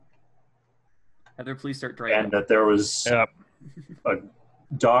 Heather, please start driving. and that there was Yep. a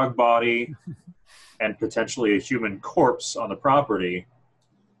dog body and potentially a human corpse on the property,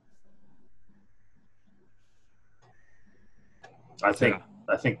 I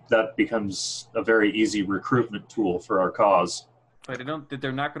think that becomes a very easy recruitment tool for our cause. But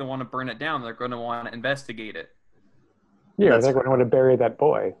they're not going to want to burn it down. They're going to want to investigate it. Yeah, That's- they're going to want to bury that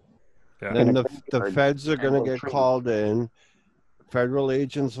boy. Yeah. then in a the graveyard. feds are going And to get tree. called in. Federal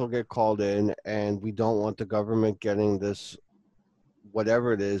agents will get called in, and we don't want the government getting this,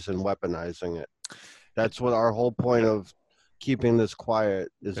 whatever it is, and weaponizing it. That's what our whole point of keeping this quiet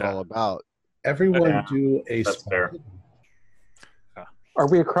is Yeah. all about. Everyone Yeah, do a that's spot fair. hidden. Are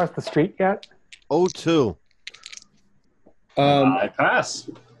we across the street yet? O2. I pass.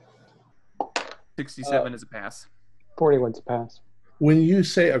 67 is a pass. 41's a pass. When you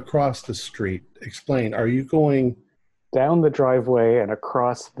say across the street, explain. Are you going Down the driveway and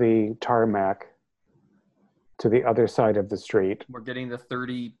across the tarmac to the other side of the street. We're getting the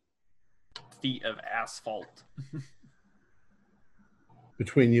 30 feet of asphalt.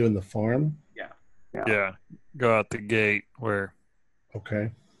 between you and the farm? Yeah. Go out the gate where.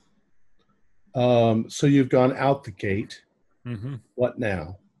 Okay. So you've gone out the gate. Mm-hmm. What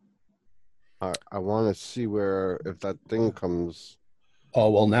now? I want to see if that thing comes. Oh,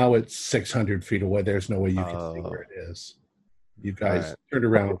 well, now it's 600 feet away. There's no way you can see Oh. where it is. You guys Right. turned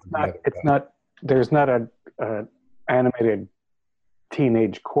around. There's not a animated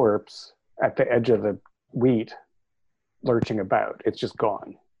teenage corpse at the edge of the wheat lurching about. It's just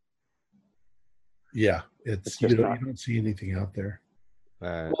gone. Yeah, It's you just don't see anything out there.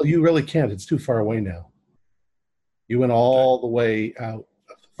 Uh, Well, you really can't. It's too far away now. You went all the way out.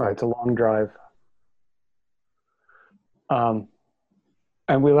 All right, it's a long drive.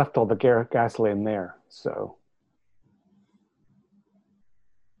 And we left all the gasoline there, so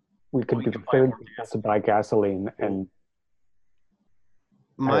we could Well, do you the can buy third more people to buy gasoline and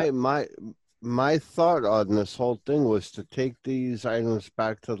my thought on this whole thing was to take these items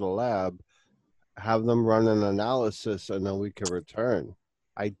back to the lab, have them run an analysis, and then we can return.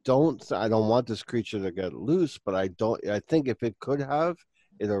 I don't want this creature to get loose, but I think if it could have,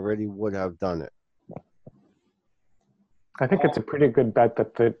 it already would have done it. I think it's a pretty good bet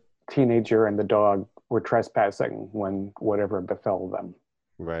that the teenager and the dog were trespassing when whatever befell them.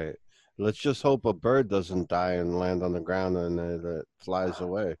 Right. Let's just hope a bird doesn't die and land on the ground and it flies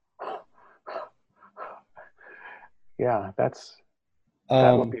away. Yeah, that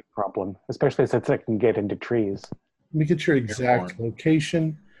Um, would be a problem, especially since it can get into trees. Let me get your exact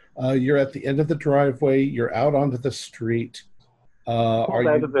location. You're at the end of the driveway. You're out onto the street. We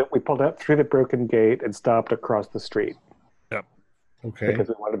pulled out through the broken gate and stopped across the street Okay. because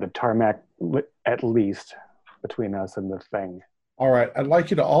we wanted the tarmac at least between us and the thing. All right. I'd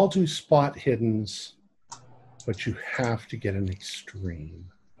like you to all do spot hiddens, but you have to get an extreme.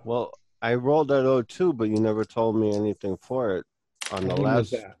 Well, I rolled that O2, but you never told me anything for it on the When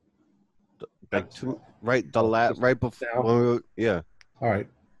was last, that? like right before. Now? When we were, yeah. All right.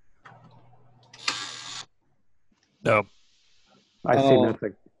 No. I see Oh.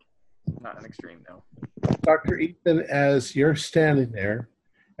 nothing. Not an extreme, no. Dr. Ethan, as you're standing there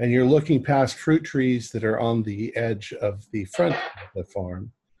and you're looking past fruit trees that are on the edge of the front of the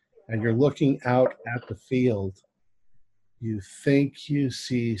farm, and you're looking out at the field, you think you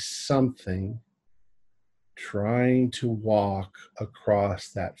see something trying to walk across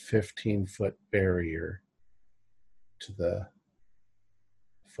that 15-foot barrier to the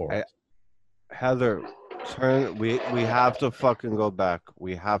forest. Heather, turn. We have to fucking go back.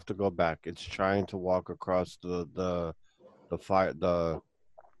 We have to go back. It's trying to walk across the fire the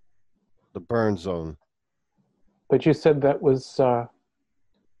burn zone. But you said that was that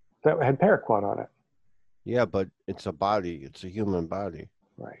had paraquat on it. Yeah, but it's a body. It's a human body.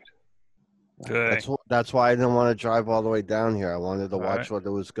 Right. Okay. That's why I didn't want to drive all the way down here. I wanted to All watch right. what it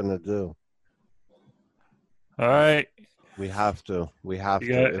was gonna do. All right. We have to. We have You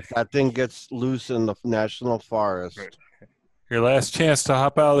to. got it. If that thing gets loose in the national forest, Right. Your last chance to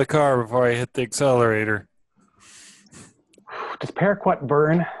hop out of the car before I hit the accelerator. Does paraquat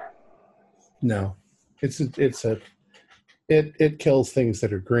burn? No, it kills things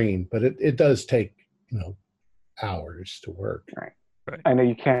that are green, but it does take hours to work. Right. Right. I know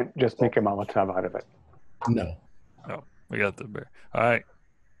you can't just make a Molotov out of it. No. Oh, we got the bear. All right.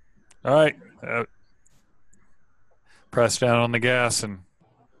 All right. Press down on the gas and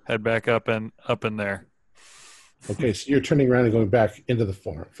head back up in there. Okay, so you're turning around and going back into the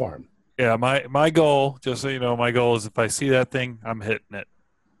farm. Yeah, my goal, just so you know, my goal is if I see that thing, I'm hitting it.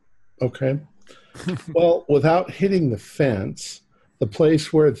 Okay. Well, without hitting the fence, the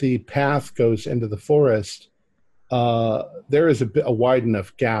place where the path goes into the forest, there is a wide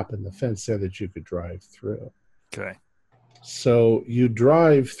enough gap in the fence there that you could drive through. Okay. So you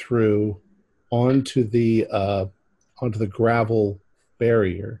drive through onto the gravel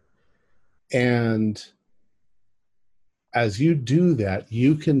barrier, and as you do that,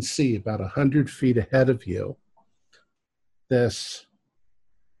 you can see about 100 feet ahead of you this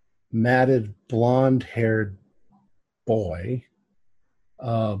matted, blonde-haired boy,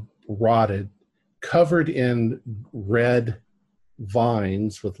 rotted, covered in red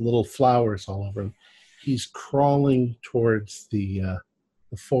vines with little flowers all over him. He's crawling towards the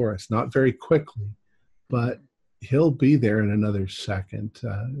forest, not very quickly, but he'll be there in another second,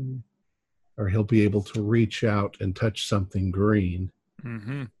 or he'll be able to reach out and touch something green.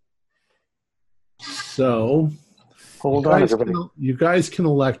 Mm-hmm. So Hold on, everybody. you guys can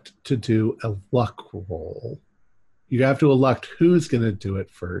elect to do a luck roll. You have to elect who's going to do it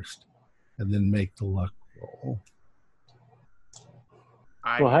first, and then make the luck roll.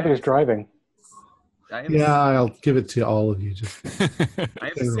 Well, Heather's driving. Yeah, I'll give it to all of you. Just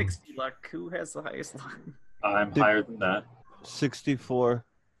I have 60 luck. Who has the highest luck? I'm higher than that. 64.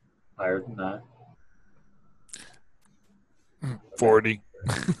 Higher than that. 40.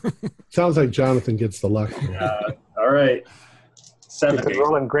 sounds like Jonathan gets the luck roll. All right. You've 70. been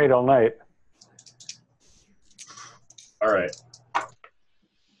rolling great all night. All right.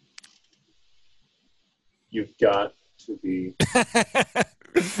 You've got to be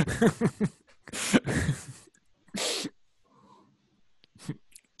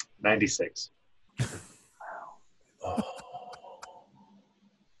 96.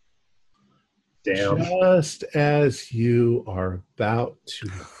 Damn. Just as you are about to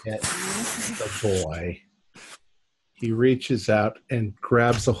hit the boy, he reaches out and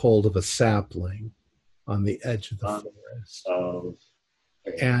grabs a hold of a sapling on the edge of the forest,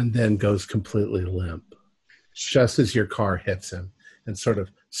 and then goes completely limp, just as your car hits him and sort of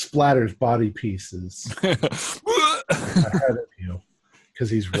splatters body pieces ahead of you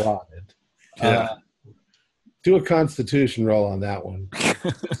because he's rotted. Yeah. Do a Constitution roll on that one.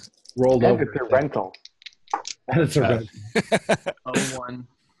 Rolled And over. it's a rental. And it's a rental. 01.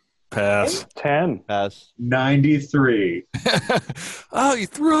 Pass. 10. Pass. 93. Oh, you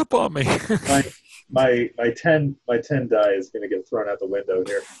threw up on me. My 10 die is going to get thrown out the window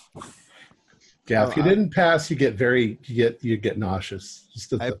here. Yeah, if you didn't pass, you get nauseous.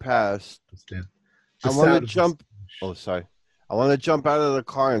 I passed. Just I want out to of jump. Oh, sorry. I want to jump out of the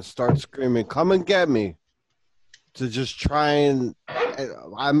car and start screaming, "Come and get me!" To just try and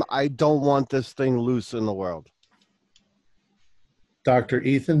I don't want this thing loose in the world. Dr.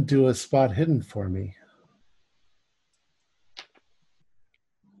 Ethan, do a spot hidden for me.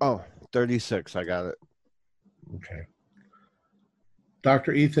 Oh, 36. I got it. Okay.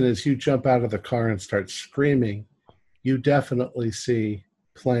 Dr. Ethan, as you jump out of the car and start screaming, you definitely see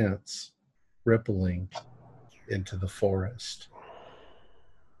plants rippling into the forest.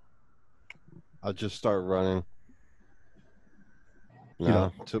 I'll just start running. You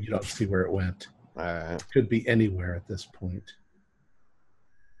don't see where it went. All right. Could be anywhere at this point.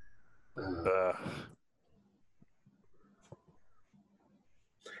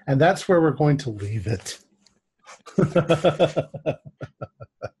 And that's where we're going to leave it.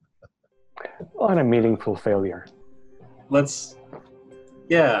 On a meaningful failure. Let's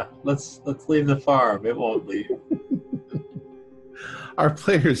leave the farm. It won't leave. Our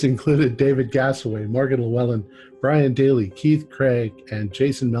players included David Gassaway, Morgan Llewellyn, Brian Daly, Keith Craig, and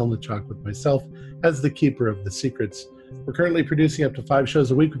Jason Melnichuk, with myself as the keeper of the secrets. We're currently producing up to 5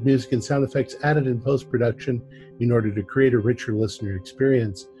 shows a week with music and sound effects added in post-production in order to create a richer listener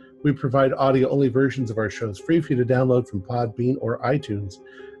experience. We provide audio-only versions of our shows free for you to download from Podbean or iTunes.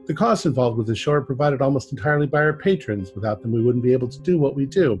 The costs involved with the show are provided almost entirely by our patrons. Without them, we wouldn't be able to do what we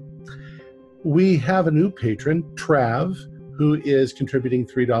do. We have a new patron, Trav, who is contributing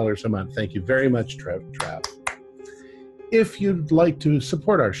 $3 a month. Thank you very much, Trav. If you'd like to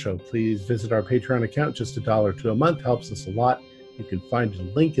support our show, please visit our Patreon account. Just $1 a month helps us a lot. You can find a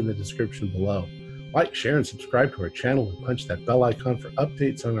link in the description below. Like, share, and subscribe to our channel, and punch that bell icon for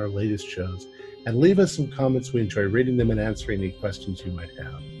updates on our latest shows. And leave us some comments. We enjoy reading them and answering any questions you might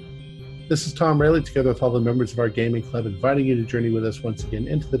have. This is Tom Rayleigh, together with all the members of our gaming club, inviting you to journey with us once again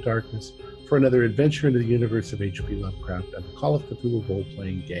into the darkness for another adventure into the universe of H.P. Lovecraft and the Call of Cthulhu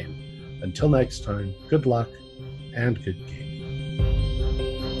role-playing game. Until next time, good luck and good game.